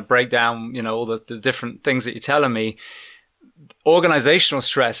of trying to break down, all the different things that you're telling me. Organizational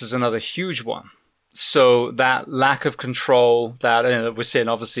stress is another huge one. So that lack of control that we're seeing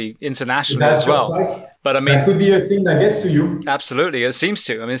obviously internationally as well. But I mean, that could be a thing that gets to you. Absolutely. It seems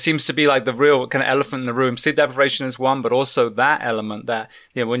to. I mean, it seems to be like the real kind of elephant in the room. Sleep deprivation is one, but also that element that,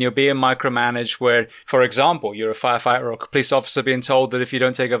 when you're being micromanaged where, for example, you're a firefighter or a police officer being told that if you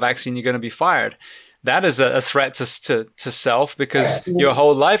don't take a vaccine, you're going to be fired. That is a threat to self because your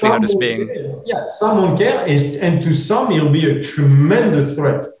whole livelihood is being... some won't care. And to some, it'll be a tremendous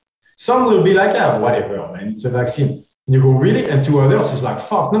threat. Some will be like, whatever, man, it's a vaccine. And you go, really? And to others, it's like,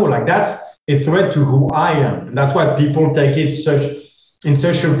 fuck, no, like that's a threat to who I am. And that's why people take it in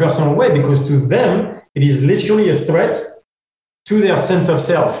such a personal way, because to them, it is literally a threat to their sense of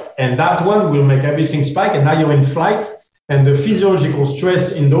self. And that one will make everything spike. And now you're in flight. And the physiological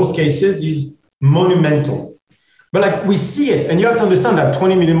stress in those cases is monumental. But like we see it, and you have to understand that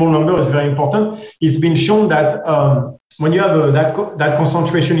 20 millimole number is very important. It's been shown that when you have that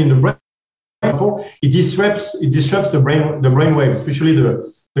concentration in the brain, it disrupts the brain wave, especially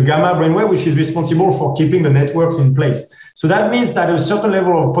the gamma brainwave, which is responsible for keeping the networks in place. So that means that a certain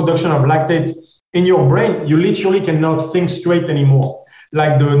level of production of lactate in your brain, you literally cannot think straight anymore.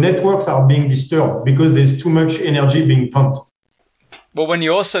 Like the networks are being disturbed because there's too much energy being pumped. Well, when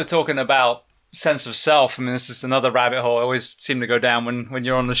you're also talking about sense of self, I mean, this is another rabbit hole I always seem to go down when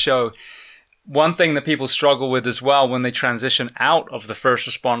you're on the show. One thing that people struggle with as well when they transition out of the first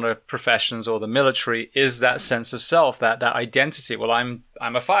responder professions or the military is that sense of self, that identity. Well, I'm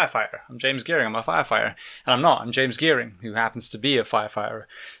a firefighter. I'm James Gearing. I'm a firefighter. And I'm not. I'm James Gearing, who happens to be a firefighter.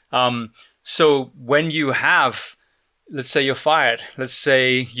 So when you have, let's say you're fired, let's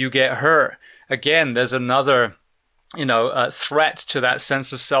say you get hurt, again, there's another, threat to that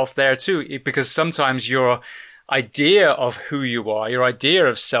sense of self there too, because sometimes your idea of who you are, your idea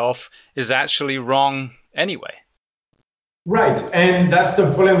of self is actually wrong anyway. Right. And that's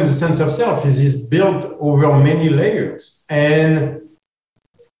the problem with the sense of self is it's built over many layers. And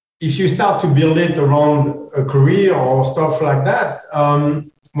if you start to build it around a career or stuff like that,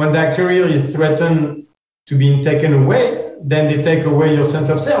 when that career is threatened to being taken away, then they take away your sense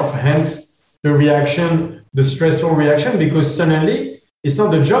of self. Hence the reaction, the stressful reaction, because suddenly it's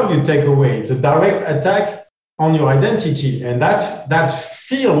not the job you take away. It's a direct attack on your identity. And that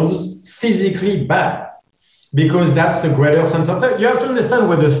feels physically bad because that's the greater sense of threat. You have to understand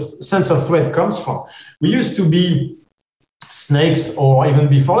where the sense of threat comes from. We used to be snakes, or even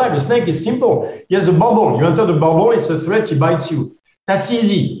before that. The snake is simple. He has a bubble. You enter the bubble, it's a threat, he bites you. That's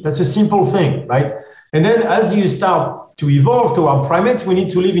easy. That's a simple thing, right? And then as you start to evolve to our primates, we need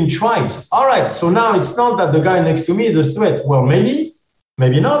to live in tribes. All right, so now it's not that the guy next to me is a threat. Well, maybe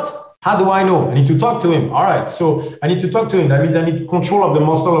not. How do I know? I need to talk to him. All right, so I need to talk to him. That means I need control of the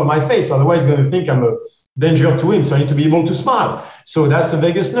muscle of my face. Otherwise, he's going to think I'm a danger to him. So I need to be able to smile. So that's the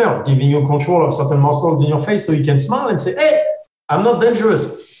vagus nerve, giving you control of certain muscles in your face so you can smile and say, hey, I'm not dangerous.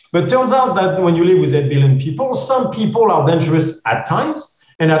 But it turns out that when you live with 8 billion people, some people are dangerous at times,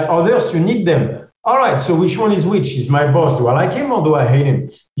 and at others, you need them. All right, so which one is which? Is my boss? Do I like him or do I hate him?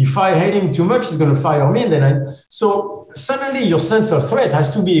 If I hate him too much, he's going to fire me. So suddenly your sense of threat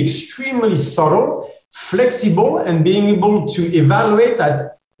has to be extremely subtle, flexible, and being able to evaluate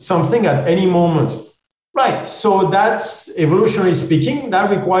at something at any moment. Right, so that's, evolutionarily speaking,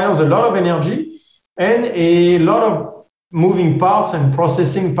 that requires a lot of energy and a lot of moving parts and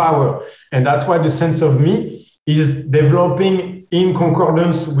processing power. And that's why the sense of me is developing in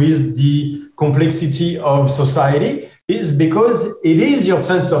concordance with the complexity of society, is because it is your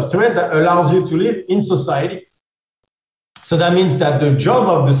sense of threat that allows you to live in society. So that means that the job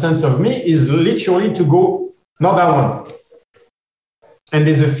of the sense of me is literally to go, not that one. And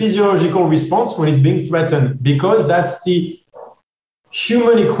there's a physiological response when it's being threatened, because that's the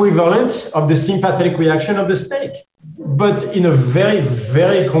human equivalent of the sympathetic reaction of the snake, but in a very,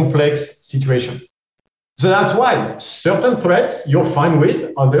 very complex situation. So that's why certain threats you're fine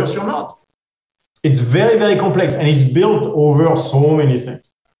with, others you're not. It's very, very complex, and it's built over so many things.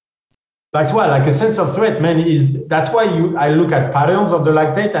 That's why, like a sense of threat, man, that's why I look at patterns of the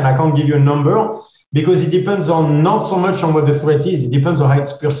lactate, and I can't give you a number, because it depends on not so much on what the threat is, it depends on how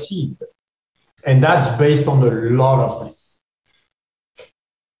it's perceived. And that's based on a lot of things.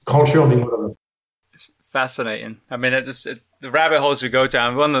 Culture being one of them. Fascinating. I mean, the rabbit holes we go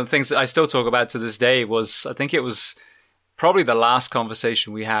down, one of the things that I still talk about to this day was, I think it was probably the last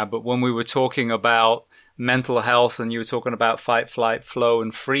conversation we had, but when we were talking about mental health and you were talking about fight, flight, flow,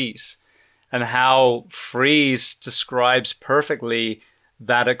 and freeze, and how freeze describes perfectly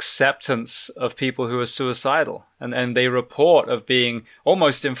that acceptance of people who are suicidal. And they report of being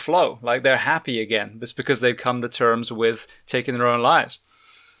almost in flow, like they're happy again. It's because they've come to terms with taking their own lives.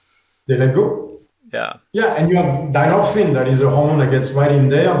 They let go. Yeah. Yeah, and you have dynorphin, that is a hormone that gets right in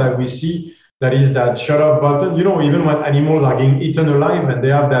there that we see, that is that shut off button. You know, even when animals are getting eaten alive and they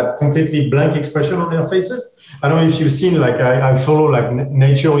have that completely blank expression on their faces. I don't know if you've seen, like I follow like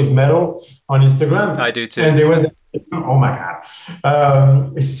Nature is Metal on Instagram. I do too. And there was, oh my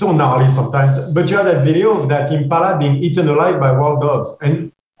God, it's so gnarly sometimes. But you have that video of that impala being eaten alive by wild dogs.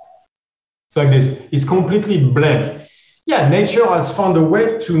 And it's like this, it's completely blank. Yeah, nature has found a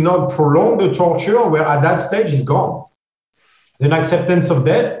way to not prolong the torture where at that stage it's gone. There's an acceptance of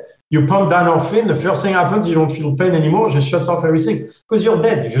death. You pump dynorphin, the first thing happens, you don't feel pain anymore, it just shuts off everything because you're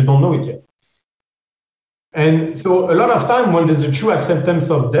dead, you just don't know it yet. And so a lot of time when there's a true acceptance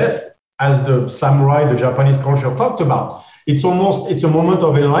of death, as the samurai, the Japanese culture talked about, it's a moment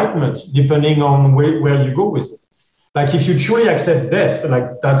of enlightenment, depending on where you go with it. Like if you truly accept death,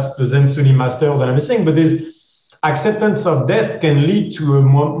 like that's the Zen Suni masters and everything, but there's acceptance of death can lead to a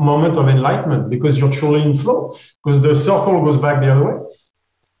moment of enlightenment because you're truly in flow, because the circle goes back the other way.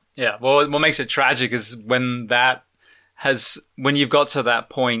 Yeah. Well, what makes it tragic is when you've got to that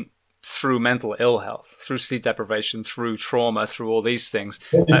point through mental ill health, through sleep deprivation, through trauma, through all these things.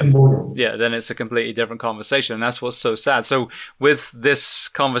 Then it's a completely different conversation. And that's what's so sad. So with this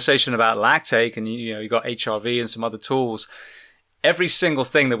conversation about lactate and, you got HRV and some other tools, every single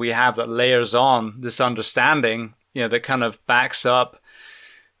thing that we have that layers on this understanding, that kind of backs up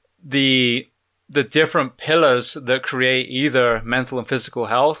the different pillars that create either mental and physical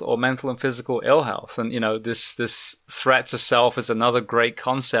health or mental and physical ill health. And, this threat to self is another great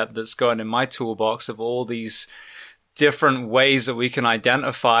concept that's going in my toolbox of all these different ways that we can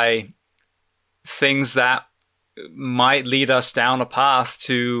identify things that might lead us down a path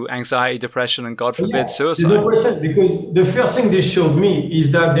to anxiety, depression, and God forbid, suicide. No question, because the first thing this showed me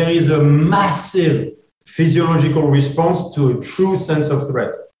is that there is a massive physiological response to a true sense of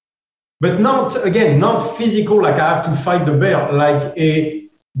threat. But not physical, like I have to fight the bear, like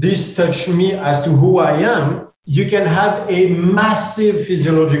this touched me as to who I am. You can have a massive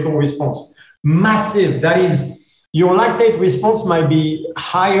physiological response. Massive. That is, your lactate response might be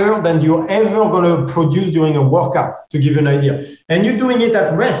higher than you're ever going to produce during a workout, to give you an idea. And you're doing it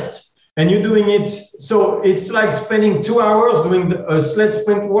at rest. And you're doing it, so it's like spending 2 hours doing a sled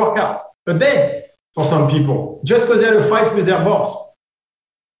sprint workout a day for some people, just because they had a fight with their boss.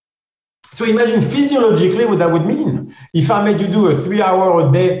 So imagine physiologically what that would mean. If I made you do a 3 hour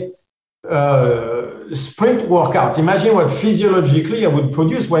a day sprint workout, imagine what physiologically I would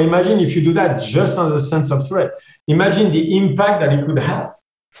produce. Well, imagine if you do that just on the sense of threat. Imagine the impact that it could have.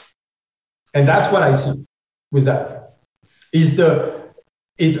 And that's what I see with that.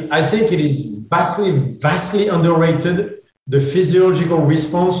 I think it is vastly underrated, the physiological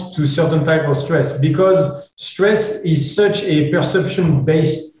response to certain type of stress, because stress is such a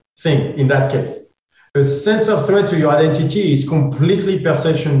perception-based thing in that case. The sense of threat to your identity is completely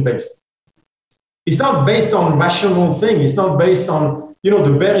perception-based. It's not based on rational thing. It's not based on,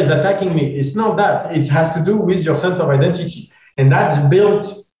 the bear is attacking me. It's not that. It has to do with your sense of identity. And that's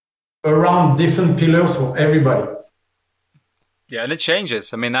built around different pillars for everybody. Yeah, and it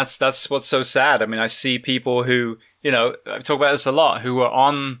changes. I mean, that's what's so sad. I mean, I see people who, I talk about this a lot, who are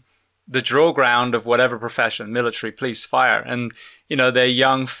on the drill ground of whatever profession, military, police, fire. And, they're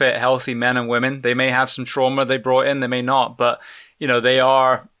young, fit, healthy men and women. They may have some trauma they brought in, they may not, but, they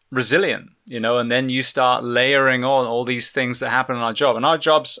are resilient, and then you start layering on all these things that happen in our job. And our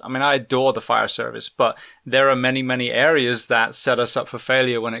jobs, I mean, I adore the fire service, but there are many, many areas that set us up for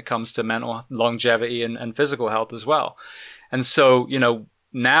failure when it comes to mental longevity and physical health as well. And so,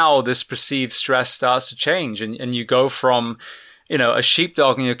 now this perceived stress starts to change and you go from, a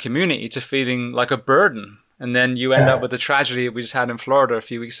sheepdog in your community to feeling like a burden. And then you end up with the tragedy that we just had in Florida a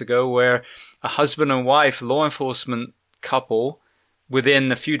few weeks ago, where a husband and wife law enforcement couple,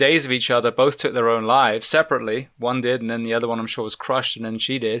 within a few days of each other, both took their own lives separately. One did, and then the other one, I'm sure, was crushed, and then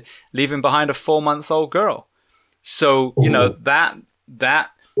she did, leaving behind a 4-month-old girl. So, that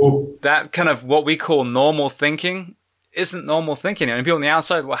kind of what we call normal thinking isn't normal thinking. And people on the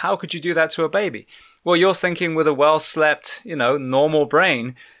outside, well, how could you do that to a baby? Well, you're thinking with a well-slept, normal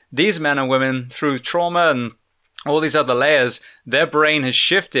brain. These men and women, through trauma and all these other layers, their brain has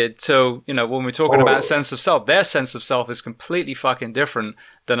shifted to, when we're talking about sense of self, their sense of self is completely fucking different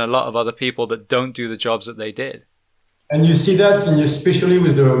than a lot of other people that don't do the jobs that they did. And you see that, especially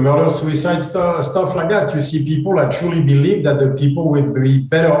with the murder-suicide stuff like that, you see people that truly believe that the people would be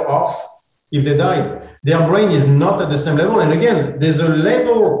better off if they died. Their brain is not at the same level. And again, there's a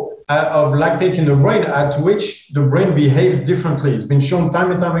level of lactate in the brain at which the brain behaves differently. It's been shown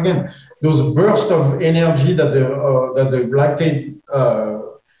time and time again. Those bursts of energy that the lactate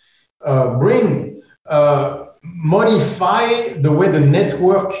bring modify the way the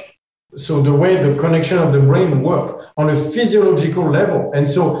network, so the way the connection of the brain work on a physiological level. And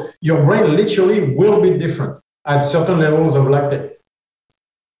so your brain literally will be different at certain levels of lactate.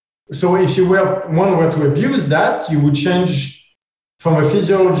 So if one were to abuse that, you would change from a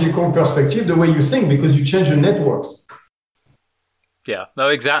physiological perspective the way you think, because you change the networks. Yeah, no,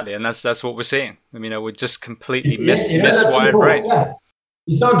 exactly. And that's what we're seeing. I mean, we're just completely miswired brains. Yeah.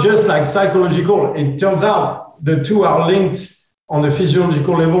 It's not just like psychological. It turns out the two are linked on a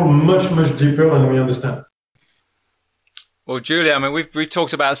physiological level much, much deeper than we understand. Well, Julia, I mean, we've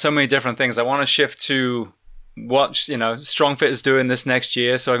talked about so many different things. I want to shift to what, Strongfit is doing this next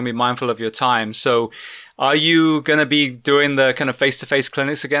year, so I can be mindful of your time. So are you going to be doing the kind of face-to-face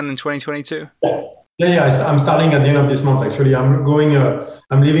clinics again in 2022? Yeah. I'm starting at the end of this month, actually. I'm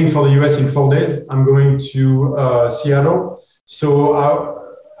leaving for the US in 4 days. I'm going to Seattle. So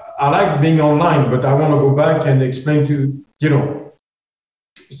I like being online, but I want to go back and explain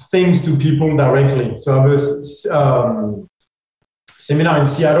things to people directly. So I have a seminar in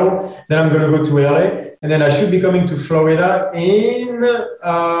Seattle, then I'm going to go to LA, and then I should be coming to Florida in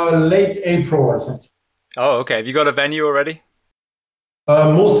late April, I think. Oh, okay. Have you got a venue already?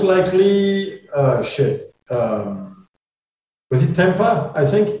 Most likely, was it Tampa, I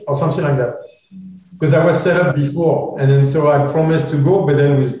think, or something like that? Because that was set up before. And then so I promised to go, but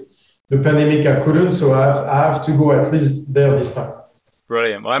then with the pandemic, I couldn't. So I have to go at least there this time.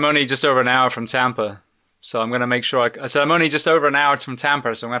 Brilliant. Well, I'm only just over an hour from Tampa. So I'm going to make sure I said I'm only just over an hour from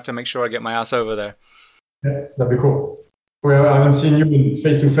Tampa. So I'm going to have to make sure I get my ass over there. Yeah, that'd be cool. Well, I haven't seen you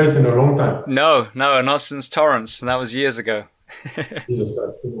face to face in a long time. No, not since Torrance. And that was years ago. Jesus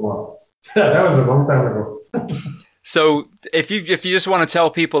Christ. Wow. That was a long time ago. So if you just want to tell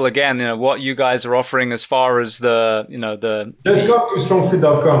people again, what you guys are offering as far as just go to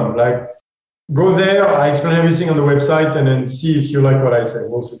strongfit.com. Like, go there. I explain everything on the website, and then see if you like what I say.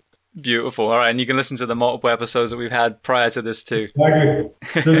 We'll see. Beautiful. All right, and you can listen to the multiple episodes that we've had prior to this too. Exactly.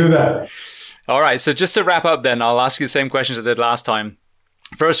 To do that. All right. So just to wrap up, then I'll ask you the same questions I did last time.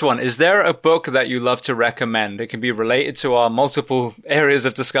 First one, is there a book that you love to recommend? It can be related to our multiple areas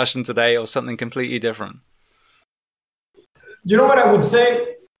of discussion today, or something completely different. You know what I would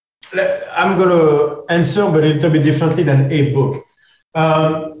say? I'm going to answer, but a little bit differently than a book.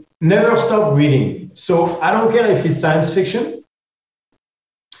 Never stop reading. So I don't care if it's science fiction.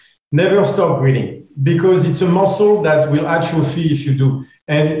 Never stop reading, because it's a muscle that will atrophy if you do.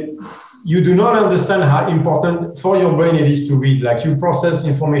 And you do not understand how important for your brain it is to read. Like, you process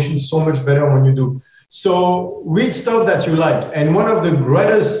information so much better when you do. So read stuff that you like. And one of the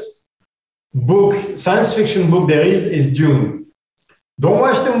greatest science fiction book there is Dune. Don't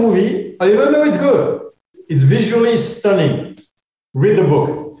watch the movie, even though it's good. It's visually stunning. Read the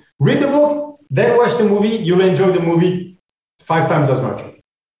book. Read the book, then watch the movie. You'll enjoy the movie 5 times as much.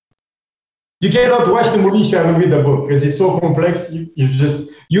 You cannot watch the movie if you haven't read the book, because it's so complex.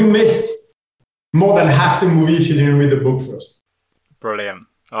 You missed more than half the movie if you didn't read the book first. Brilliant.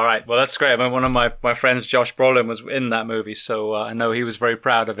 All right. Well, that's great. I mean, one of my friends, Josh Brolin, was in that movie, so I know he was very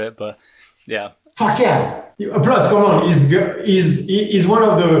proud of it. But yeah. Fuck yeah! Plus, come on, he's one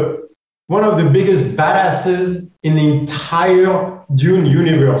of the biggest badasses in the entire Dune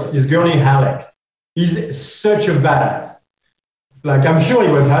universe. Is Gurney Halleck. He's such a badass. Like, I'm sure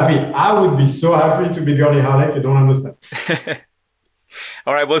he was happy. I would be so happy to be Gurney Halleck. You don't understand.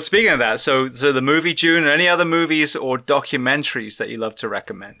 All right. Well, speaking of that, so the movie Dune, and any other movies or documentaries that you love to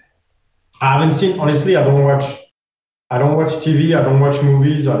recommend? I haven't seen. Honestly, I don't watch TV. I don't watch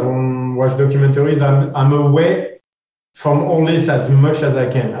movies. I don't watch documentaries. I'm away from all this as much as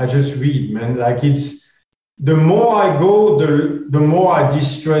I can. I just read, man. Like, it's the more I go, the more I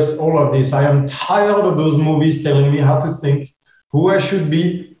distress all of this. I am tired of those movies telling me how to think, who I should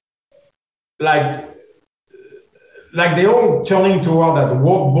be. Like they're all turning toward that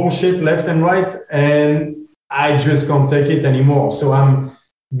woke bullshit left and right, and I just can't take it anymore. So I'm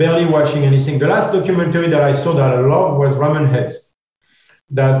barely watching anything. The last documentary that I saw that I loved was Ramen Heads.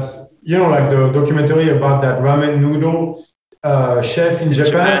 That, like the documentary about that ramen noodle chef in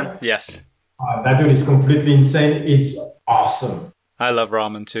Japan. Yes. That dude is completely insane. It's awesome. I love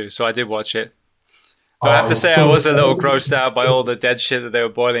ramen too, so I did watch it. But I have to say, I was a little grossed out by all the dead shit that they were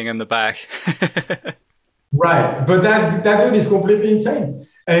boiling in the back. Right. But that dude is completely insane.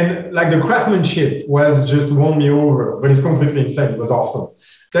 And like, the craftsmanship just won me over, but it's completely insane. It was awesome.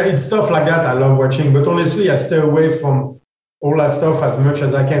 It's stuff like that I love watching, but honestly, I stay away from all that stuff as much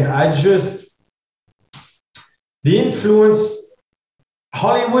as I can. The influence,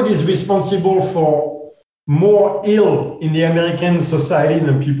 Hollywood is responsible for more ill in the American society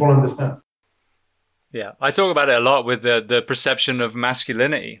than people understand. Yeah, I talk about it a lot with the perception of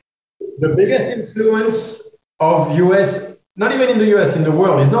masculinity. The biggest influence of US, not even in the US, in the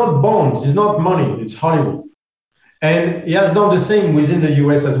world, is not bonds, it's not money, it's Hollywood. And he has done the same within the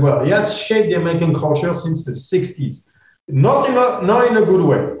US as well. He has shaped the American culture since the 60s, not in a good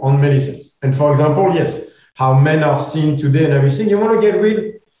way on many things. And for example, yes, how men are seen today and everything. You want to get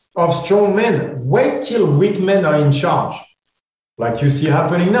rid of strong men. Wait till weak men are in charge, like you see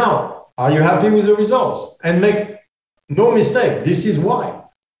happening now. Are you happy with the results? And make no mistake, this is why.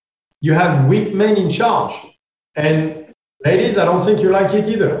 You have weak men in charge. And ladies, I don't think you like it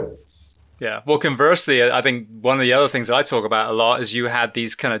either. Yeah. Well, conversely, I think one of the other things I talk about a lot is you had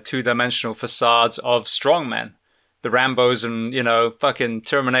these kind of two-dimensional facades of strong men, the Rambos and, fucking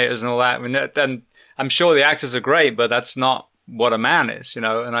Terminators and all that. I mean, then I'm sure the actors are great, but that's not what a man is, and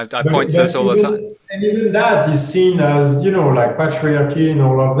I point to this all the time. And even that is seen as, like patriarchy and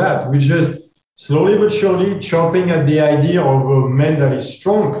all of that. We just slowly but surely chopping at the idea of a man that is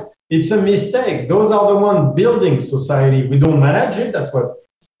strong. It's a mistake. Those are the ones building society. We don't manage it. That's what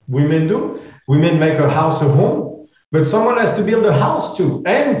women do. Women make a house a home, but someone has to build a house too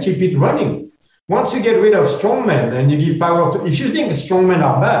and keep it running. Once you get rid of strong men and you give power to, if you think strong men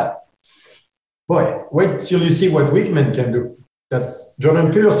are bad, boy, wait till you see what weak men can do. That's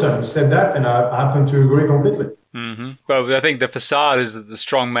Jordan Peterson who said that, and I happen to agree completely. Mm-hmm. Well, I think the facade is that the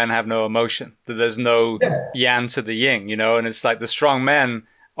strong men have no emotion, that there's no yang to the yin, and it's like the strong men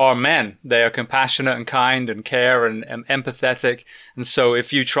are men. They are compassionate and kind and care and empathetic. And so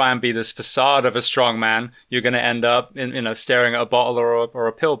if you try and be this facade of a strong man, you're going to end up staring at a bottle or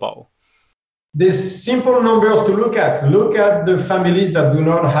a pill bowl. There's simple numbers to look at. Look at the families that do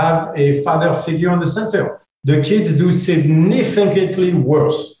not have a father figure in the center. The kids do significantly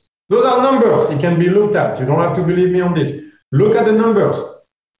worse. Those are numbers. It can be looked at. You don't have to believe me on this. Look at the numbers.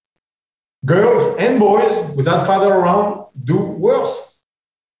 Girls and boys without father around do worse.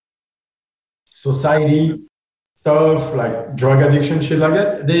 Society stuff like drug addiction, shit like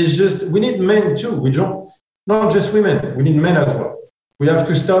that. We need men too. Not just women. We need men as well. We have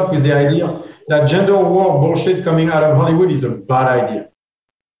to stop with the idea that gender war bullshit coming out of Hollywood is a bad idea.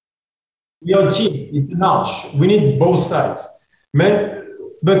 We are a team. It's an arch. We need both sides. Men,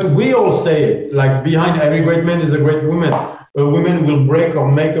 but we all say it, like behind every great man is a great woman. A woman will break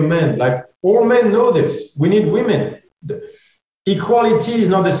or make a man. Like all men know this. We need women. Equality is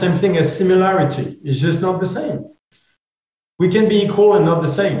not the same thing as similarity. It's just not the same. We can be equal and not the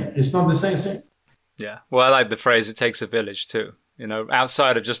same. It's not the same thing. Yeah. Well, I like the phrase, it takes a village too.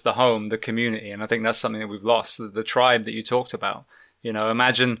 Outside of just the home, the community. And I think that's something that we've lost, the tribe that you talked about.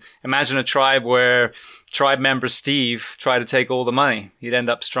 Imagine a tribe where tribe member Steve tried to take all the money. He'd end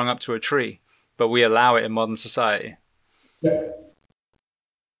up strung up to a tree. But we allow it in modern society. Yeah.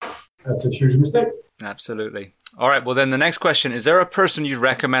 That's a huge mistake. Absolutely. All right. Well, then the next question, is there a person you'd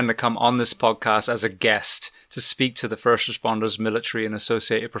recommend to come on this podcast as a guest to speak to the first responders, military, and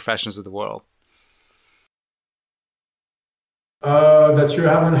associated professions of the world? That you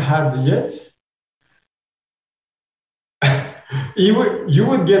haven't had yet? You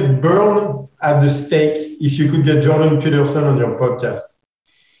would get burned at the stake if you could get Jordan Peterson on your podcast.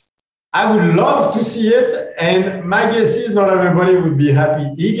 I would love to see it, and my guess is not everybody would be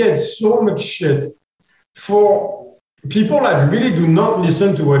happy. He gets so much shit for people that really do not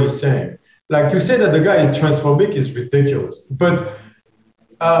listen to what he's saying. Like, to say that the guy is transphobic is ridiculous. But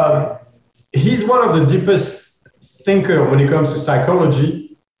he's one of the deepest thinkers when it comes to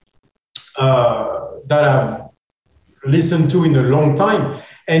psychology that I've listened to in a long time.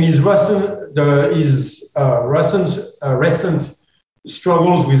 And his recent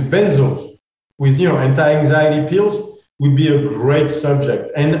struggles with benzos, with anti-anxiety pills, would be a great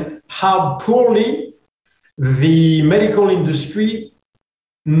subject. And how poorly the medical industry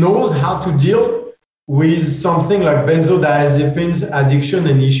knows how to deal with something like benzodiazepines, addiction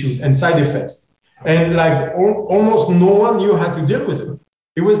and issues and side effects. And like almost no one knew how to deal with it.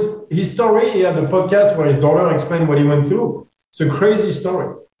 It was his story. He had a podcast where his daughter explained what he went through. It's a crazy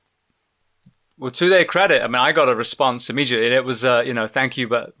story. Well, to their credit, I mean, I got a response immediately. And it was, thank you,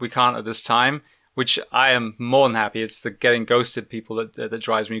 but we can't at this time, which I am more than happy. It's the getting ghosted people that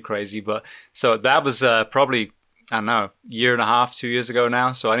drives me crazy. But so that was probably, I don't know, year and a half, 2 years ago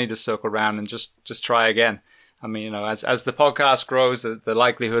now. So I need to circle around and just try again. I mean, as the podcast grows, the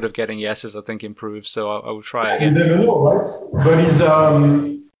likelihood of getting yeses, I think, improves. So I will try again. You never know, right? But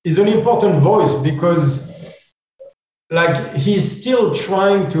he's an important voice because, like, he's still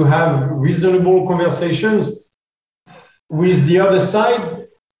trying to have reasonable conversations with the other side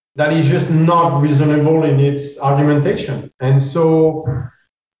that is just not reasonable in its argumentation. And so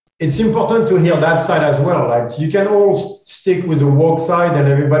it's important to hear that side as well. Like you can all stick with the woke side and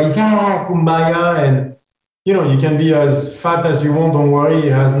everybody's kumbaya, and you can be as fat as you want. Don't worry,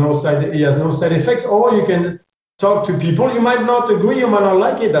 it has no side effects. Or you can talk to people. You might not agree, you might not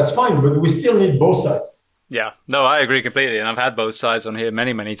like it. That's fine, but we still need both sides. Yeah, no, I agree completely, and I've had both sides on here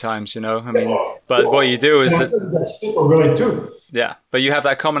many, many times. I mean, but what you do is yeah, but you have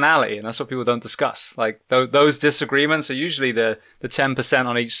that commonality, and that's what people don't discuss. Like those disagreements are usually the 10%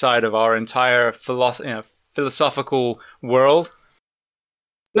 on each side of our entire philosophical world.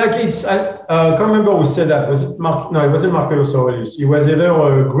 Like it's, I can't remember who said that. Was it Mark? No, it wasn't Marcellus Aurelius. It was either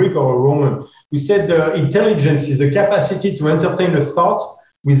a Greek or a Roman. Who said the intelligence is the capacity to entertain a thought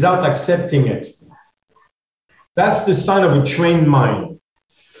without accepting it. That's the sign of a trained mind.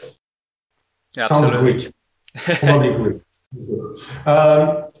 Absolutely. Sounds Greek. Probably Greek.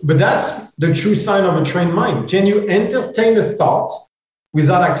 But that's the true sign of a trained mind. Can you entertain a thought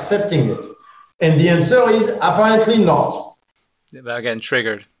without accepting it? And the answer is apparently not. About getting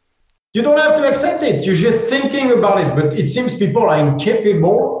triggered. You don't have to accept it. You're just thinking about it. But it seems people are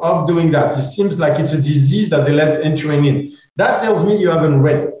incapable of doing that. It seems like it's a disease that they let entering in. That tells me you haven't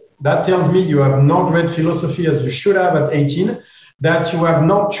read. That tells me you have not read philosophy as you should have at 18, that you have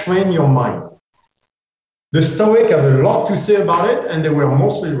not trained your mind. The Stoics have a lot to say about it, and they were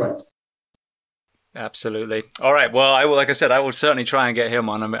mostly right. Absolutely. All right. Well, I will, like I said, I will certainly try and get him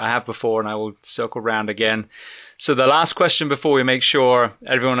on. I mean, I have before, and I will circle around again. So the last question before we make sure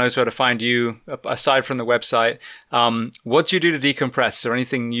everyone knows where to find you, aside from the website, what do you do to decompress? Is there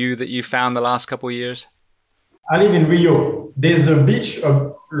anything new that you found the last couple of years? I live in Rio. There's a beach,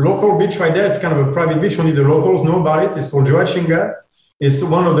 a local beach right there. It's kind of a private beach. Only the locals know about it. It's called Joachinga. It's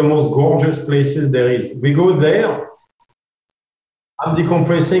one of the most gorgeous places there is. We go there. I'm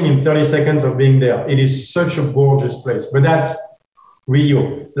decompressing in 30 seconds of being there. It is such a gorgeous place. But that's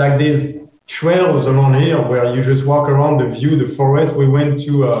Rio. Like there's trails around here where you just walk around the view, the forest. We went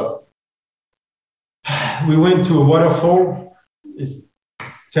to a waterfall. It's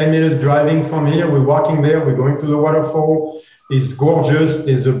 10 minutes driving from here. We're walking there. We're going to the waterfall. It's gorgeous.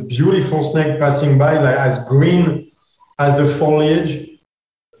 There's a beautiful snake passing by, like as green as the foliage.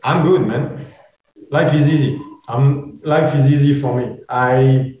 I'm good, man. Life is easy. Life is easy for me.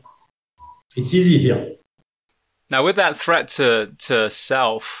 It's easy here. Now, with that threat to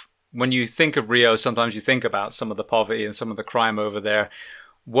self, when you think of Rio, sometimes you think about some of the poverty and some of the crime over there.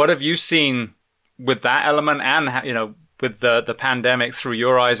 What have you seen with that element and, with the pandemic through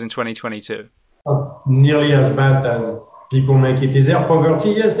your eyes in 2022? Nearly as bad as people make it. Is there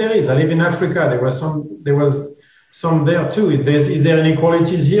poverty? Yes, there is. I live in Africa. There was some there too. Is there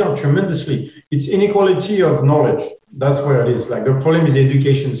inequalities here? Tremendously. It's inequality of knowledge. That's where it is. Like the problem is the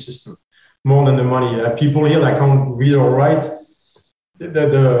education system more than the money. People here that can't read or write.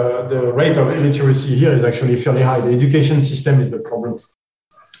 The rate of illiteracy here is actually fairly high. The education system is the problem.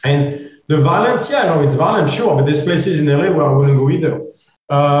 And the violence, it's violent, sure, but there's places in LA where I wouldn't go either.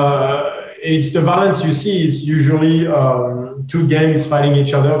 It's the violence you see is usually two gangs fighting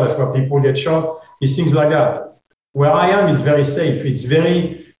each other. That's where people get shot. It's things like that. Where I am is very safe. It's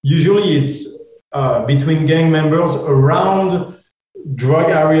between gang members around drug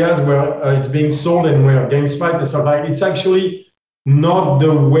areas where it's being sold and where gangs fight and stuff like that. It's actually not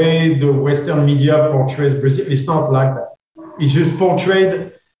the way the Western media portrays Brazil. It's not like that. It's just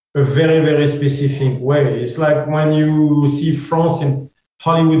portrayed a very, very specific way. It's like when you see France in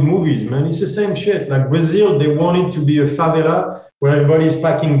Hollywood movies, man, it's the same shit. Like Brazil, they want it to be a favela where everybody's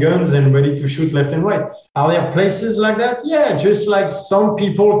packing guns and ready to shoot left and right. Are there places like that? Yeah, just like some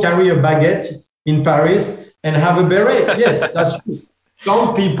people carry a baguette in Paris and have a beret. Yes, that's true.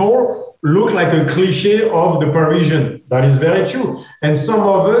 Some people look like a cliche of the Parisian. That is very true. And some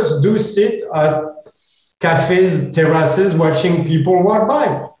of us do sit at cafes, terraces, watching people walk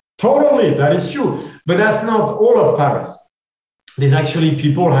by. Totally, that is true. But that's not all of Paris. There's actually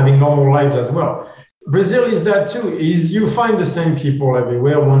people having normal lives as well. Brazil is that too. You find the same people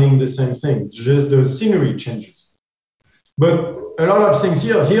everywhere wanting the same thing. Just the scenery changes. But a lot of things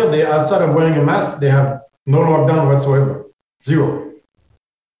here, they outside of wearing a mask, they have no lockdown whatsoever. Zero.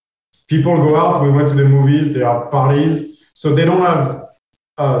 People go out. We went to the movies. There are parties. So they don't have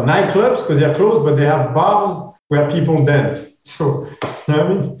nightclubs because they're closed, but they have bars where people dance. So, I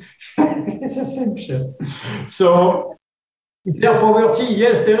mean, it's the same shit. So, is there poverty?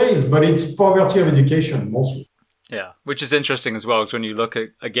 Yes, there is, but it's poverty of education mostly. Yeah, which is interesting as well, because when you look at,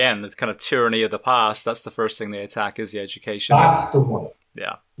 again, the kind of tyranny of the past, that's the first thing they attack is the education. That's the one.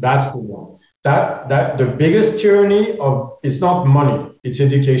 Yeah. That's the one. That the biggest tyranny of, it's not money, it's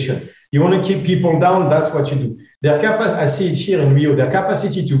education. You want to keep people down, that's what you do. I see it here in Rio, their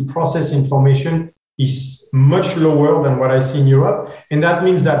capacity to process information is much lower than what I see in Europe. And that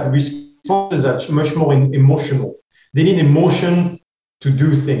means that responses are much more emotional. They need emotion to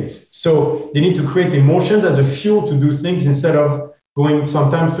do things. So they need to create emotions as a fuel to do things instead of going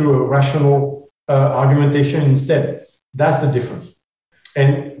sometimes through a rational argumentation instead. That's the difference.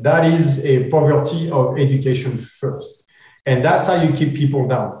 And that is a poverty of education first. And that's how you keep people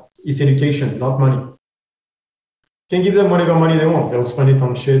down. It's education, not money. You can give them whatever money they want. They'll spend it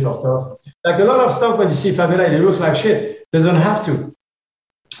on shit or stuff. Like a lot of stuff when you see favela, it looks like shit. Doesn't have to.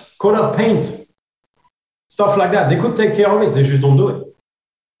 Coat of paint, stuff like that. They could take care of it. They just don't do it.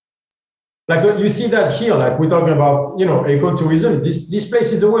 Like you see that here, like we're talking about, ecotourism. This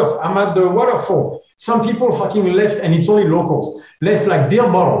place is the worst. I'm at the waterfall. Some people fucking left, and it's only locals, left like beer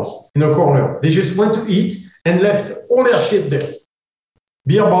bottles in a corner. They just went to eat and left all their shit there.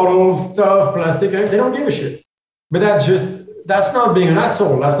 Beer bottles, stuff, plastic, they don't give a shit. But that's not being an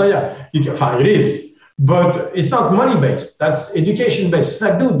asshole. That's not, it is. But it's not money-based. That's education-based. It's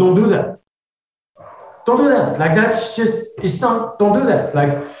like, dude, don't do that. Don't do that. Like, that's just, it's not, don't do that.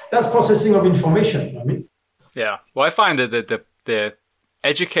 Like, that's processing of information. I mean. Yeah. Well, I find that the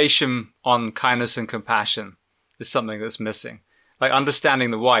education on kindness and compassion is something that's missing. Like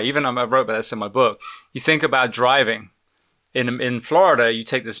understanding the why. Even I wrote about this in my book. You think about driving. In Florida, you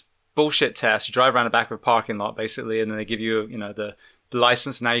take this bullshit test. You drive around the back of a parking lot, basically, and then they give you, the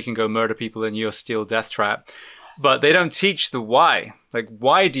license. Now you can go murder people in your steel death trap. But they don't teach the why. Like,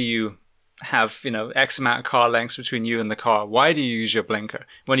 why do you have, X amount of car lengths between you and the car? Why do you use your blinker?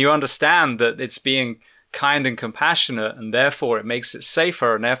 When you understand that it's being kind and compassionate, and therefore it makes it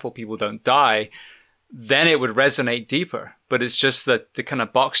safer, and therefore people don't die, then it would resonate deeper. But it's just that the kind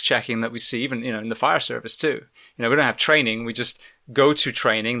of box checking that we see even, in the fire service too. We don't have training. We just go to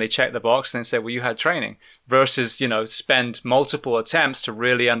training. They check the box and they say, well, you had training, versus, spend multiple attempts to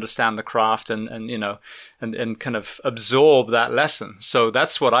really understand the craft and kind of absorb that lesson. So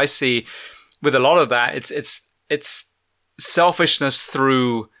that's what I see with a lot of that. It's selfishness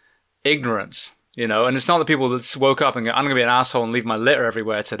through ignorance. And it's not the people that woke up and go, I'm going to be an asshole and leave my litter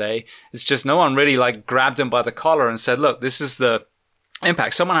everywhere today. It's just no one really grabbed them by the collar and said, look, this is the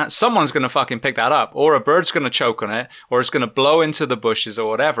impact. Someone's going to fucking pick that up, or a bird's going to choke on it, or it's going to blow into the bushes or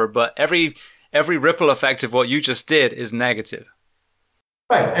whatever. But every ripple effect of what you just did is negative.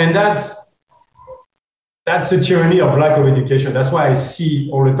 Right. And that's a tyranny of lack of education. That's why I see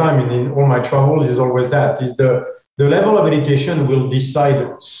all the time in all my travels is always that is the level of education will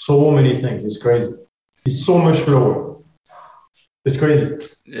decide so many things. It's crazy. It's so much lower. It's crazy.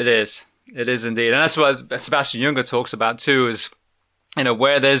 It is. It is indeed. And that's what Sebastian Junger talks about too, is,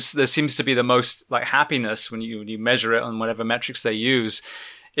 where there seems to be the most happiness when you measure it on whatever metrics they use,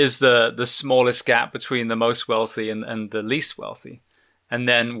 is the smallest gap between the most wealthy and the least wealthy. And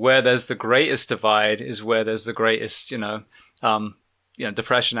then where there's the greatest divide is where there's the greatest,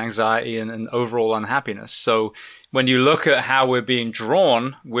 depression, anxiety, and overall unhappiness. So when you look at how we're being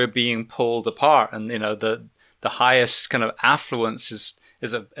drawn, we're being pulled apart. And, the highest kind of affluence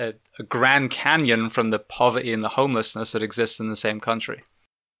is a Grand Canyon from the poverty and the homelessness that exists in the same country.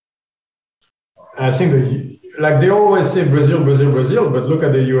 I think they always say Brazil, Brazil, Brazil, but look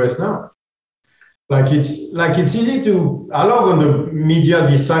at the US now. It's easy to, I love when the media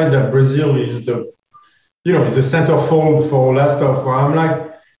decides that Brazil is the centerfold for all that stuff. Where I'm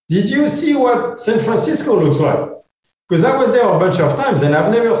like, did you see what San Francisco looks like? Because I was there a bunch of times and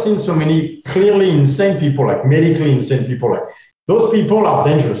I've never seen so many clearly insane people, medically insane people. Those people are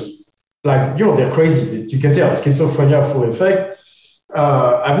dangerous. They're crazy. You can tell schizophrenia full effect.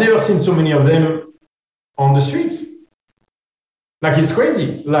 I've never seen so many of them on the streets. It's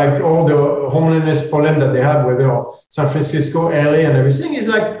crazy. All the homelessness problem that they have, whether San Francisco, LA, and everything is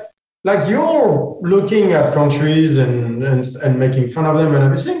you're looking at countries and making fun of them and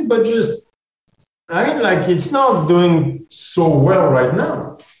everything, but just, it's not doing so well right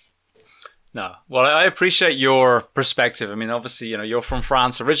now. No. Well, I appreciate your perspective. I mean, obviously, you're from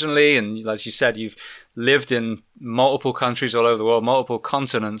France originally, and as you said, you've lived in multiple countries all over the world, multiple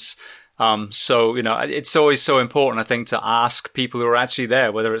continents. So, it's always so important, I think, to ask people who are actually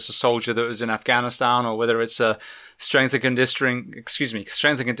there, whether it's a soldier that was in Afghanistan or whether it's a strength and conditioning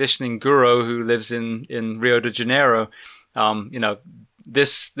guru who lives in Rio de Janeiro.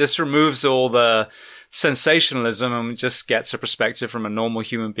 This removes all the sensationalism and just gets a perspective from a normal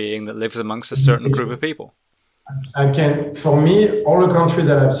human being that lives amongst a certain group of people. For me, all the countries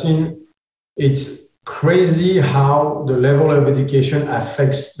that I've seen, it's crazy how the level of education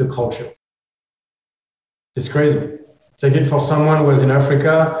affects the culture. It's crazy. Take it for someone who was in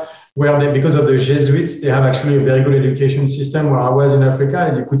Africa, where they, because of the Jesuits, they have actually a very good education system. Where I was in Africa,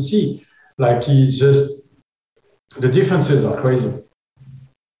 and you could see, like, it's just the differences are crazy.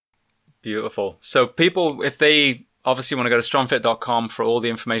 Beautiful. So people, if they obviously want to go to strongfit.com for all the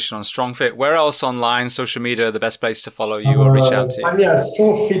information on Strongfit, where else online, social media, the best place to follow you or reach out to you? Yeah,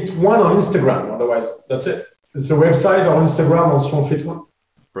 Strongfit1 on Instagram. Otherwise, that's it. It's a website or Instagram on Strongfit1.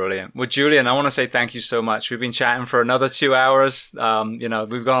 Brilliant. Well, Julien, I want to say thank you so much. We've been chatting for another 2 hours. We've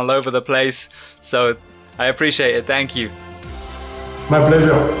gone all over the place. So I appreciate it. Thank you. My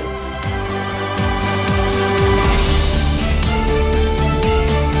pleasure.